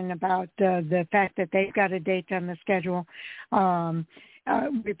information about the fact that they've got a date on the schedule.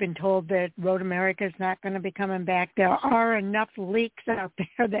 We've been told that Road America is not going to be coming back. There are enough leaks out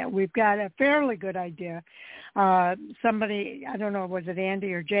there that we've got a fairly good idea. Somebody, I don't know, was it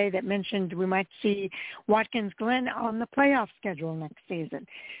Andy or Jay, that mentioned we might see Watkins Glen on the playoff schedule next season.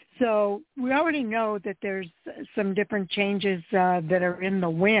 So we already know that there's some different changes that are in the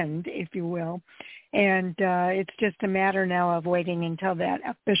wind, if you will. And it's just a matter now of waiting until that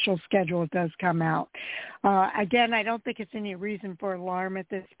official schedule does come out. Again, I don't think it's any reason for alarm at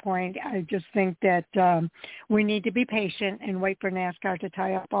this point. I just think that we need to be patient and wait for NASCAR to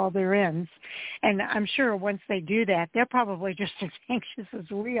tie up all their ends. And I'm sure once they do that, they're probably just as anxious as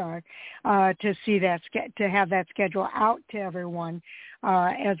we are to see that, to have that schedule out to everyone.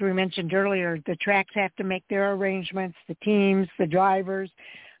 As we mentioned earlier, the tracks have to make their arrangements, the teams, the drivers.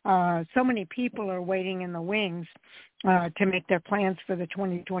 So many people are waiting in the wings to make their plans for the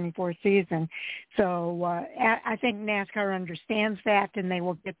 2024 season. So I think NASCAR understands that, and they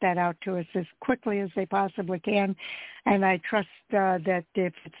will get that out to us as quickly as they possibly can. And I trust that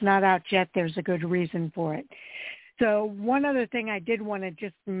if it's not out yet, there's a good reason for it. So one other thing I did want to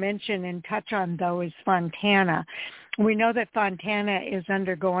just mention and touch on, though, is Fontana. We know that Fontana is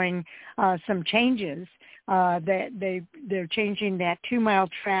undergoing some changes. That they're changing that 2-mile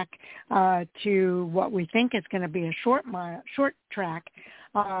track to what we think is going to be a short track.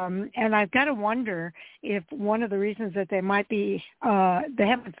 And I've got to wonder if one of the reasons that they might be, they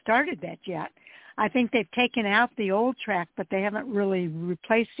haven't started that yet. I think they've taken out the old track, but they haven't really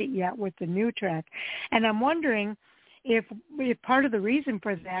replaced it yet with the new track. And I'm wondering if part of the reason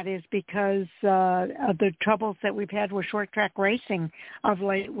for that is because of the troubles that we've had with short track racing of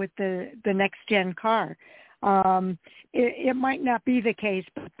late with the next gen car. It might not be the case,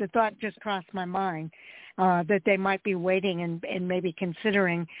 but the thought just crossed my mind that they might be waiting and maybe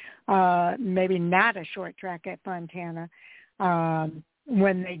considering maybe not a short track at Fontana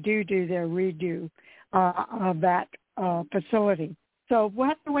when they do their redo of that facility. So we'll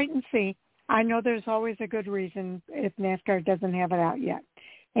have to wait and see. I know there's always a good reason if NASCAR doesn't have it out yet.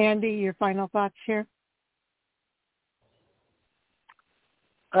 Andy, your final thoughts here?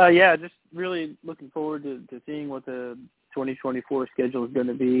 Yeah, just really looking forward to seeing what the 2024 schedule is going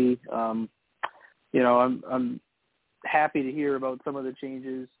to be. I'm happy to hear about some of the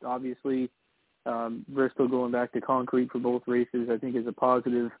changes. Obviously, Bristol going back to concrete for both races, I think, is a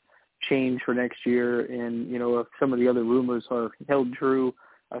positive change for next year. And, if some of the other rumors are held true,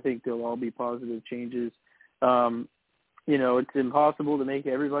 I think they'll all be positive changes. It's impossible to make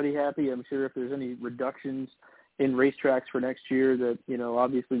everybody happy. I'm sure if there's any reductions in racetracks for next year that,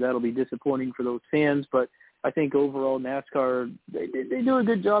 obviously that'll be disappointing for those fans. But I think overall NASCAR, they do a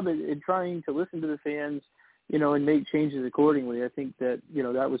good job in trying to listen to the fans, and make changes accordingly. I think that,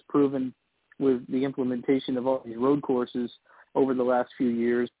 that was proven with the implementation of all these road courses over the last few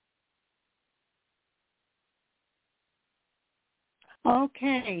years.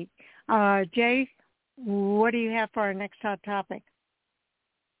 Okay. Jay, what do you have for our next hot topic?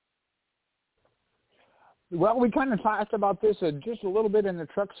 Well, we kind of talked about this just a little bit in the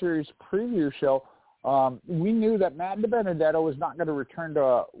Truck Series preview show. We knew that Matt DiBenedetto was not going to return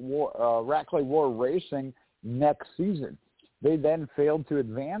to Rackley War Racing next season. They then failed to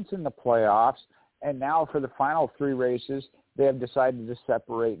advance in the playoffs, and now for the final three races, they have decided to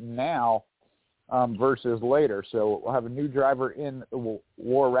separate now versus later. So we'll have a new driver in the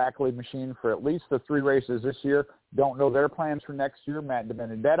War Rackley machine for at least the three races this year. Don't know their plans for next year. Matt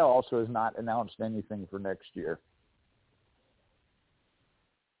DiBenedetto also has not announced anything for next year.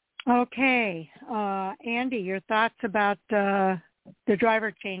 Okay. Andy, your thoughts about the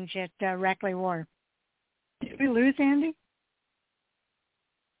driver change at Rackley War. Did we lose Andy?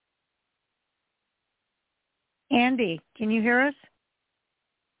 Andy, can you hear us?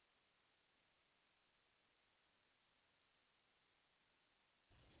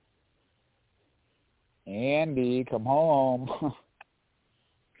 Andy, come home.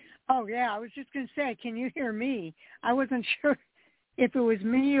 Oh, yeah, I was just going to say, can you hear me? I wasn't sure if it was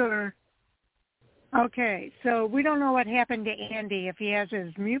me or... Okay, so we don't know what happened to Andy, if he has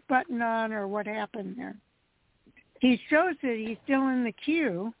his mute button on or what happened there. He shows that he's still in the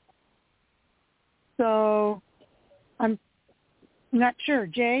queue, so I'm not sure.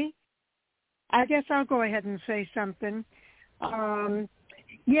 Jay, I guess I'll go ahead and say something. I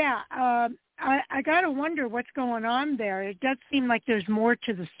got to wonder what's going on there. It does seem like there's more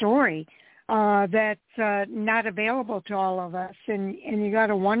to the story that's not available to all of us, and you got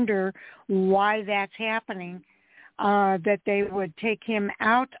to wonder why that's happening, that they would take him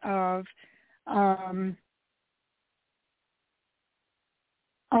out of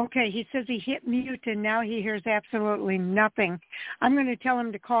okay, he says he hit mute, and now he hears absolutely nothing. I'm going to tell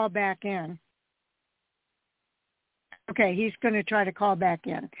him to call back in. Okay, he's going to try to call back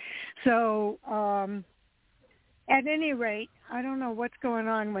in. So at any rate, I don't know what's going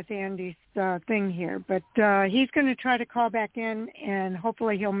on with Andy's thing here, but he's going to try to call back in, and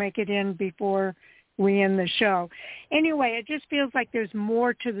hopefully he'll make it in before we end the show. Anyway, it just feels like there's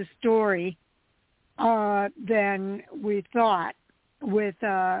more to the story than we thought with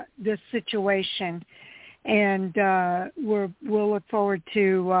this situation, and we'll look forward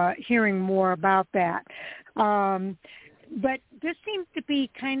to hearing more about that. But this seems to be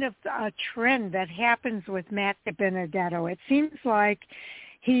kind of a trend that happens with Matt DiBenedetto. It seems like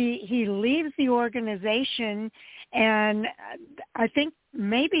he leaves the organization, and I think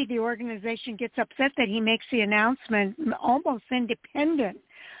maybe the organization gets upset that he makes the announcement almost independent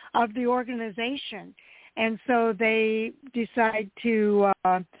of the organization. And so they decide to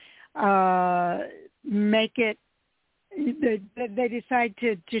make it, they decide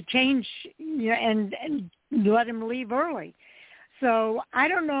to change, and let him leave early. So I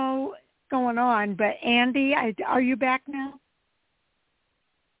don't know what's going on, but Andy, are you back now?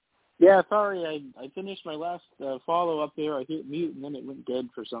 Yeah, sorry, I finished my last follow-up there. I hit mute, and then it went dead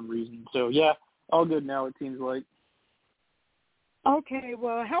for some reason. So, yeah, all good now, it seems like. Okay,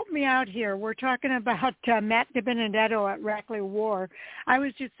 well, help me out here. We're talking about Matt DiBenedetto at Rackley War. I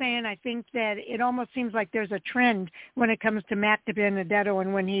was just saying I think that it almost seems like there's a trend when it comes to Matt DiBenedetto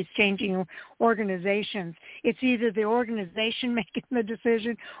and when he's changing organizations. It's either the organization making the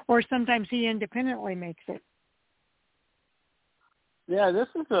decision or sometimes he independently makes it. Yeah, this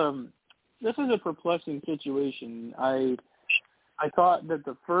is a perplexing situation. I thought that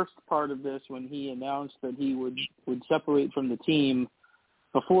the first part of this, when he announced that he would separate from the team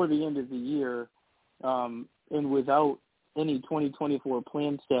before the end of the year, and without any 2024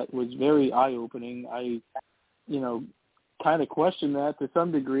 plan set, was very eye-opening. I, kind of question that to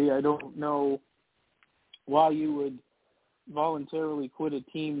some degree. I don't know why you would voluntarily quit a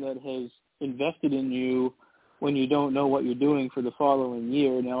team that has invested in you when you don't know what you're doing for the following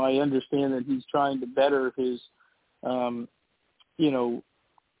year. Now, I understand that he's trying to better his, trying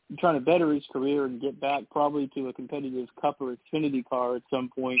to better his career and get back probably to a competitive Cup or Xfinity car at some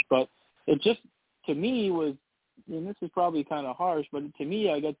point. But it just, to me, was, and this is probably kind of harsh, but to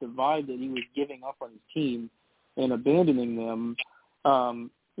me, I got the vibe that he was giving up on his team and abandoning them,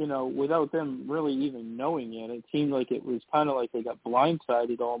 without them really even knowing it. It seemed like it was kind of like they got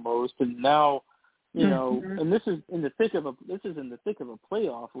blindsided almost. And now, and this is in the thick of a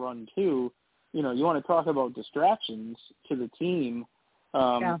playoff run too. You want to talk about distractions to the team.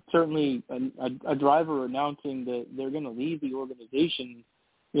 Certainly a driver announcing that they're going to leave the organization,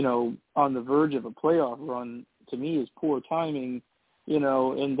 on the verge of a playoff run, to me is poor timing,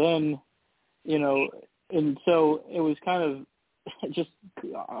 and then, and so it was kind of just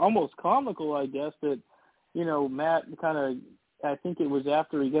almost comical, I guess, that, Matt kind of, I think it was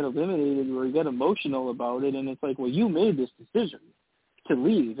after he got eliminated where he got emotional about it. And it's like, well, you made this decision to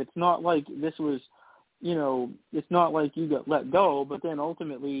leave. It's not like this was, it's not like you got let go, but then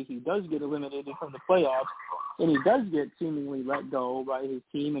ultimately he does get eliminated from the playoffs and he does get seemingly let go by his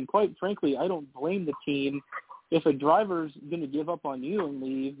team. And quite frankly, I don't blame the team. If a driver's going to give up on you and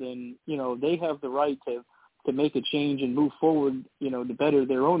leave, then, they have the right to make a change and move forward, to better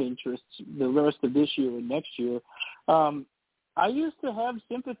their own interests the rest of this year and next year. I used to have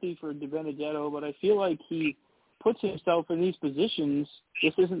sympathy for DiBenedetto, but I feel like he puts himself in these positions.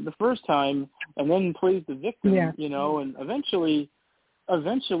 This isn't the first time, and then plays the victim, and eventually,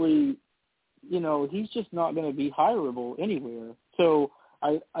 he's just not going to be hireable anywhere. So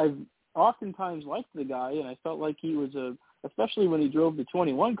I've oftentimes liked the guy, and I felt like he was especially when he drove the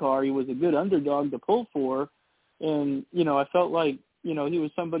 21 car, he was a good underdog to pull for. And, I felt like, he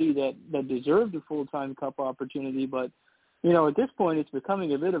was somebody that deserved a full-time Cup opportunity. But, at this point, it's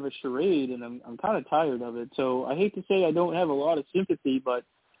becoming a bit of a charade, and I'm kind of tired of it. So I hate to say I don't have a lot of sympathy, but,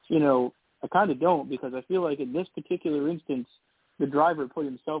 I kind of don't, because I feel like in this particular instance, the driver put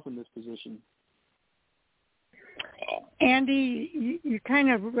himself in this position. Andy, you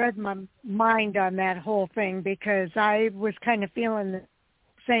kind of read my mind on that whole thing, because I was kind of feeling the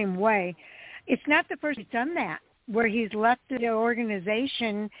same way. It's not the first he's done that, where he's left the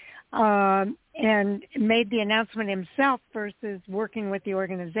organization and made the announcement himself versus working with the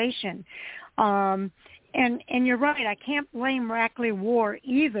organization. And you're right, I can't blame Rackley War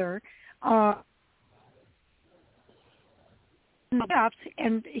either.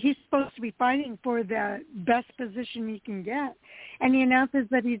 And he's supposed to be fighting for the best position he can get, and he announces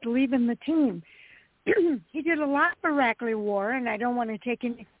that he's leaving the team. He did a lot for Rackley War, and I don't want to take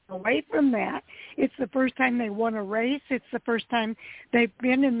anything away from that. It's the first time they won a race. It's the first time they've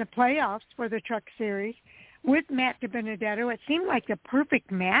been in the playoffs for the Truck Series with Matt DiBenedetto. It seemed like the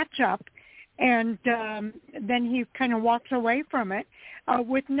perfect matchup, and then he kind of walks away from it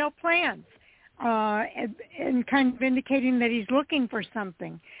with no plans. And kind of indicating that he's looking for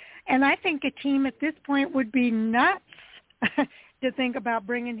something. And I think a team at this point would be nuts to think about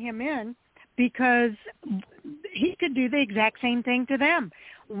bringing him in, because he could do the exact same thing to them.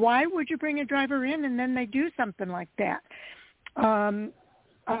 Why would you bring a driver in and then they do something like that? I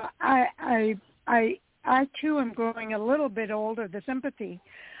too am growing a little bit older, the sympathy.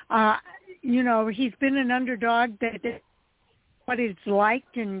 He's been an underdog that what it's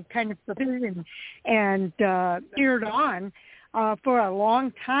liked and kind of and cheered on for a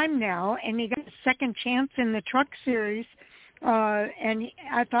long time now, and he got a second chance in the Truck Series, and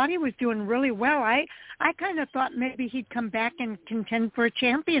I thought he was doing really well. I kind of thought maybe he'd come back and contend for a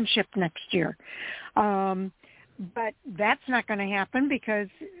championship next year, but that's not going to happen, because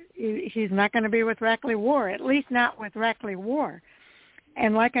he's not going to be with Rackley War, at least not with Rackley War.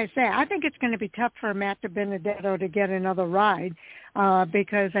 And like I say, I think it's going to be tough for Matt DiBenedetto to get another ride,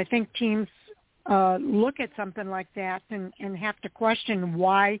 because I think teams look at something like that and have to question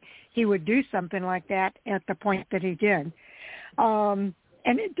why he would do something like that at the point that he did. And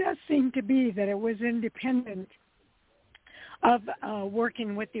it does seem to be that it was independent of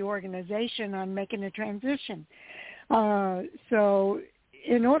working with the organization on making a transition. So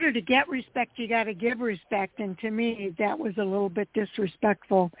in order to get respect, you got to give respect, and to me, that was a little bit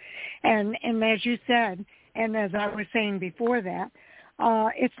disrespectful. And as you said, and as I was saying before that,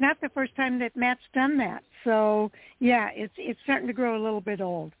 it's not the first time that Matt's done that. So, yeah, it's starting to grow a little bit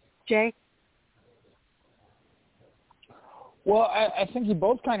old. Jay? Well, I think you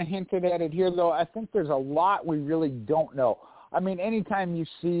both kind of hinted at it here, though. I think there's a lot we really don't know. I mean, anytime you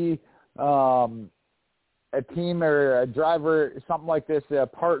see a team or a driver, something like this, a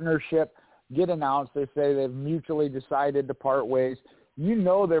partnership get announced, they say they've mutually decided to part ways, you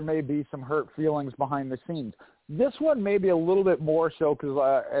know there may be some hurt feelings behind the scenes. This one may be a little bit more so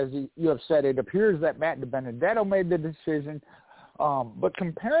because, as you have said, it appears that Matt DiBenedetto made the decision. But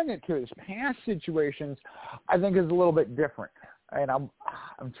comparing it to his past situations, I think is a little bit different. And I'm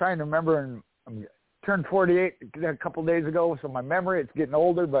trying to remember, and I turned 48 a couple of days ago, so my memory, it's getting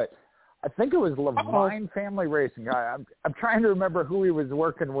older, but I think it was Levine Family Racing. I'm trying to remember who he was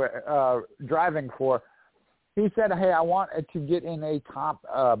working with, driving for. He said, hey, I want to get in a top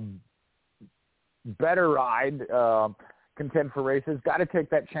better ride, contend for races, got to take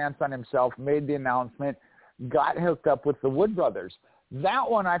that chance on himself, made the announcement, got hooked up with the Wood Brothers. That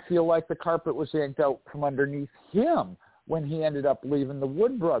one, I feel like the carpet was yanked out from underneath him when he ended up leaving the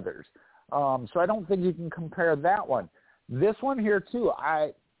Wood Brothers. So I don't think you can compare that one. This one here, too,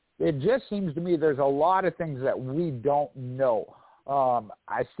 it just seems to me there's a lot of things that we don't know.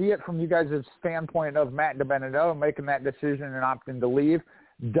 I see it from you guys' standpoint of Matt DiBenedetto making that decision and opting to leave.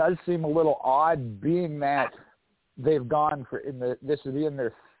 Does seem a little odd, being that they've gone for this will be in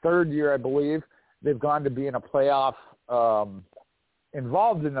their third year, I believe. They've gone to being a playoff,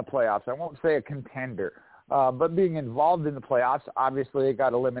 involved in the playoffs. I won't say a contender, but being involved in the playoffs. Obviously, they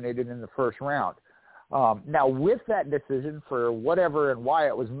got eliminated in the first round. Now, with that decision, for whatever and why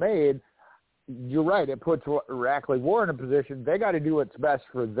it was made, you're right. It puts Rackley War in a position. They got to do what's best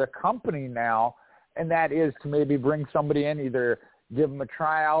for the company now, and that is to maybe bring somebody in, either give them a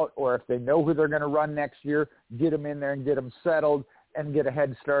tryout, or if they know who they're going to run next year, get them in there and get them settled and get a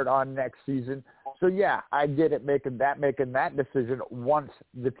head start on next season. So, yeah, I get it making that decision once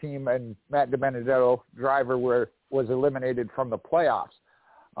the team and Matt DiBenedetto, driver, was eliminated from the playoffs.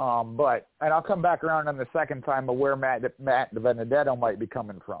 And I'll come back around on the second time of where Matt DiBenedetto might be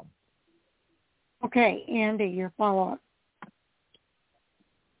coming from. Okay, Andy, your follow-up.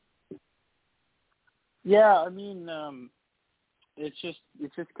 Yeah, I mean, it's just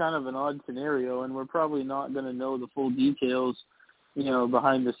kind of an odd scenario, and we're probably not going to know the full details,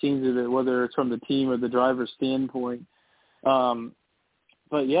 behind the scenes of it, whether it's from the team or the driver's standpoint.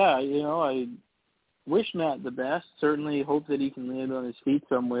 But yeah, I wish Matt the best. Certainly hope that he can land on his feet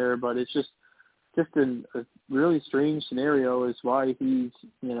somewhere, but it's just a really strange scenario is why he's,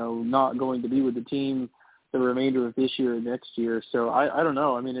 not going to be with the team the remainder of this year and next year. So I don't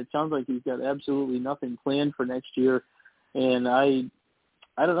know. I mean, it sounds like he's got absolutely nothing planned for next year. And I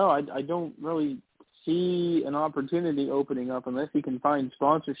don't know. I don't really see an opportunity opening up unless he can find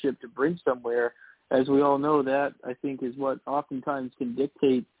sponsorship to bring somewhere. As we all know, that I think is what oftentimes can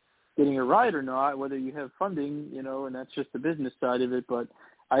dictate getting a ride or not, whether you have funding, and that's just the business side of it. But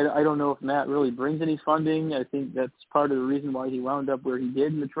I don't know if Matt really brings any funding. I think that's part of the reason why he wound up where he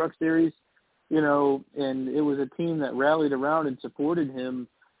did in the Truck Series, and it was a team that rallied around and supported him,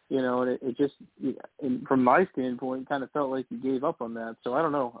 and it just, from my standpoint, kind of felt like he gave up on that. So I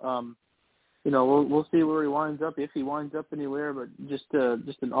don't know. We'll see where he winds up, if he winds up anywhere, but just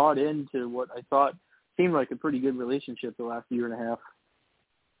an odd end to what I thought seemed like a pretty good relationship the last year and a half.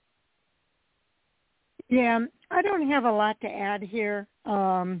 Yeah, I don't have a lot to add here.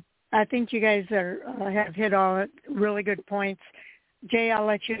 I think you guys have hit all really good points. Jay, I'll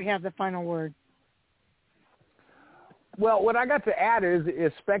let you have the final word. Well, what I got to add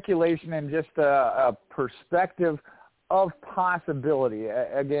is speculation and just a perspective of possibility.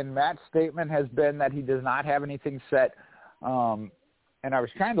 Again, Matt's statement has been that he does not have anything set. And I was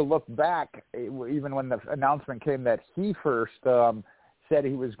trying to look back, even when the announcement came that he first said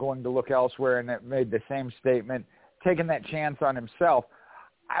he was going to look elsewhere, and it made the same statement, taking that chance on himself.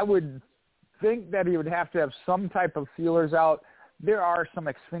 I would think that he would have to have some type of feelers out. There are some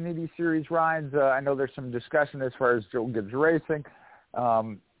Xfinity Series rides. I know there's some discussion as far as Joe Gibbs Racing.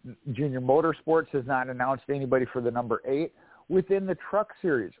 Junior Motorsports has not announced anybody for the number 8. Within the Truck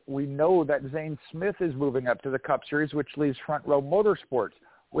Series, we know that Zane Smith is moving up to the Cup Series, which leaves Front Row Motorsports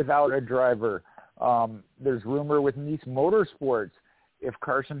without a driver. There's rumor with Nice Motorsports if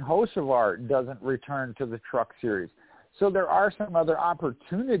Carson Hocevar doesn't return to the Truck Series. So there are some other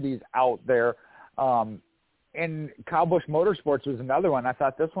opportunities out there. And Kyle Busch Motorsports was another one. I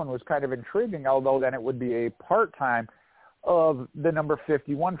thought this one was kind of intriguing, although then it would be a part-time of the number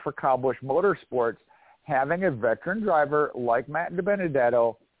 51 for Kyle Busch Motorsports, having a veteran driver like Matt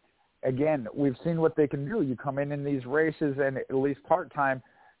DiBenedetto again, we've seen what they can do. You come in these races and at least part-time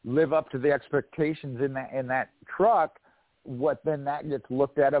live up to the expectations in that truck, what then that gets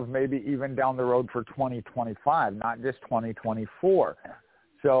looked at of maybe even down the road for 2025, not just 2024.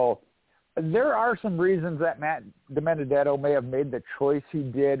 So there are some reasons that Matt DiBenedetto may have made the choice he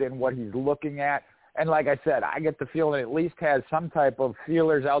did and what he's looking at. And like I said, I get the feeling at least has some type of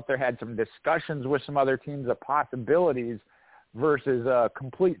feelers out there, had some discussions with some other teams of possibilities versus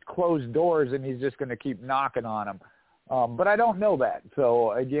complete closed doors, and he's just going to keep knocking on them. But I don't know that.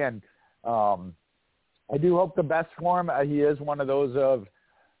 So, again, I do hope the best for him. He is one of those of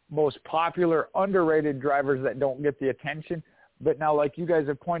most popular, underrated drivers that don't get the attention. But now, like you guys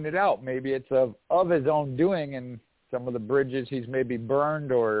have pointed out, maybe it's of his own doing, and some of the bridges he's maybe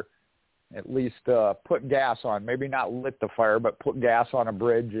burned or at least put gas on. Maybe not lit the fire, but put gas on a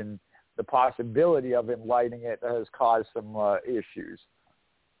bridge, and the possibility of him lighting it has caused some issues.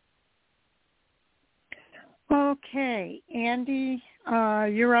 Okay, Andy,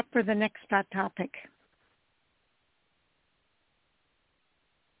 you're up for the next hot topic.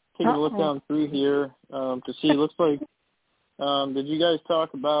 Taking a look down through here to see. It looks like, did you guys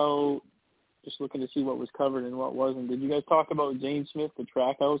talk about, just looking to see what was covered and what wasn't, did you guys talk about Zane Smith, the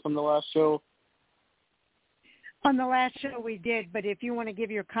track house, on the last show? On the last show we did, but if you want to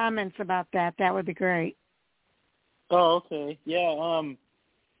give your comments about that, that would be great. Oh, okay. Yeah,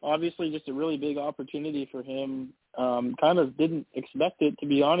 obviously just a really big opportunity for him. Kind of didn't expect it, to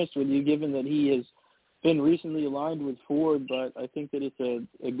be honest with you, given that he has been recently aligned with Ford, but I think that it's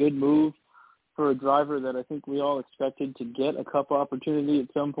a good move for a driver that I think we all expected to get a cup opportunity at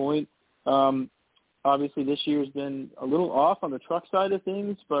some point. Obviously this year's been a little off on the truck side of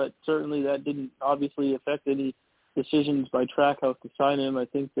things, but certainly that didn't obviously affect any decisions by Trackhouse to sign him. I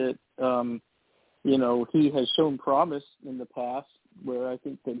think that, he has shown promise in the past where I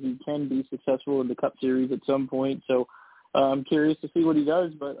think that he can be successful in the Cup Series at some point. So I'm curious to see what he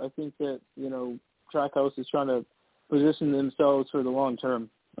does, but I think that, Trackhouse is trying to position themselves for the long term.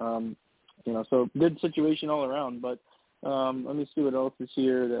 So good situation all around, but let me see what else is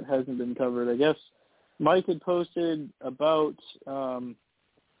here that hasn't been covered. I guess Mike had posted about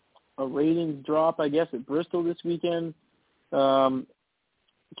a ratings drop, I guess, at Bristol this weekend.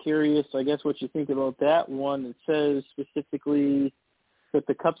 Curious, I guess, what you think about that one. It says specifically that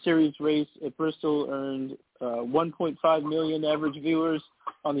the Cup Series race at Bristol earned 1.5 million average viewers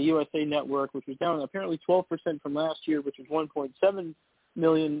on the USA Network, which was down apparently 12% from last year, which was 1.7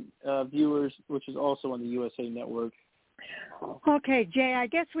 million viewers, which is also on the USA Network. Okay, Jay, I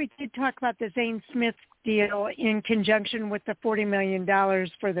guess we did talk about the Zane Smith deal in conjunction with the $40 million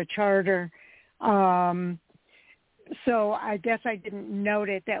for the charter. So I guess I didn't note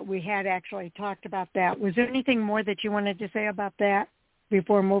it that we had actually talked about that. Was there anything more that you wanted to say about that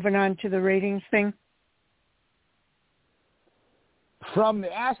before moving on to the ratings thing? From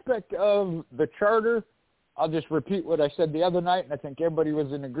the aspect of the charter, I'll just repeat what I said the other night, and I think everybody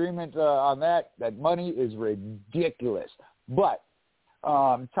was in agreement on that. That money is ridiculous. But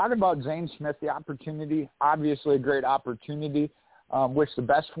talking about Zane Smith, the opportunity, obviously a great opportunity. Wish the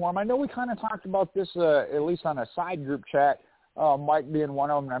best for him. I know we kind of talked about this, at least on a side group chat, Mike being one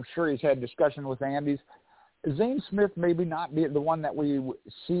of them, and I'm sure he's had discussion with Andy's. Zane Smith maybe not be the one that we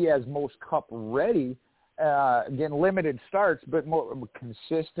see as most Cup ready. Again, limited starts, but more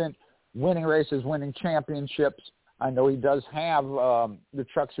consistent, winning races, winning championships. I know he does have the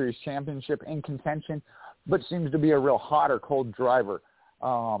Truck Series championship in contention, but seems to be a real hot or cold driver.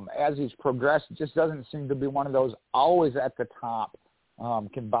 As he's progressed, just doesn't seem to be one of those always at the top,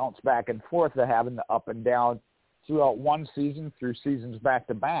 can bounce back and forth to having the up and down throughout one season through seasons back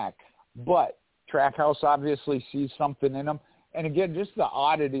to back. But Trackhouse obviously sees something in him. And again, just the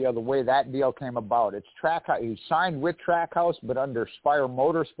oddity of the way that deal came about. It's Trackhouse. He signed with Trackhouse, but under Spire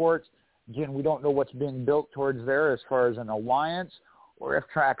Motorsports. Again, we don't know what's being built towards there as far as an alliance, or if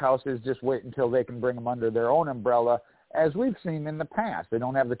Trackhouse is just waiting until they can bring them under their own umbrella, as we've seen in the past. They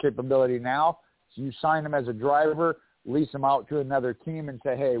don't have the capability now, so you sign them as a driver, lease them out to another team, and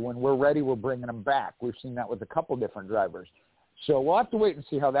say, hey, when we're ready, we're bringing them back. We've seen that with a couple different drivers. So we'll have to wait and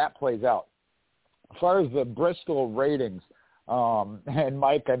see how that plays out. As far as the Bristol ratings, and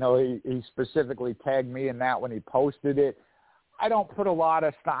Mike, I know he specifically tagged me in that when he posted it. I don't put a lot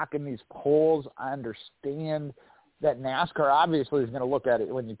of stock in these polls. I understand that NASCAR obviously is going to look at it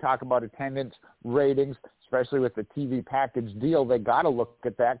when you talk about attendance ratings, especially with the TV package deal. They got to look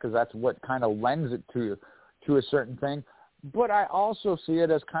at that because that's what kind of lends it to a certain thing. But I also see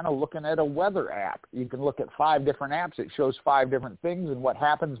it as kind of looking at a weather app. You can look at 5 different apps. It shows 5 different things, and what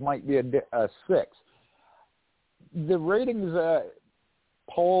happens might be a 6th. The ratings,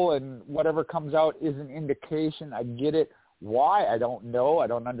 poll and whatever comes out is an indication. I get it. Why? I don't know. I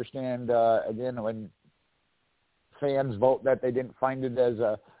don't understand, again, when fans vote that they didn't find it as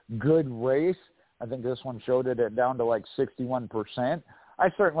a good race. I think this one showed it down to like 61%. I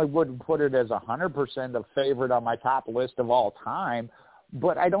certainly wouldn't put it as 100% a favorite on my top list of all time,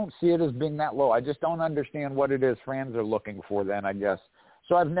 but I don't see it as being that low. I just don't understand what it is fans are looking for then, I guess.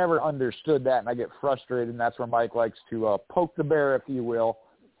 So I've never understood that, and I get frustrated, and that's where Mike likes to poke the bear, if you will,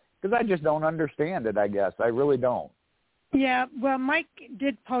 because I just don't understand it, I guess. I really don't. Yeah, well, Mike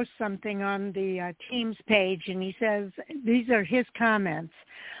did post something on the team's page, and he says these are his comments.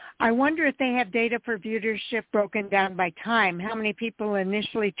 I wonder if they have data for viewership broken down by time. How many people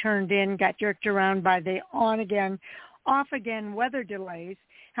initially turned in, got jerked around by the on-again, off-again weather delays?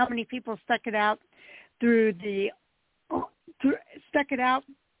 How many people stuck it out through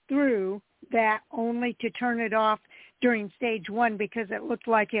that only to turn it off during stage one because it looked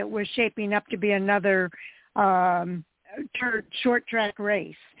like it was shaping up to be another short track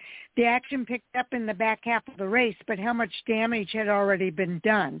race? The action picked up in the back half of the race, but how much damage had already been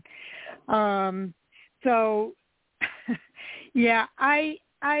done? So, yeah, I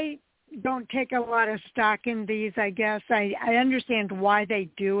don't take a lot of stock in these, I guess. I understand why they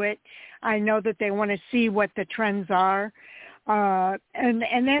do it. I know that they want to see what the trends are.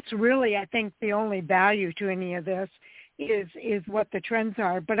 And that's really, I think, the only value to any of this is what the trends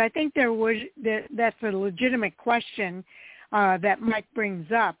are. But I think that's a legitimate question that Mike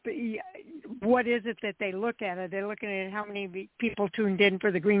brings up. What is it that they look at? Are they looking at how many people tuned in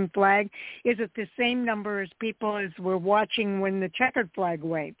for the green flag? Is it the same number as people as were watching when the checkered flag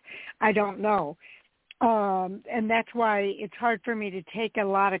waved? I don't know. And that's why it's hard for me to take a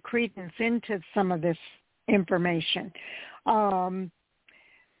lot of credence into some of this information. I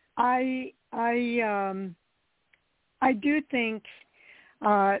do think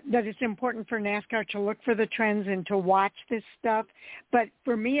that it's important for NASCAR to look for the trends and to watch this stuff. But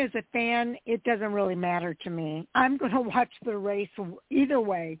for me as a fan, it doesn't really matter to me. I'm going to watch the race either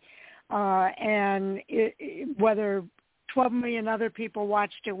way. And whether 12 million other people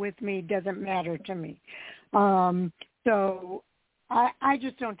watched it with me doesn't matter to me. So I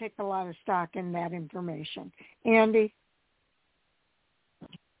just don't take a lot of stock in that information. Andy?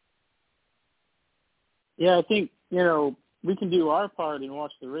 Yeah, I think, we can do our part and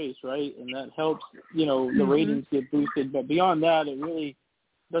watch the race, right? And that helps, the ratings get boosted. But beyond that, it really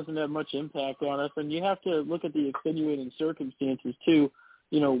doesn't have much impact on us. And you have to look at the extenuating circumstances, too.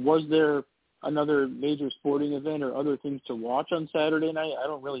 Was there another major sporting event or other things to watch on Saturday night? I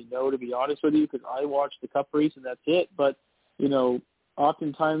don't really know, to be honest with you, because I watched the Cup race and that's it. But,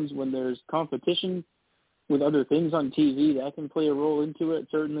 oftentimes when there's competition with other things on TV, that can play a role into it.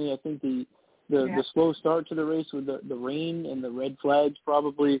 Certainly, I think the slow start to the race with the rain and the red flags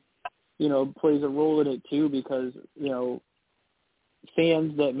probably, plays a role in it too, because,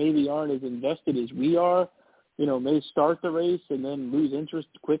 fans that maybe aren't as invested as we are, may start the race and then lose interest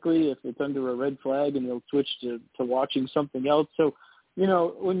quickly if it's under a red flag, and they'll switch to watching something else. So,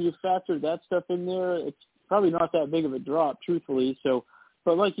 when you factor that stuff in there, it's probably not that big of a drop, truthfully. So,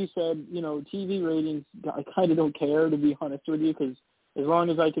 but like you said, TV ratings, I kind of don't care, to be honest with you, because as long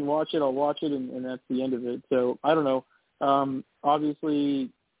as I can watch it, I'll watch it, and that's the end of it. So I don't know. Obviously,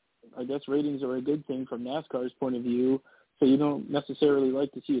 I guess ratings are a good thing from NASCAR's point of view, so you don't necessarily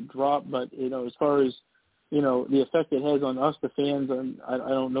like to see it drop. But, as far as, the effect it has on us, the fans, I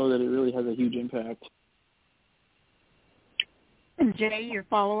don't know that it really has a huge impact. And Jay, your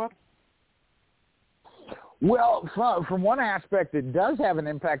follow-up? Well, from one aspect, it does have an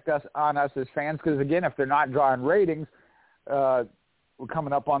impact on us as fans, because, again, if they're not drawing ratings, we're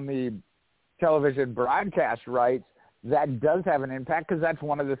coming up on the television broadcast rights, that does have an impact, because that's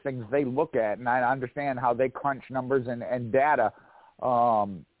one of the things they look at, and I understand how they crunch numbers and data.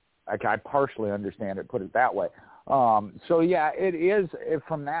 I partially understand it, put it that way. So, yeah, it is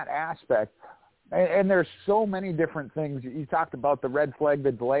from that aspect. And there's so many different things. You talked about the red flag,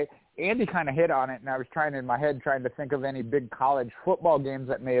 the delay. Andy kind of hit on it, and I was trying to think of any big college football games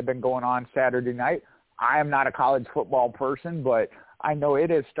that may have been going on Saturday night. I am not a college football person, but I know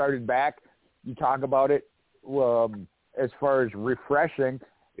it has started back. You talk about it as far as refreshing.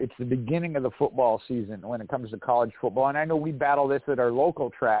 It's the beginning of the football season when it comes to college football. And I know we battle this at our local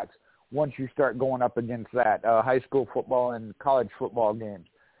tracks once you start going up against that, high school football and college football games.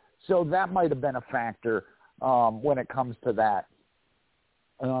 So that might have been a factor when it comes to that.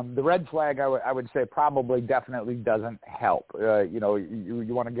 The red flag, I would say, probably definitely doesn't help. You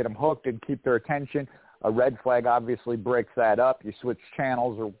want to get them hooked and keep their attention. A red flag obviously breaks that up. You switch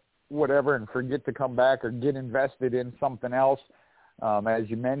channels or whatever and forget to come back or get invested in something else. as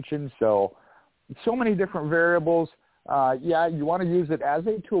you mentioned. So many different variables. You want to use it as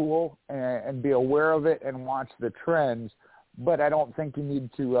a tool and be aware of it and watch the trends, but I don't think you need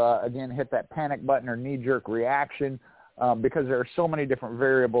to, again, hit that panic button or knee-jerk reaction because there are so many different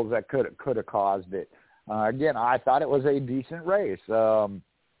variables that could have caused it. Again, I thought it was a decent race.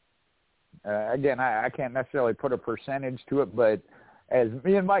 Again, I can't necessarily put a percentage to it, but as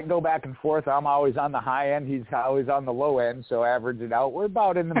me and Mike go back and forth, I'm always on the high end. He's always on the low end, so average it out. We're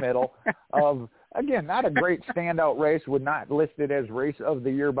about in the middle of, again, not a great standout race, would not list it as race of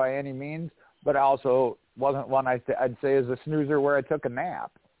the year by any means, but also wasn't one I'd say is a snoozer where I took a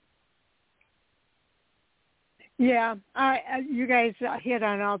nap. Yeah, you guys hit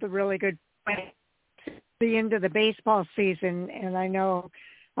on all the really good points. The end of the baseball season, and I know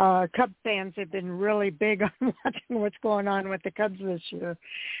Cubs fans have been really big on watching what's going on with the Cubs this year,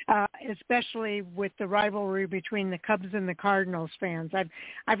 especially with the rivalry between the Cubs and the Cardinals fans.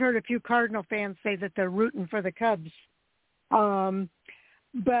 I've heard a few Cardinal fans say that they're rooting for the Cubs,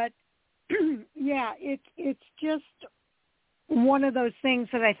 but yeah, it's just one of those things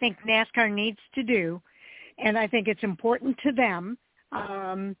that I think NASCAR needs to do, and I think it's important to them.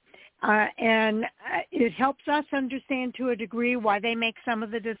 And it helps us understand to a degree why they make some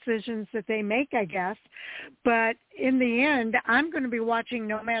of the decisions that they make, I guess. But in the end, I'm going to be watching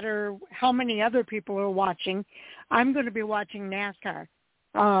no matter how many other people are watching. I'm going to be watching NASCAR.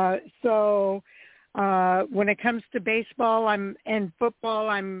 So when it comes to baseball and football,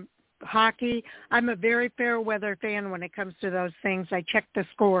 hockey, I'm a very fair weather fan when it comes to those things. I check the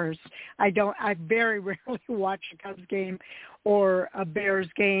scores. I very rarely watch a Cubs game or a Bears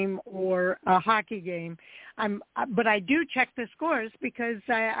game or a hockey game. But I do check the scores because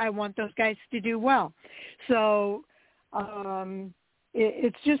I want those guys to do well. So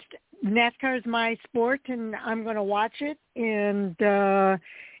it's just NASCAR is my sport, and I'm going to watch it. And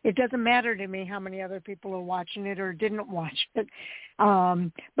it doesn't matter to me how many other people are watching it or didn't watch it.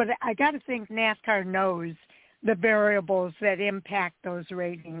 But I got to think NASCAR knows the variables that impact those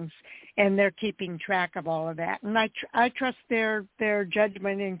ratings, and they're keeping track of all of that. And I trust their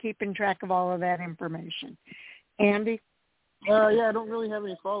judgment in keeping track of all of that information. Andy? Yeah, I don't really have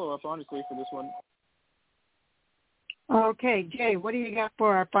any follow-up, honestly, for this one. Okay, Jay, what do you got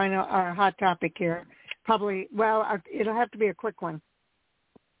for our hot topic here? Probably, it'll have to be a quick one.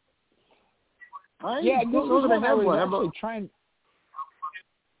 Yeah, this is what I was actually trying.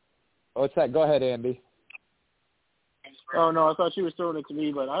 What's that? Go ahead, Andy. Oh, no, I thought she was throwing it to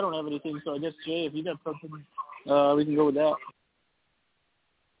me, but I don't have anything, so I guess, Jay, if you got something, we can go with that.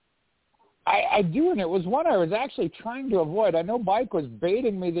 I do, and it was one I was actually trying to avoid. I know Mike was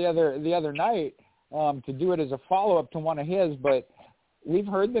baiting me the other night to do it as a follow-up to one of his, but we've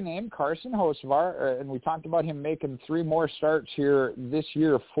heard the name Carson Hocevar, and we talked about him making 3 more starts here this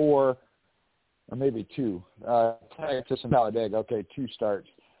year or maybe 2. Texas and Talladega, okay, 2 starts.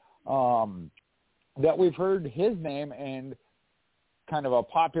 That we've heard his name, and kind of a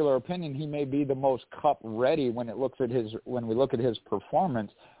popular opinion, he may be the most Cup ready when we look at his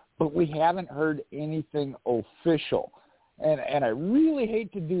performance, but we haven't heard anything official. And I really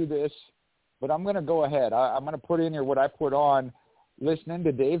hate to do this, but I'm going to go ahead. I'm going to put in here what I put on listening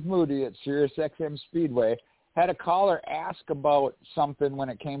to Dave Moody at Sirius XM Speedway. Had a caller ask about something when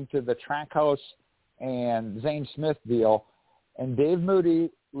it came to the Trackhouse and Zane Smith deal, and Dave Moody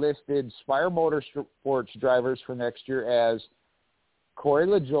listed Spire Motorsports drivers for next year as Corey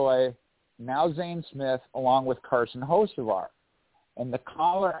LaJoie, now Zane Smith, along with Carson Hocevar. And the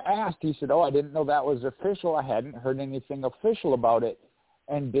caller asked, he said, I didn't know that was official. I hadn't heard anything official about it.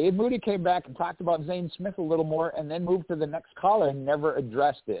 And Dave Moody came back and talked about Zane Smith a little more and then moved to the next caller and never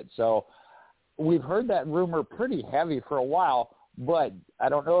addressed it. So we've heard that rumor pretty heavy for a while, but I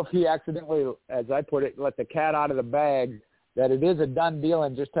don't know if he accidentally, as I put it, let the cat out of the bag, that it is a done deal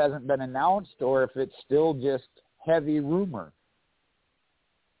and just hasn't been announced, or if it's still just heavy rumor.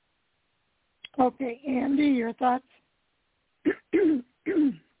 Okay, Andy, your thoughts?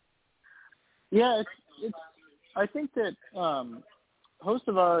 Yeah, it's. I think that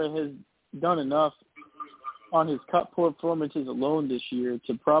Hocevar has done enough on his Cup performances alone this year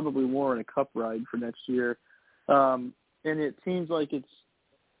to probably warrant a Cup ride for next year. And it seems like it's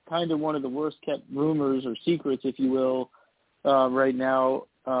kind of one of the worst kept rumors or secrets, if you will, right now.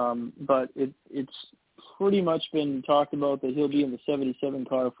 But it's pretty much been talked about that he'll be in the 77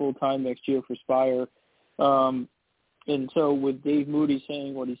 car full time next year for Spire. And so with Dave Moody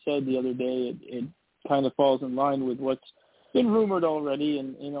saying what he said the other day, it kind of falls in line with what's been rumored already.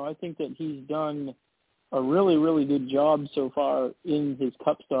 And, I think that he's done a really, really good job so far in his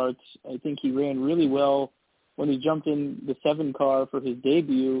Cup starts. I think he ran really well when he jumped in the 7 car for his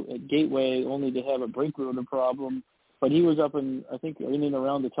debut at Gateway, only to have a brake rotor problem. But he was up in, I think, in and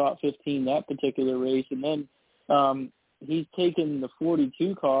around the top 15 that particular race. And then he's taken the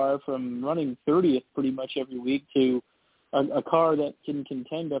 42 car from running 30th pretty much every week to a car that can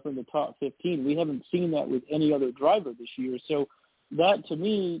contend up in the top 15. We haven't seen that with any other driver this year. So that, to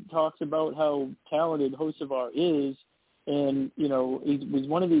me, talks about how talented Hocevar is. And, you know, he's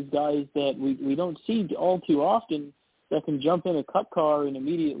one of these guys that we don't see all too often that can jump in a Cup car and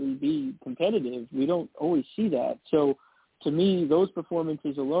immediately be competitive. We don't always see that. So, to me, those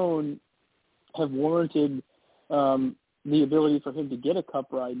performances alone have warranted the ability for him to get a Cup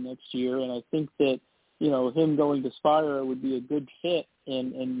ride next year. And I think that, you know, him going to Spire would be a good fit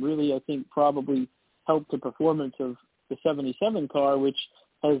and really, I think, probably help the performance of the 77 car, which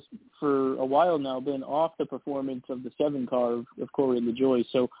has for a while now been off the performance of the 7 car of Corey LaJoie.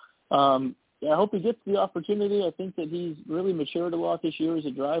 So I hope he gets the opportunity. I think that he's really matured a lot this year as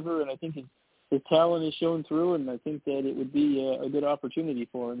a driver, and I think his talent is shown through, and I think that it would be a good opportunity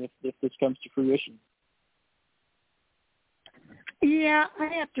for him if this comes to fruition. Yeah, I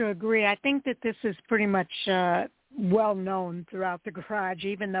have to agree. I think that this is pretty much well known throughout the garage,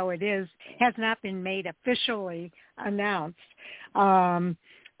 even though it has not been made officially announced.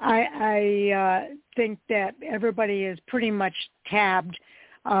 I think that everybody is pretty much tabbed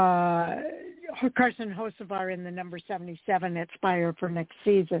Carson Hocevar in the number 77 at Spire for next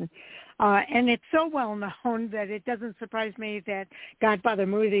season. And it's so well known that it doesn't surprise me that Godfather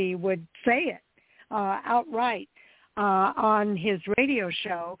Moody would say it outright on his radio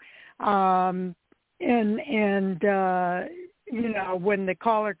show. You know, when the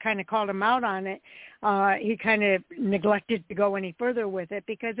caller kind of called him out on it, he kind of neglected to go any further with it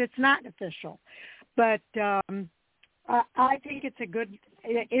because it's not official. But I think it's a good,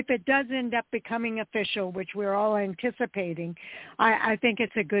 if it does end up becoming official, which we're all anticipating, I think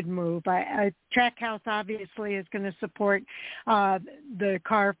it's a good move. Trackhouse obviously is going to support the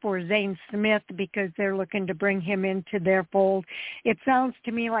car for Zane Smith because they're looking to bring him into their fold. It sounds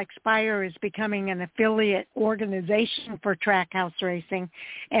to me like Spire is becoming an affiliate organization for Trackhouse Racing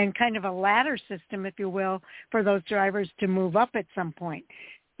and kind of a ladder system, if you will, for those drivers to move up at some point.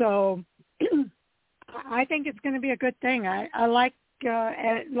 So I think it's going to be a good thing. I like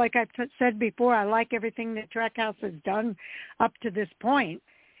I've said before, I like everything that Trackhouse has done up to this point.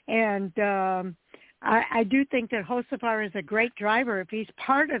 And I do think that Hocevar is a great driver. If he's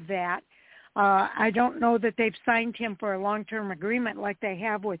part of that, I don't know that they've signed him for a long-term agreement like they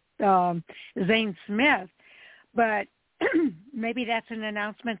have with Zane Smith, but maybe that's an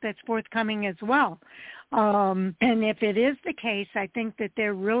announcement that's forthcoming as well. And if it is the case, I think that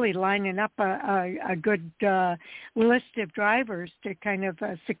they're really lining up a good list of drivers to kind of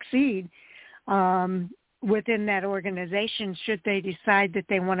succeed within that organization should they decide that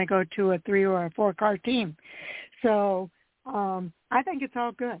they want to go to a 3 or a 4-car team. So I think it's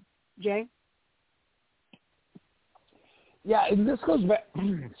all good. Jay? Yeah, and this goes back,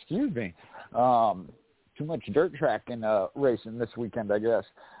 excuse me, too much dirt track in racing this weekend, I guess.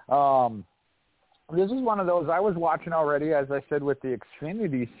 This is one of those I was watching already, as I said, with the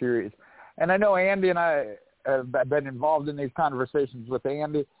Xfinity Series. And I know Andy and I have been involved in these conversations with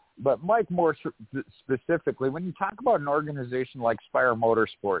Andy, but Mike more specifically, when you talk about an organization like Spire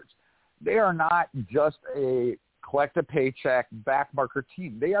Motorsports, they are not just a collect a paycheck backmarker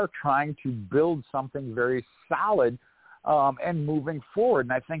team. They are trying to build something very solid and moving forward.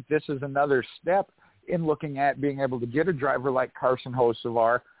 And I think this is another step in looking at being able to get a driver like Carson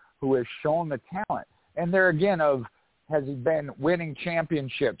Hocevar who has shown the talent. And there again has he been winning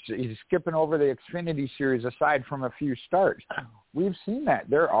championships? He's skipping over the Xfinity Series aside from a few starts. We've seen that.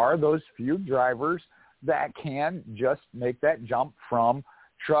 There are those few drivers that can just make that jump from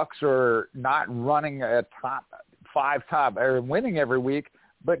trucks or not running a top 5 or winning every week,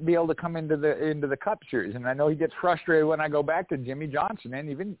 but be able to come into the Cup Series. And I know he gets frustrated when I go back to Jimmy Johnson and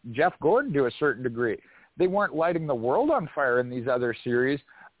even Jeff Gordon to a certain degree. They weren't lighting the world on fire in these other series,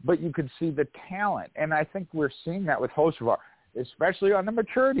 but you could see the talent. And I think we're seeing that with Hocevar, especially on the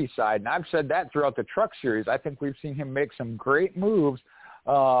maturity side. And I've said that throughout the Truck Series. I think we've seen him make some great moves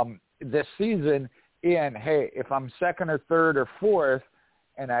this season in, hey, if I'm second or third or fourth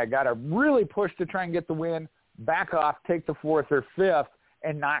and I got to really push to try and get the win, back off, take the 4th or 5th,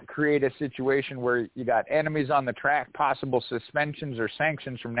 and not create a situation where you got enemies on the track, possible suspensions or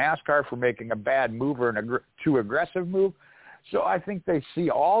sanctions from NASCAR for making a bad move or too aggressive move. So I think they see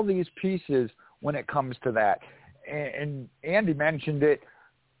all these pieces when it comes to that. And Andy mentioned it.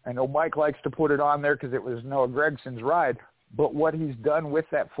 I know Mike likes to put it on there because it was Noah Gregson's ride. but what he's done with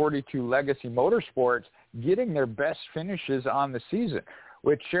that 42 Legacy Motorsports, getting their best finishes on the season,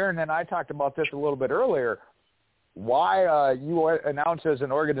 which Sharon and I talked about this a little bit earlier. Why you announce as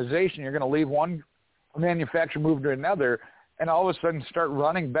an organization you're going to leave one manufacturer, move to another, and all of a sudden start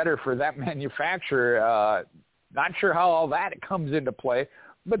running better for that manufacturer. Not sure how all that comes into play,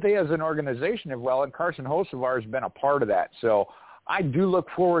 but they as an organization have well, and Carson Hocevar has been a part of that. So I do look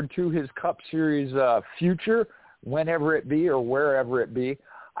forward to his Cup Series future, whenever it be or wherever it be.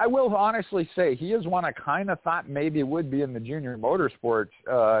 I will honestly say he is one I kind of thought maybe would be in the Junior Motorsports,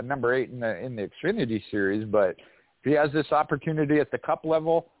 number 8 in the Xfinity Series, but if he has this opportunity at the Cup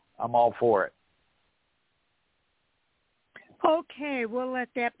level, I'm all for it. Okay, we'll let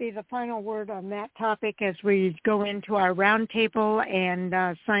that be the final word on that topic as we go into our roundtable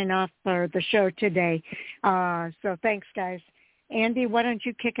and sign off for the show today. So thanks, guys. Andy, why don't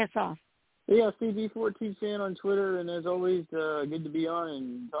you kick us off? Yeah, CB14 fan on Twitter, and as always, good to be on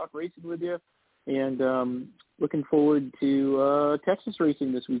and talk racing with you. And looking forward to Texas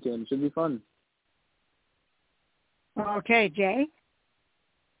racing this weekend. Should be fun. Okay, Jay?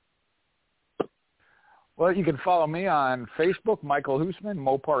 Well, you can follow me on Facebook, Michael Husmann,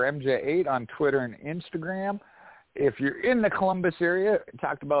 Mopar MJ8 on Twitter and Instagram. If you're in the Columbus area,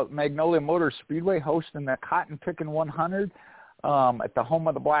 talked about Magnolia Motor Speedway hosting the Cotton Pickin' 100 at the home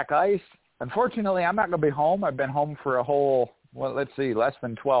of the Black Ice. Unfortunately, I'm not going to be home. I've been home for a whole, less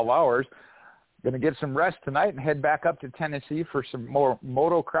than 12 hours. Going to get some rest tonight and head back up to Tennessee for some more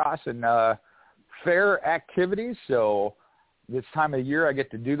motocross and fair activities. So this time of year I get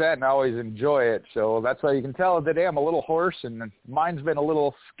to do that and I always enjoy it. So that's why you can tell today I'm a little hoarse and mine's been a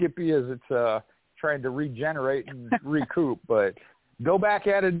little skippy as it's trying to regenerate and recoup. But go back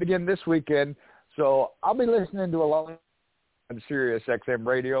at it again this weekend. So I'll be listening to a lot on Sirius XM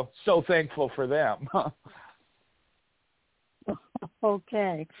radio. So thankful for them.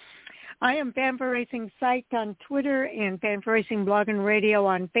 Okay. I am Fan for Racing Site on Twitter and Fan for Racing Blog and Radio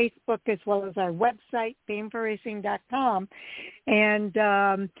on Facebook, as well as our website, fanforracing.com. And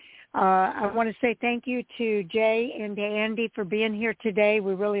I want to say thank you to Jay and to Andy for being here today.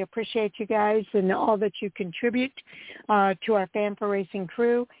 We really appreciate you guys and all that you contribute to our Fan for Racing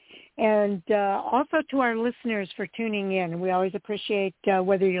crew. And also to our listeners for tuning in. We always appreciate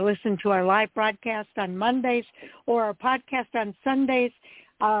whether you listen to our live broadcast on Mondays or our podcast on Sundays.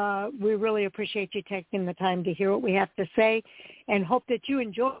 We really appreciate you taking the time to hear what we have to say and hope that you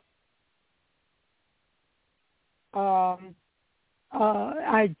enjoy. I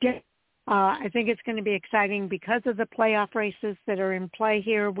think it's going to be exciting because of the playoff races that are in play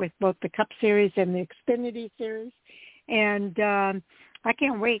here with both the Cup Series and the Xfinity Series. And I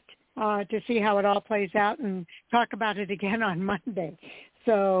can't wait to see how it all plays out and talk about it again on Monday.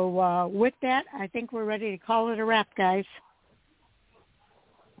 So with that, I think we're ready to call it a wrap, guys.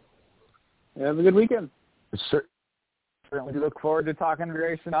 Have a good weekend. Certainly look forward to talking to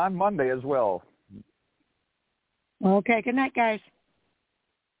racing on Monday as well. Okay, good night, guys.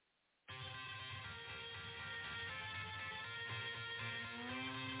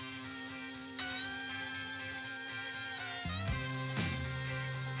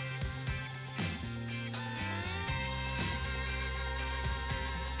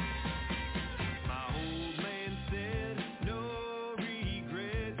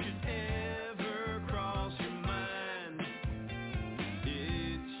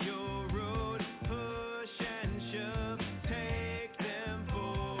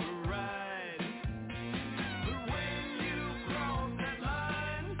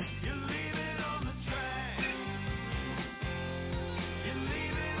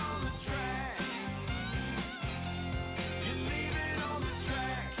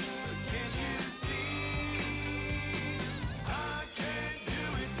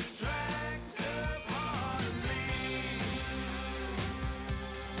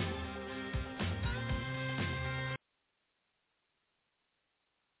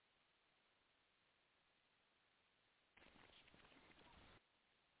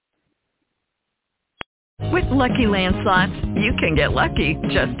 With Lucky Land Slots, you can get lucky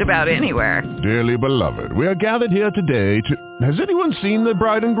just about anywhere. Dearly beloved, we are gathered here today to... Has anyone seen the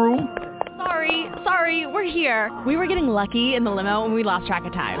bride and groom? Sorry, we're here. We were getting lucky in the limo and we lost track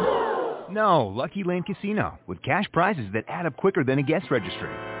of time. No, Lucky Land Casino, with cash prizes that add up quicker than a guest registry.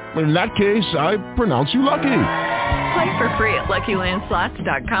 In that case, I pronounce you lucky. Play for free at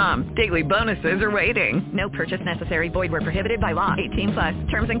LuckyLandSlots.com. Daily bonuses are waiting. No purchase necessary. Void where prohibited by law.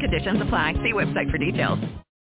 18+. Terms and conditions apply. See website for details.